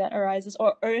something like that arises,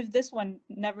 or if this one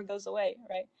never goes away,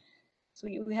 right? So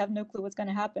we have no clue what's going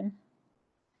to happen.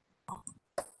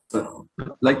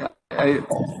 Like I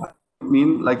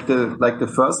mean, like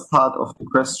the first part of the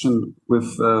question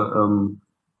with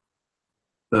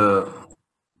the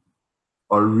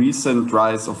or recent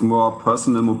rise of more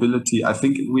personal mobility, I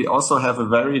think we also have a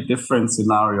very different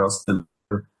scenarios than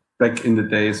back in the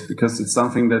days, because it's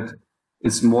something that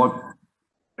is more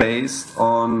based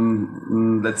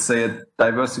on, let's say, a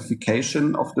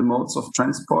diversification of the modes of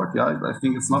transport. Yeah, I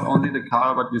think it's not only the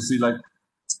car, but you see like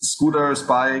scooters,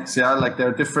 bikes. Yeah, like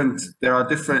there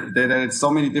are so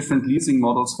many different leasing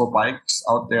models for bikes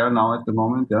out there now at the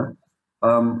moment. Yeah.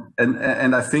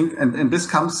 And I think, and this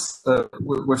comes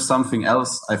with something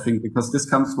else, I think, because this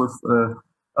comes with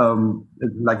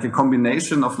like a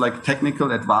combination of like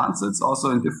technical advances also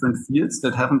in different fields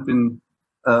that haven't been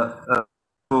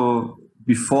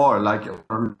before. Like,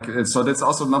 so that's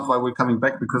also not why we're coming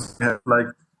back, because we have like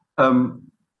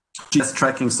GPS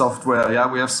tracking software. Yeah,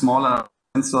 we have smaller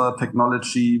sensor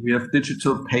technology. We have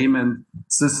digital payment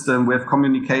system. We have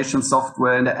communication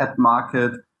software in the ad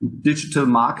market. Digital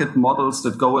market models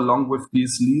that go along with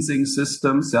these leasing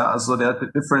systems. Yeah, so there are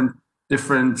different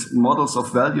models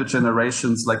of value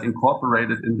generations like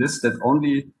incorporated in this that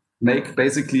only make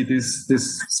basically this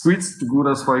street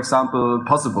scooters, for example,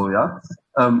 possible. Yeah,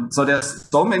 so there's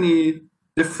so many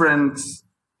different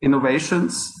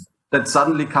innovations that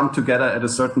suddenly come together at a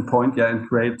certain point, yeah, and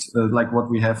create like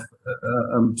what we have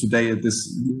today, this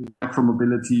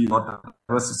micromobility or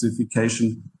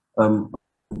diversification.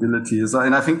 Mobility. So,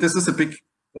 and I think this is a big,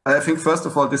 I think first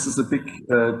of all, this is a big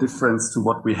difference to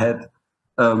what we had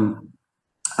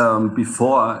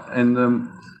before. And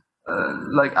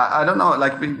like, I don't know,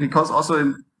 like, because also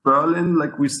in Berlin,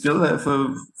 like we still have,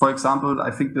 for example,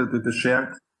 I think that the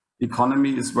shared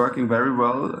economy is working very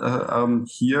well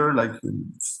here. Like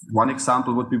one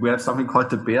example would be, we have something called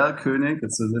the Bärkönig.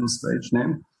 It's a little strange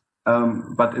name,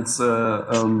 but it's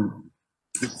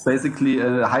basically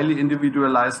a highly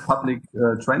individualized public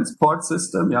transport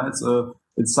system. Yeah,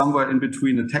 it's somewhere in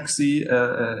between a taxi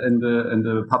and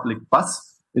a public bus.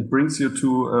 It brings you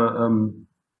to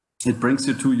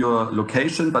your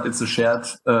location, but it's a shared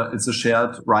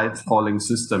ride-hauling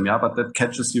system. Yeah, but that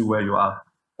catches you where you are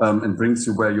and brings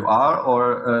you where you are,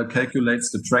 or calculates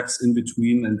the tracks in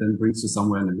between and then brings you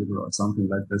somewhere in the middle or something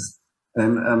like this.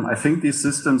 And I think these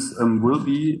systems will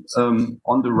be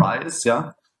on the rise.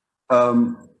 Yeah.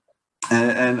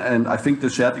 And I think the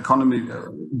shared economy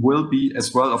will be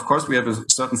as well. Of course, we have a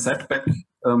certain setback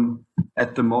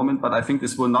at the moment, but I think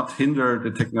this will not hinder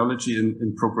the technology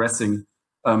in progressing,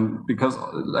 because,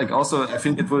 like, also I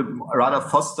think it will rather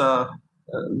foster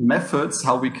methods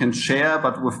how we can share,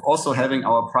 but with also having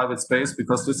our private space,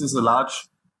 because this is a large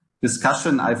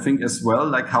discussion, I think, as well.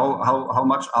 Like how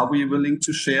much are we willing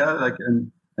to share? Like,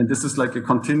 and this is like a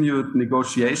continued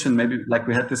negotiation. Maybe like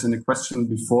we had this in a question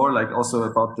before, like also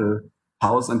about the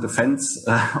house and the fence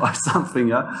or something,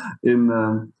 yeah, in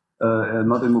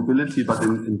not in mobility but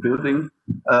in building,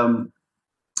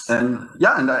 and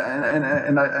yeah, and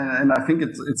I think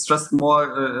it's just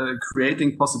more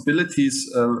creating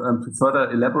possibilities to further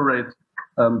elaborate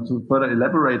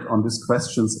on these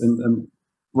questions. And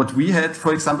what we had,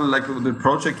 for example, like the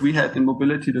project we had in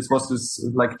mobility, this was this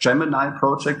like Gemini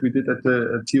project we did at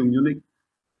the TU Munich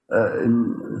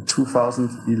in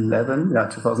 2011. Yeah,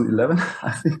 2011,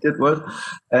 I think it was.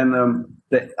 And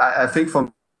I think for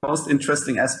the most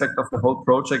interesting aspect of the whole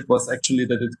project was actually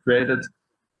that it created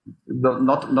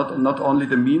not only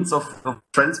the means of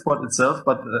transport itself,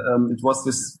 but it was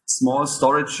this small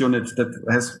storage unit that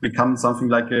has become something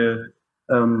like a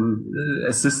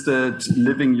assisted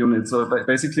living unit. So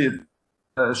basically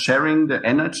sharing the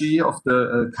energy of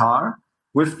the car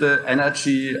with the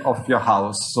energy of your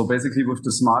house. So basically with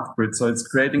the smart grid. So it's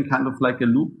creating kind of like a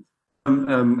loop,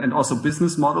 and also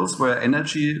business models where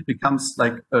energy becomes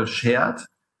like shared.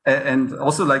 And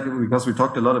also, like, because we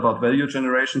talked a lot about value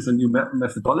generations and new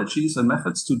methodologies and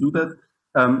methods to do that.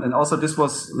 And also this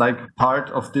was like part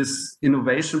of this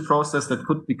innovation process that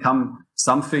could become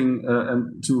something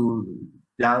to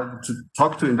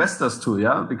talk to investors to,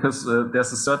 because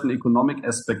there's a certain economic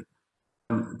aspect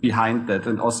behind that,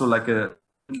 and also like a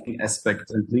linking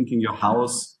aspect and linking your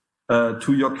house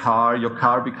to your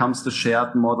car becomes the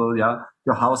shared model.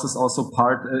 Your house is also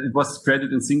part, it was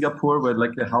created in Singapore, where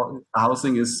like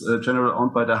housing is generally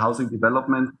owned by the housing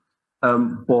development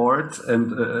board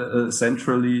and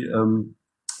centrally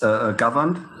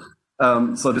governed.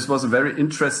 So this was a very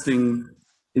interesting,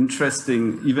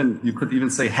 even you could even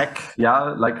say hack,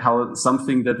 like how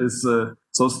something that is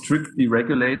so strictly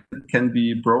regulated can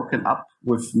be broken up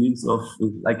with means of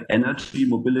like energy,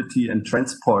 mobility, and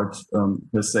transport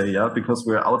per se, because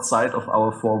we're outside of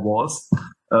our four walls,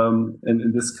 and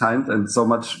in this kind, and so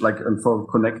much like for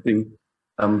connecting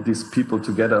these people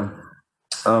together.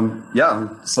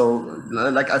 So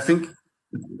like I think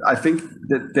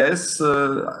that there's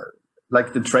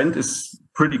like the trend is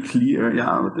pretty clear,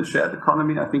 with the shared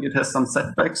economy. I think it has some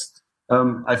setbacks.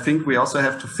 I think we also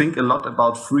have to think a lot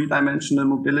about three-dimensional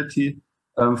mobility.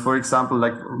 For example,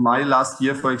 like my last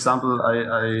year, for example,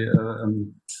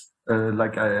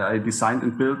 I designed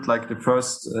and built like the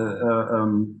first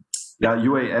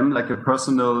UAM, like a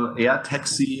personal air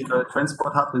taxi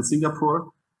transport hub in Singapore.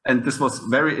 And this was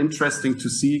very interesting to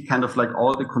see kind of like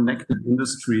all the connected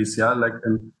industries, like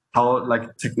and how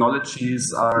like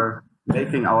technologies are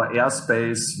making our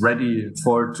airspace ready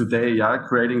for today,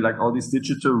 creating like all these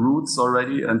digital routes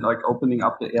already and like opening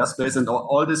up the airspace. And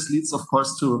all this leads, of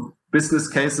course, to business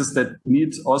cases that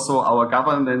need also our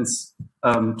governance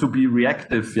to be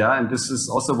reactive, and this is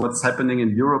also what's happening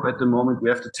in Europe at the moment. We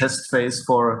have the test phase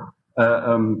for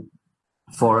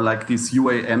like these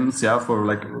UAMs, for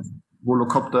like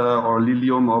volocopter or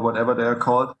Lilium or whatever they are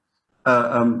called,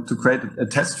 to create a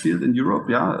test field in Europe,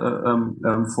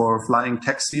 for flying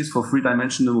taxis for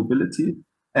three-dimensional mobility.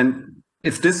 And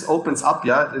if this opens up,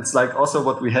 it's like also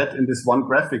what we had in this one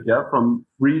graphic, from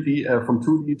 3D, from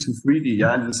 2D to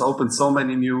 3D, and this opens so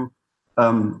many new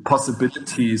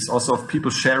possibilities, also of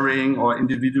people sharing or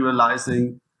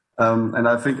individualizing. And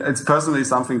I think it's personally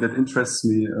something that interests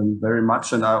me very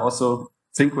much. And I also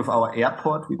think with our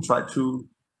airport, we try to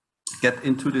get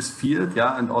into this field,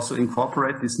 and also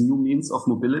incorporate these new means of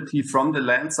mobility from the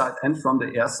land side and from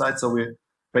the air side. So we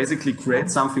basically create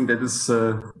something that is,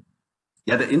 the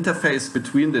interface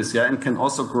between this, and can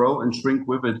also grow and shrink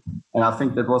with it. And I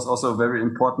think that was also a very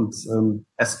important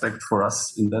aspect for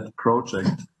us in that project.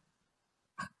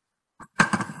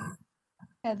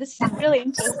 Yeah, this is really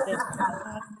interesting.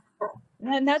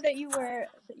 Now that you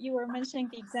were mentioning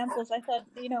the examples, I thought,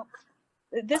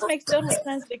 this makes total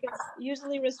sense, because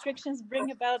usually restrictions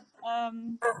bring about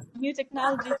new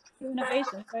technologies through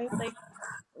innovation, right? Like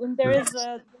when there is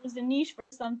a niche for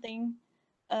something,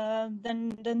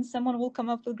 then someone will come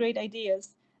up with great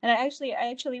ideas. And I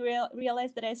actually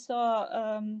realized that I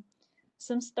saw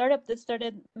some startup that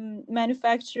started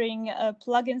manufacturing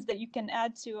plugins that you can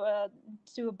add to a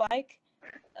bike,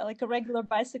 like a regular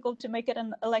bicycle, to make it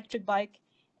an electric bike.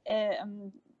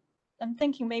 I'm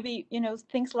thinking maybe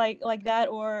things like that,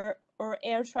 or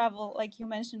air travel, like you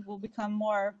mentioned, will become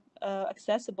more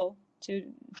accessible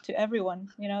to everyone.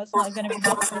 It's not going to be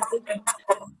that specific.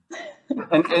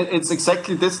 And it's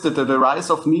exactly this, the rise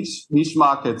of niche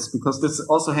markets, because this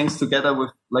also hangs together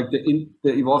with like the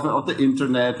evolvement of the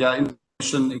internet,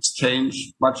 information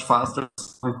exchange much faster,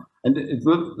 and it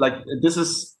will this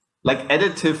is like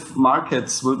additive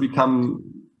markets will become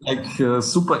like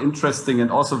super interesting and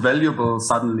also valuable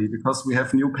suddenly, because we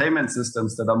have new payment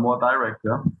systems that are more direct.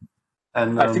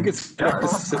 And I think it's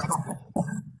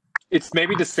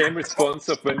maybe the same response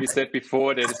of when we said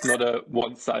before that it's not a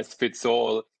one size fits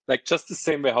all. Like just the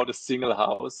same way how the single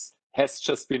house has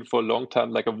just been for a long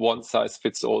time like a one size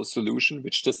fits all solution,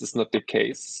 which this is not the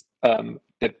case. And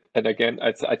again,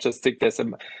 I just think there's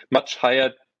a much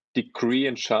higher degree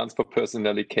and chance for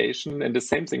personalization, and the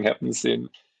same thing happens in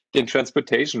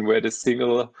transportation, where the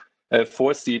single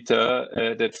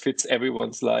four-seater that fits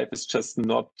everyone's life is just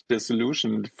not the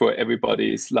solution for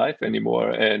everybody's life anymore.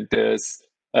 And there's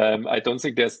I don't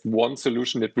think there's one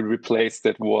solution that will replace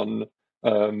that one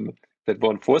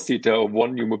four-seater or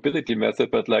one new mobility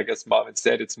method. But like as Marvin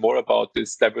said, it's more about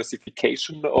this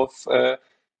diversification of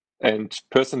and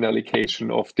personalization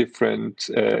of different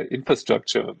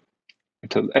infrastructure.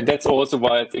 And that's also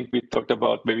why I think we talked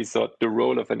about maybe the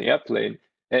role of an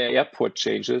airport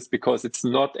changes, because it's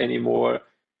not anymore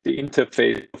the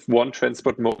interface of one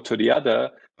transport mode to the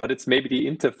other, but it's maybe the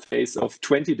interface of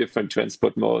 20 different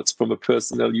transport modes, from a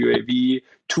personal UAV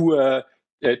to a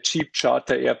cheap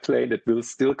charter airplane that will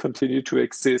still continue to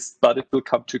exist, but it will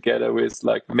come together with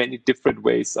like many different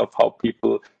ways of how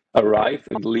people arrive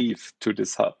and leave to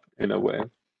this hub in a way.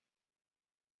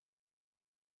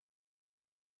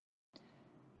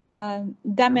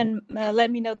 Damian,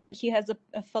 let me know if he has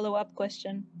a follow-up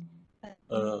question.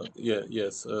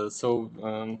 Yes.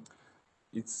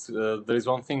 It's there is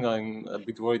one thing I'm a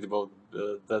bit worried about,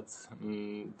 that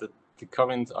the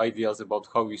current ideas about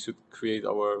how we should create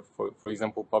our, for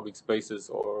example, public spaces,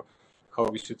 or how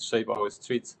we should shape our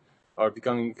streets, are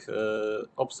becoming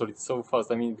obsolete so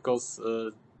fast. I mean, because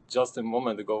just a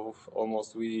moment ago,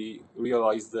 almost, we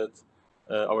realized that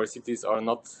our cities are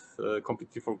not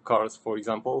completely for cars, for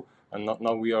example, and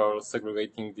now we are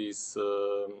segregating these,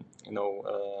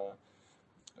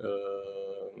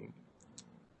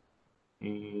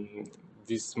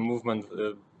 this movement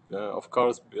of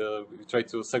cars. We try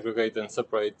to segregate and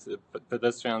separate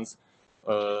pedestrians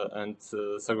and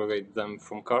segregate them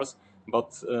from cars.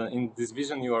 But in this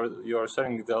vision you are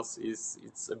sharing with us,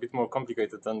 it's a bit more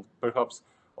complicated, and perhaps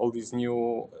all this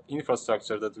new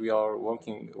infrastructure that we are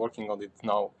working on it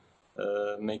now,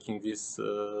 making this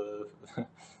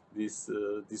these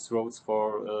roads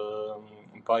for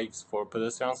bikes, for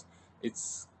pedestrians, it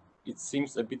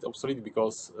seems a bit obsolete,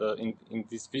 because in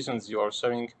these visions you are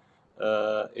sharing,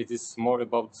 it is more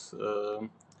about,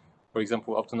 for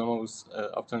example,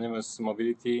 autonomous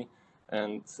mobility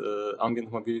and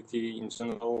ambient mobility in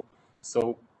general.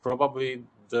 So probably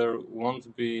there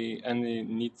won't be any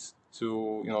need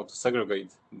to to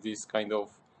segregate these kind of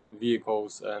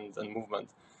vehicles and movement.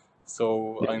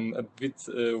 So I'm a bit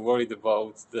worried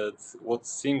about that. What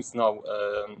seems now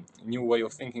a new way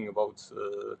of thinking about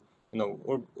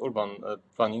urban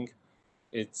planning,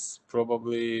 it's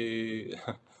probably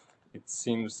it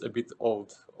seems a bit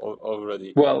old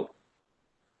already. Well,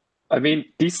 I mean,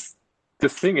 the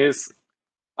thing is,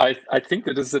 I think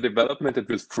it is a development that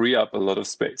will free up a lot of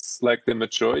space. Like the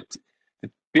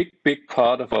big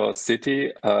part of our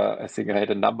city, I think I had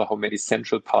a number how many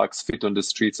central parks fit on the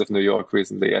streets of New York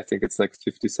recently. I think it's like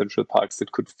 50 central parks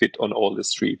that could fit on all the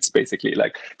streets, basically.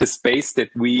 Like the space that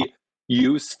we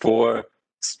use for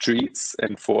streets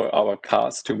and for our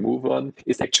cars to move on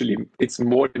is actually, it's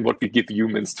more than what we give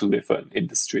humans to live on in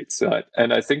the streets, right?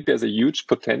 And I think there's a huge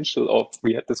potential of,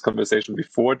 we had this conversation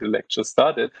before the lecture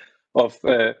started, of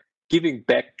giving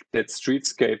back that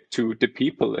streetscape to the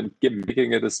people and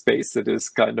making it a space that is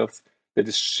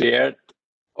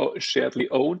sharedly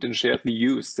owned and sharedly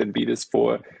used, and be this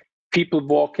for people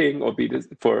walking or be this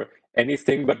for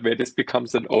anything, but where this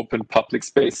becomes an open public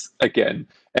space again.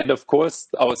 And of course,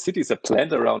 our cities are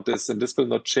planned around this, and this will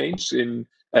not change in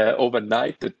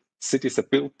overnight. That cities are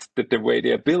built the way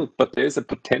they are built, but there's a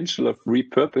potential of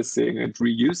repurposing and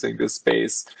reusing the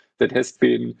space that has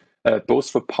been both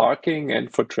for parking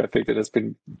and for traffic, that has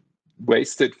been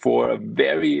wasted for a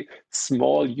very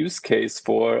small use case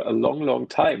for a long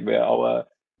time, where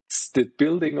the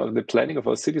building or the planning of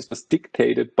our cities was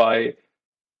dictated by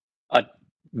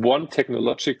one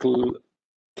technological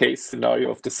case scenario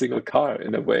of the single car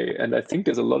in a way. And I think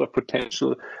there's a lot of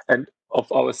potential and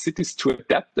of our cities to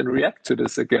adapt and react to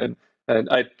this again. And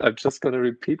I'm just going to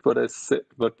repeat what I said,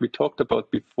 what we talked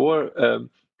about before.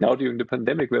 Now during the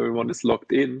pandemic, where everyone is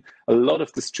locked in, a lot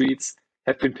of the streets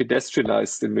have been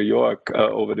pedestrianized in New York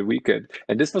over the weekend.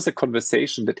 And this was a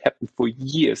conversation that happened for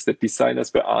years, that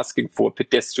designers were asking for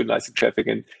pedestrianizing traffic,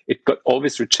 and it got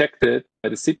always rejected by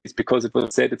the cities because it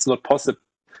was said it's not possible.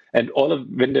 And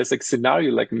when there's a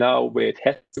scenario like now where it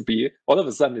has to be, all of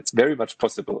a sudden it's very much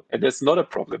possible, and there's not a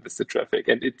problem with the traffic.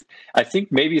 And I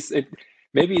think maybe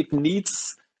it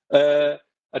needs a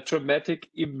traumatic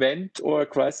event or a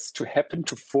crisis to happen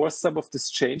to force some of this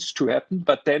change to happen.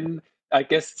 But then I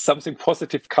guess something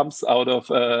positive comes out of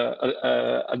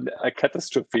a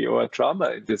catastrophe or a trauma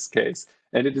in this case.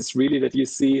 And it is really that you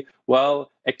see,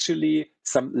 well, actually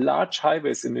some large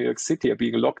highways in New York City are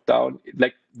being locked down,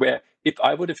 like where if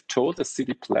I would have told a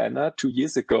city planner 2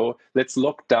 years ago, let's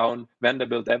lock down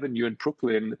Vanderbilt Avenue in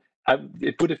Brooklyn,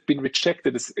 it would have been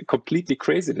rejected as completely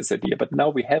crazy, this idea. But now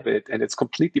we have it, and it's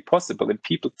completely possible, and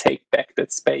people take back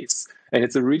that space. And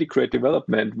it's a really great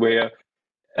development where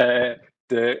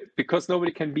because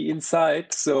nobody can be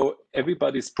inside, so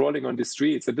everybody's sprawling on the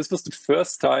streets. And this was the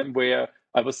first time where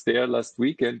I was there last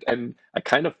weekend, and I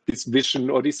kind of this vision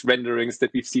or these renderings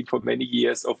that we've seen for many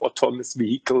years of autonomous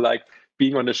vehicle, like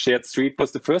being on a shared street,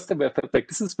 was the first time I felt like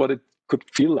this is what it could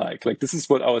feel like. Like this is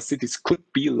what our cities could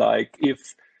be like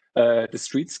if the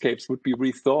streetscapes would be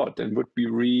rethought and would be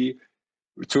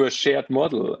to a shared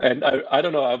model. And I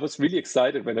don't know, I was really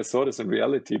excited when I saw this in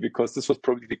reality, because this was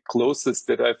probably the closest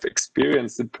that I've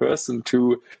experienced in person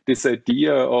to this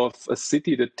idea of a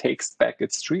city that takes back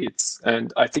its streets.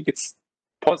 And I think it's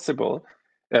possible.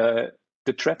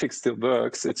 The traffic still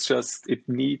works. It's just, it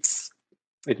needs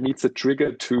a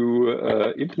trigger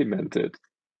to implement it.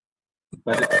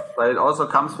 But it also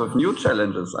comes with new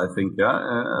challenges, I think, yeah,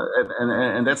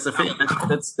 and that's the thing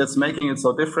that's making it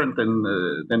so different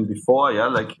than before, yeah.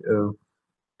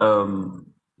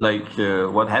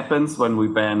 What happens when we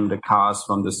ban the cars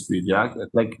from the street, yeah,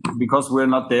 like, because we're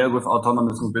not there with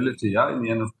autonomous mobility, yeah, in the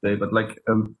end of the day, but like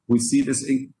we see this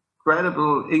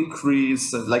incredible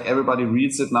increase, like everybody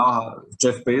reads it now,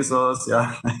 Jeff Bezos,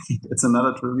 yeah, it's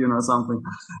another trillion or something,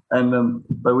 and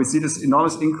but we see this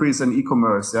enormous increase in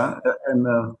e-commerce, yeah,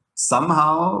 and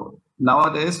somehow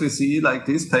nowadays we see like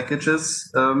these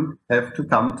packages have to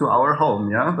come to our home,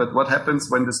 yeah. But what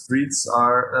happens when the streets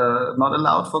are not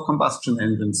allowed for combustion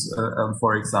engines,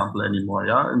 for example, anymore,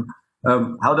 yeah? And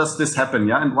how does this happen,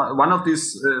 yeah? And one of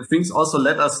these things also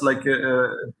led us,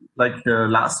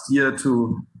 last year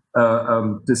to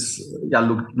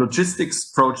logistics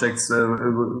projects,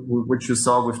 which you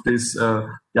saw with these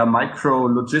micro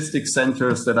logistics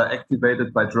centers that are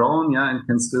activated by drone, yeah, and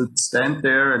can still stand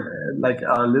there and like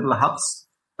little hubs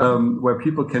where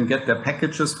people can get their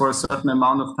packages for a certain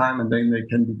amount of time and then they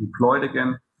can be deployed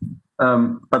again.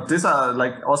 But these are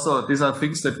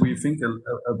things that we think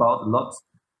about a lot.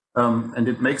 And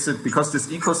it makes it, because this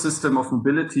ecosystem of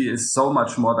mobility is so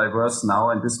much more diverse now,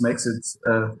 and this makes it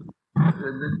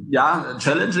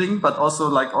challenging, but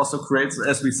also creates,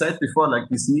 as we said before, like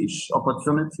these niche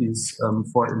opportunities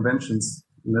for inventions,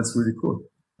 and that's really cool.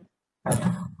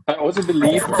 I also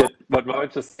believe that what Marvin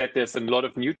just said, there's a lot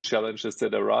of new challenges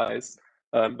that arise,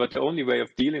 but the only way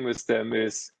of dealing with them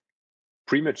is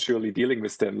prematurely dealing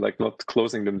with them, like not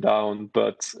closing them down,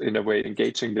 but in a way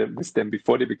engaging them with them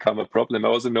before they become a problem. I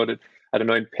also know that, I don't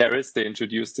know, in Paris, they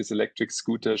introduced this electric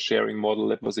scooter sharing model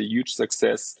that was a huge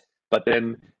success, but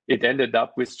then it ended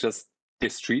up with just the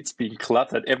streets being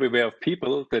cluttered everywhere of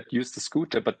people that use the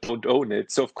scooter but don't own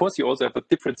it. So of course you also have a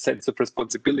different sense of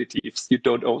responsibility. If you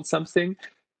don't own something,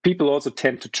 people also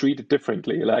tend to treat it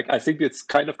differently. Like, I think it's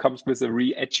kind of comes with a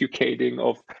re-educating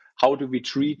of how do we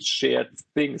treat shared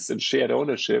things and shared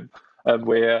ownership,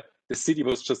 where the city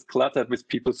was just cluttered with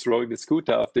people throwing the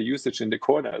scooter after usage in the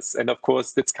corners. And of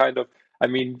course, that's kind of, I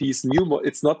mean, these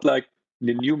it's not like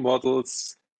the new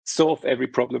models solve every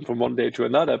problem from one day to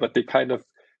another, but they come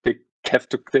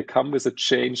with a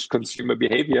changed consumer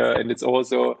behavior. And it's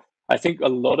also, I think a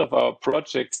lot of our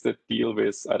projects that deal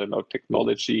with, I don't know,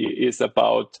 technology is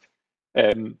about,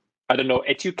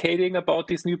 educating about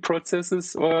these new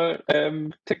processes or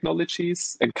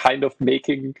technologies, and kind of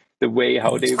making the way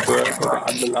how they work or the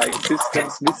underlying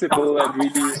systems visible. And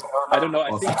really, I don't know,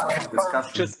 I think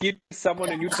just giving someone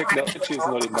a new technology is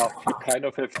not enough. You kind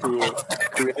of have to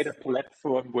create a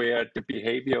platform where the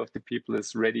behavior of the people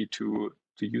is ready to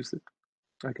use it,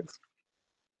 I guess.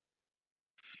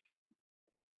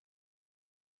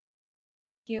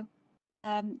 Thank you.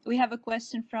 We have a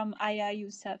question from Aya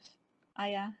Youssef.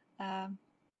 Aya,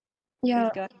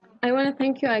 yeah, I want to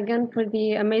thank you again for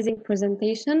the amazing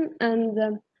presentation.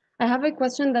 And I have a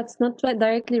question that's not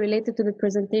directly related to the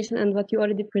presentation and what you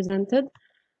already presented.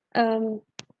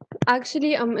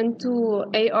 Actually, I'm into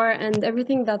AR and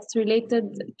everything that's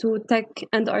related to tech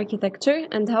and architecture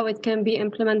and how it can be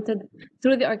implemented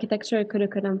through the architecture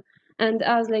curriculum. And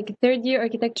as like a third-year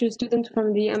architecture student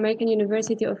from the American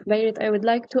University of Beirut, I would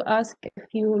like to ask if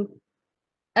you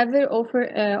ever offer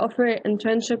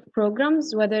internship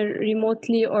programs, whether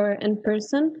remotely or in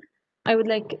person. I would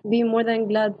be more than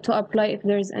glad to apply if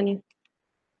there's any.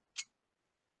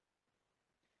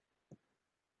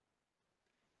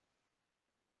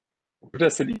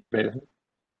 Just an email.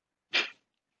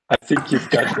 I think you've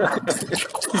got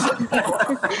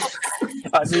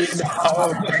I mean,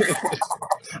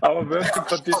 our working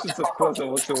conditions, of course,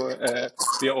 also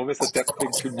we are always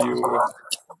adapting to new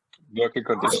working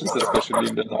conditions, especially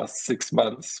in the last 6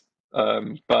 months.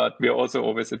 But we are also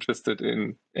always interested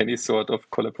in any sort of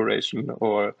collaboration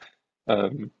or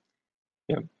that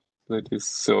is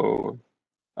so.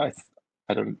 I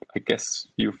guess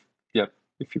if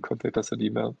you contact us an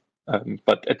email.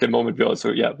 But at the moment, we're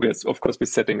also we're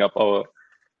setting up our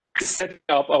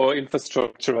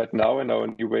infrastructure right now and our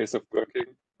new ways of working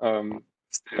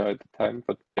still at the time.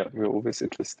 But we're always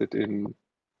interested in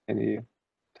any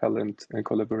talent and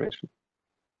collaboration.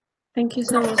 Thank you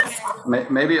so much.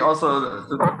 Maybe also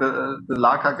the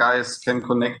Laka guys can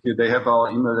connect you. They have our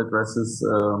email addresses.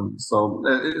 So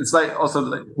it's like also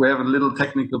like we have a little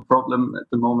technical problem at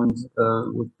the moment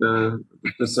with the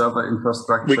server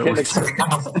infrastructure. We can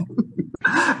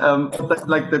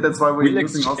that's why we're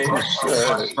using exchange,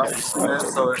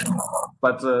 also.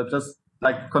 But just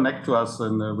like connect to us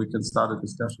and we can start a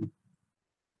discussion.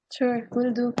 Sure,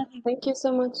 will do. Thank you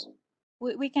so much.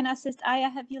 We can assist. Aya,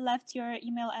 have you left your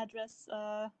email address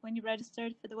when you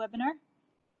registered for the webinar?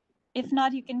 If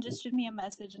not, you can just shoot me a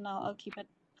message and I'll keep it.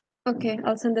 Okay,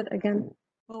 I'll send it again.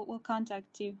 We'll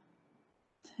contact you.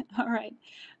 All right.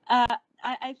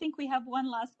 I think we have one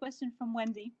last question from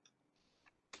Wendy.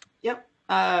 Yep.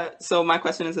 So my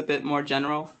question is a bit more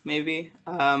general, maybe.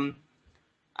 I don't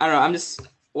know. I'm just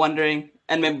wondering,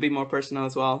 and maybe more personal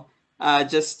as well.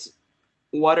 Just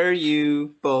what are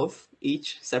you both,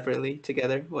 each separately,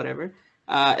 together, whatever,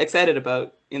 excited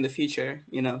about in the future?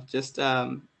 You know, just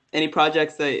any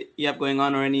projects that you have going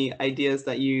on or any ideas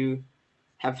that you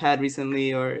have had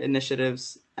recently or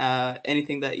initiatives,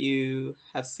 anything that you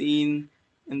have seen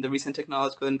in the recent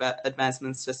technological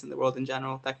advancements just in the world in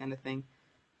general, that kind of thing.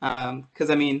 Because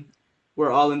I mean,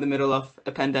 we're all in the middle of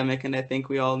a pandemic, and I think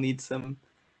we all need some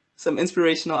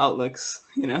inspirational outlooks,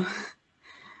 you know.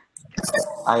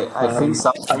 I think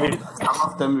some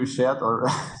of them we shared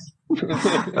already.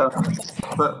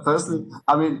 But firstly,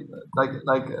 I mean, like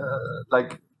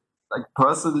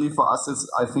personally for us,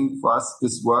 I think for us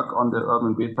this work on the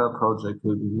Urban Beta project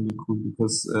will be really cool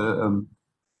because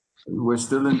we're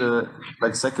still in the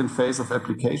second phase of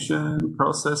application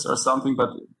process or something, but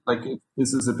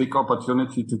this is a big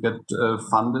opportunity to get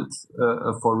funded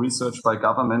for research by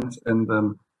government,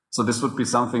 and so this would be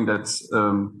something that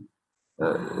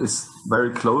is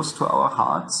very close to our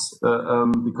hearts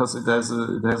because it has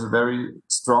a very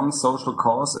strong social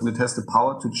cause and it has the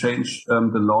power to change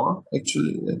the law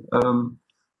actually.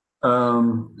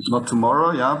 Not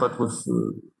tomorrow, yeah, but with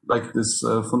this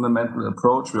fundamental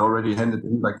approach, we already handed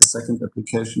in the second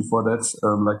application for that,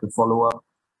 a follow-up.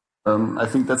 I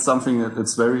think that's something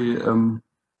that's very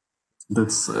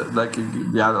that's at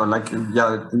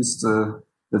least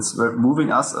that's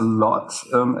moving us a lot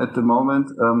at the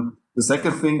moment. The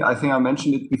second thing, I think I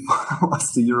mentioned it before,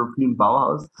 was the European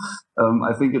Bauhaus.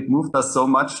 I think it moved us so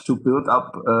much to build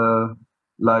up a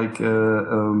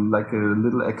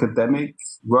little academic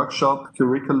workshop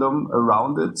curriculum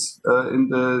around it in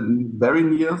the very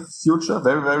near future,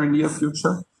 very, very near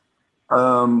future.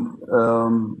 It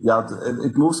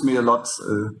moves me a lot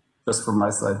just from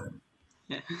my side.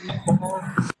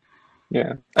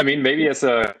 Yeah, I mean, maybe as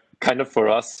a kind of for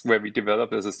us where we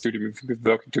developed as a studio, we've been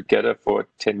working together for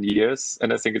 10 years.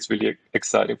 And I think it's really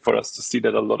exciting for us to see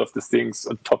that a lot of the things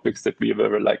on topics that we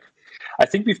were I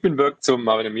think we've been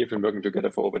Marvin and me have been working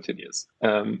together for over 10 years.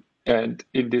 And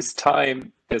in this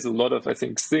time, there's a lot of, I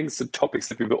think, things and topics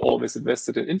that we were always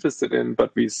invested and interested in,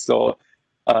 but we saw,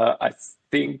 I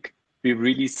think we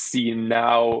really see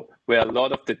now where a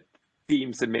lot of the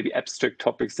themes and maybe abstract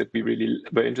topics that we really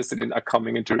were interested in are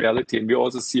coming into reality. And we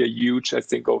also see a huge, I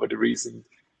think, over the recent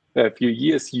few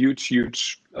years, huge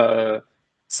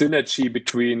synergy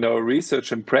between our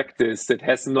research and practice that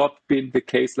has not been the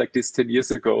case like this 10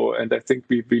 years ago. And I think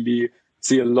we really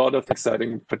see a lot of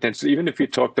exciting potential. Even if we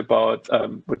talked about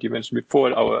what you mentioned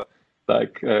before, our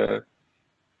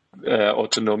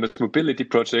autonomous mobility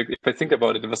project, if I think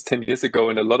about it, it was 10 years ago.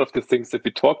 And a lot of the things that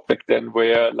we talked back then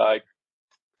were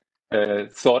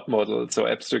thought models or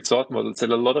abstract thought models,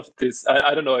 and a lot of this,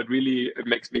 I don't know, it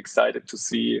makes me excited to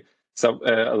see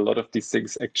a lot of these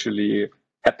things actually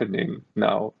happening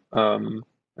now,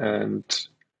 and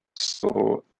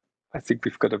so I think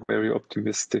we've got a very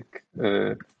optimistic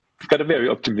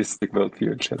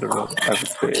worldview in general, I would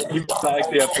say. Even like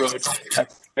the approach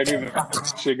when we were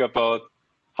teaching about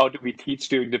how do we teach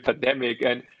during the pandemic,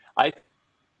 and I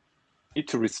need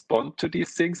to respond to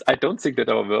these things. I don't think that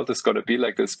our world is going to be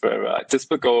like this forever. This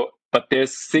will go, but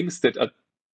there's things that are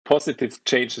positive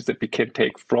changes that we can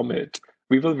take from it.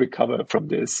 We will recover from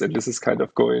this, and this is kind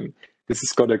of going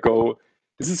to go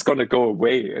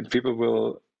away, and people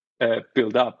will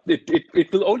build up.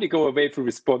 It will only go away if we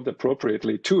respond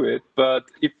appropriately to it. But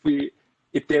if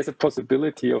there's a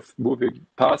possibility of moving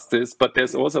past this, but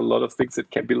there's also a lot of things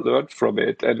that can be learned from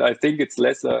it. And I think it's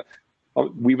less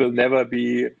we will never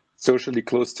be socially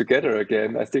close together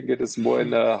again. I think it is more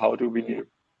in how do we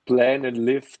plan and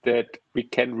live that we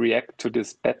can react to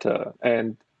this better,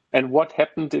 and what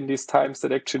happened in these times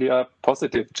that actually are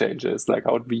positive changes, like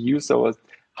how do we use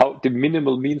how the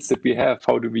minimal means that we have,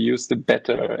 how do we use them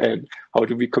better, and how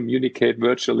do we communicate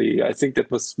virtually. I think that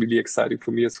was really exciting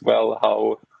for me as well,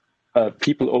 how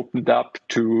people opened up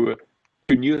to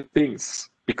new things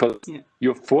because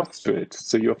you're forced to it.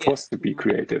 So you're forced to be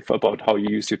creative about how you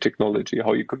use your technology,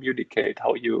 how you communicate,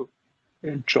 how you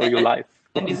enjoy your life.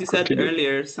 And as you said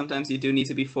earlier, sometimes you do need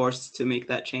to be forced to make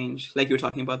that change. Like you were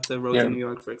talking about the roads in New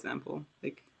York, for example.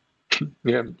 Like,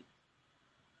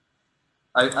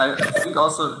 I think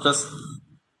also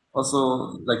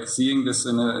like seeing this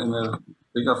in a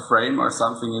bigger frame or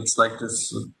something. It's like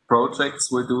this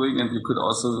projects we're doing, and you could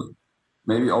also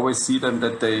maybe always see them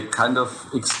that they kind of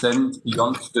extend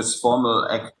beyond this formal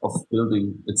act of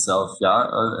building itself.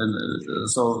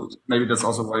 So maybe that's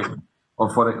also why, or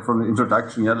from the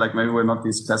introduction, like maybe we're not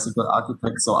these classical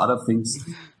architects or other things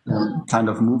kind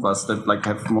of move us that like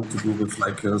have more to do with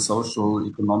like social,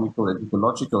 economical, and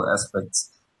ecological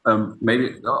aspects.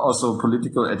 Maybe also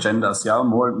political agendas,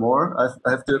 more and more, I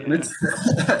have to admit.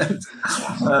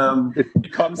 It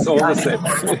becomes all the same.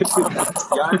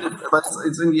 But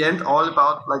it's in the end all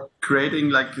about like creating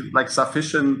like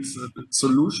sufficient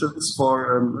solutions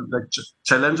for like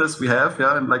challenges we have,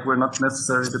 and like we're not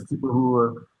necessarily the people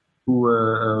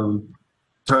who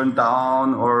turn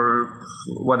down or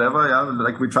whatever,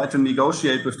 like we try to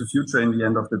negotiate with the future in the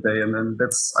end of the day, and then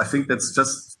I think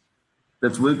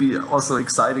that will be also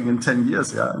exciting in 10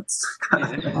 years.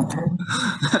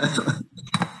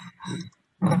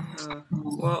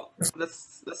 Well,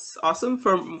 that's awesome.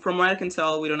 From what I can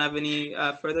tell, we don't have any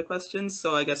further questions.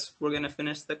 So I guess we're going to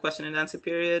finish the question and answer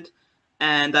period,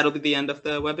 and that'll be the end of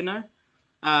the webinar.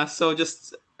 So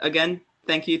just again,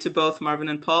 thank you to both Marvin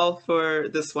and Paul for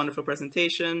this wonderful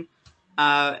presentation.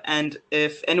 And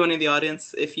if anyone in the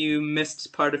audience, if you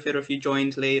missed part of it or if you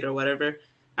joined late or whatever,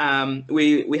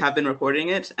 we have been recording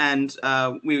it, and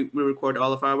we record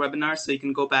all of our webinars, so you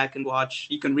can go back and watch.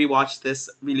 You can rewatch this,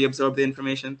 really absorb the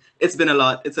information. It's been a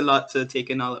lot. It's a lot to take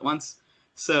in all at once.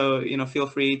 So feel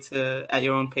free to, at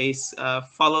your own pace,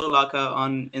 follow Laka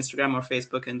on Instagram or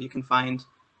Facebook, and you can find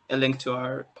a link to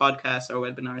our podcasts, our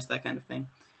webinars, that kind of thing.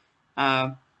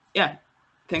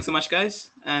 Thanks so much,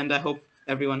 guys, and I hope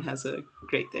everyone has a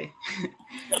great day.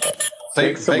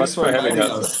 Thanks so much for having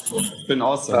us. It's been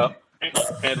awesome.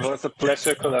 It was a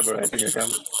pleasure collaborating again.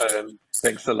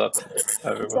 Thanks a lot,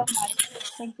 everyone. So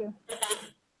much. Thank you.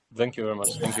 Thank you very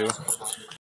much. Thank you.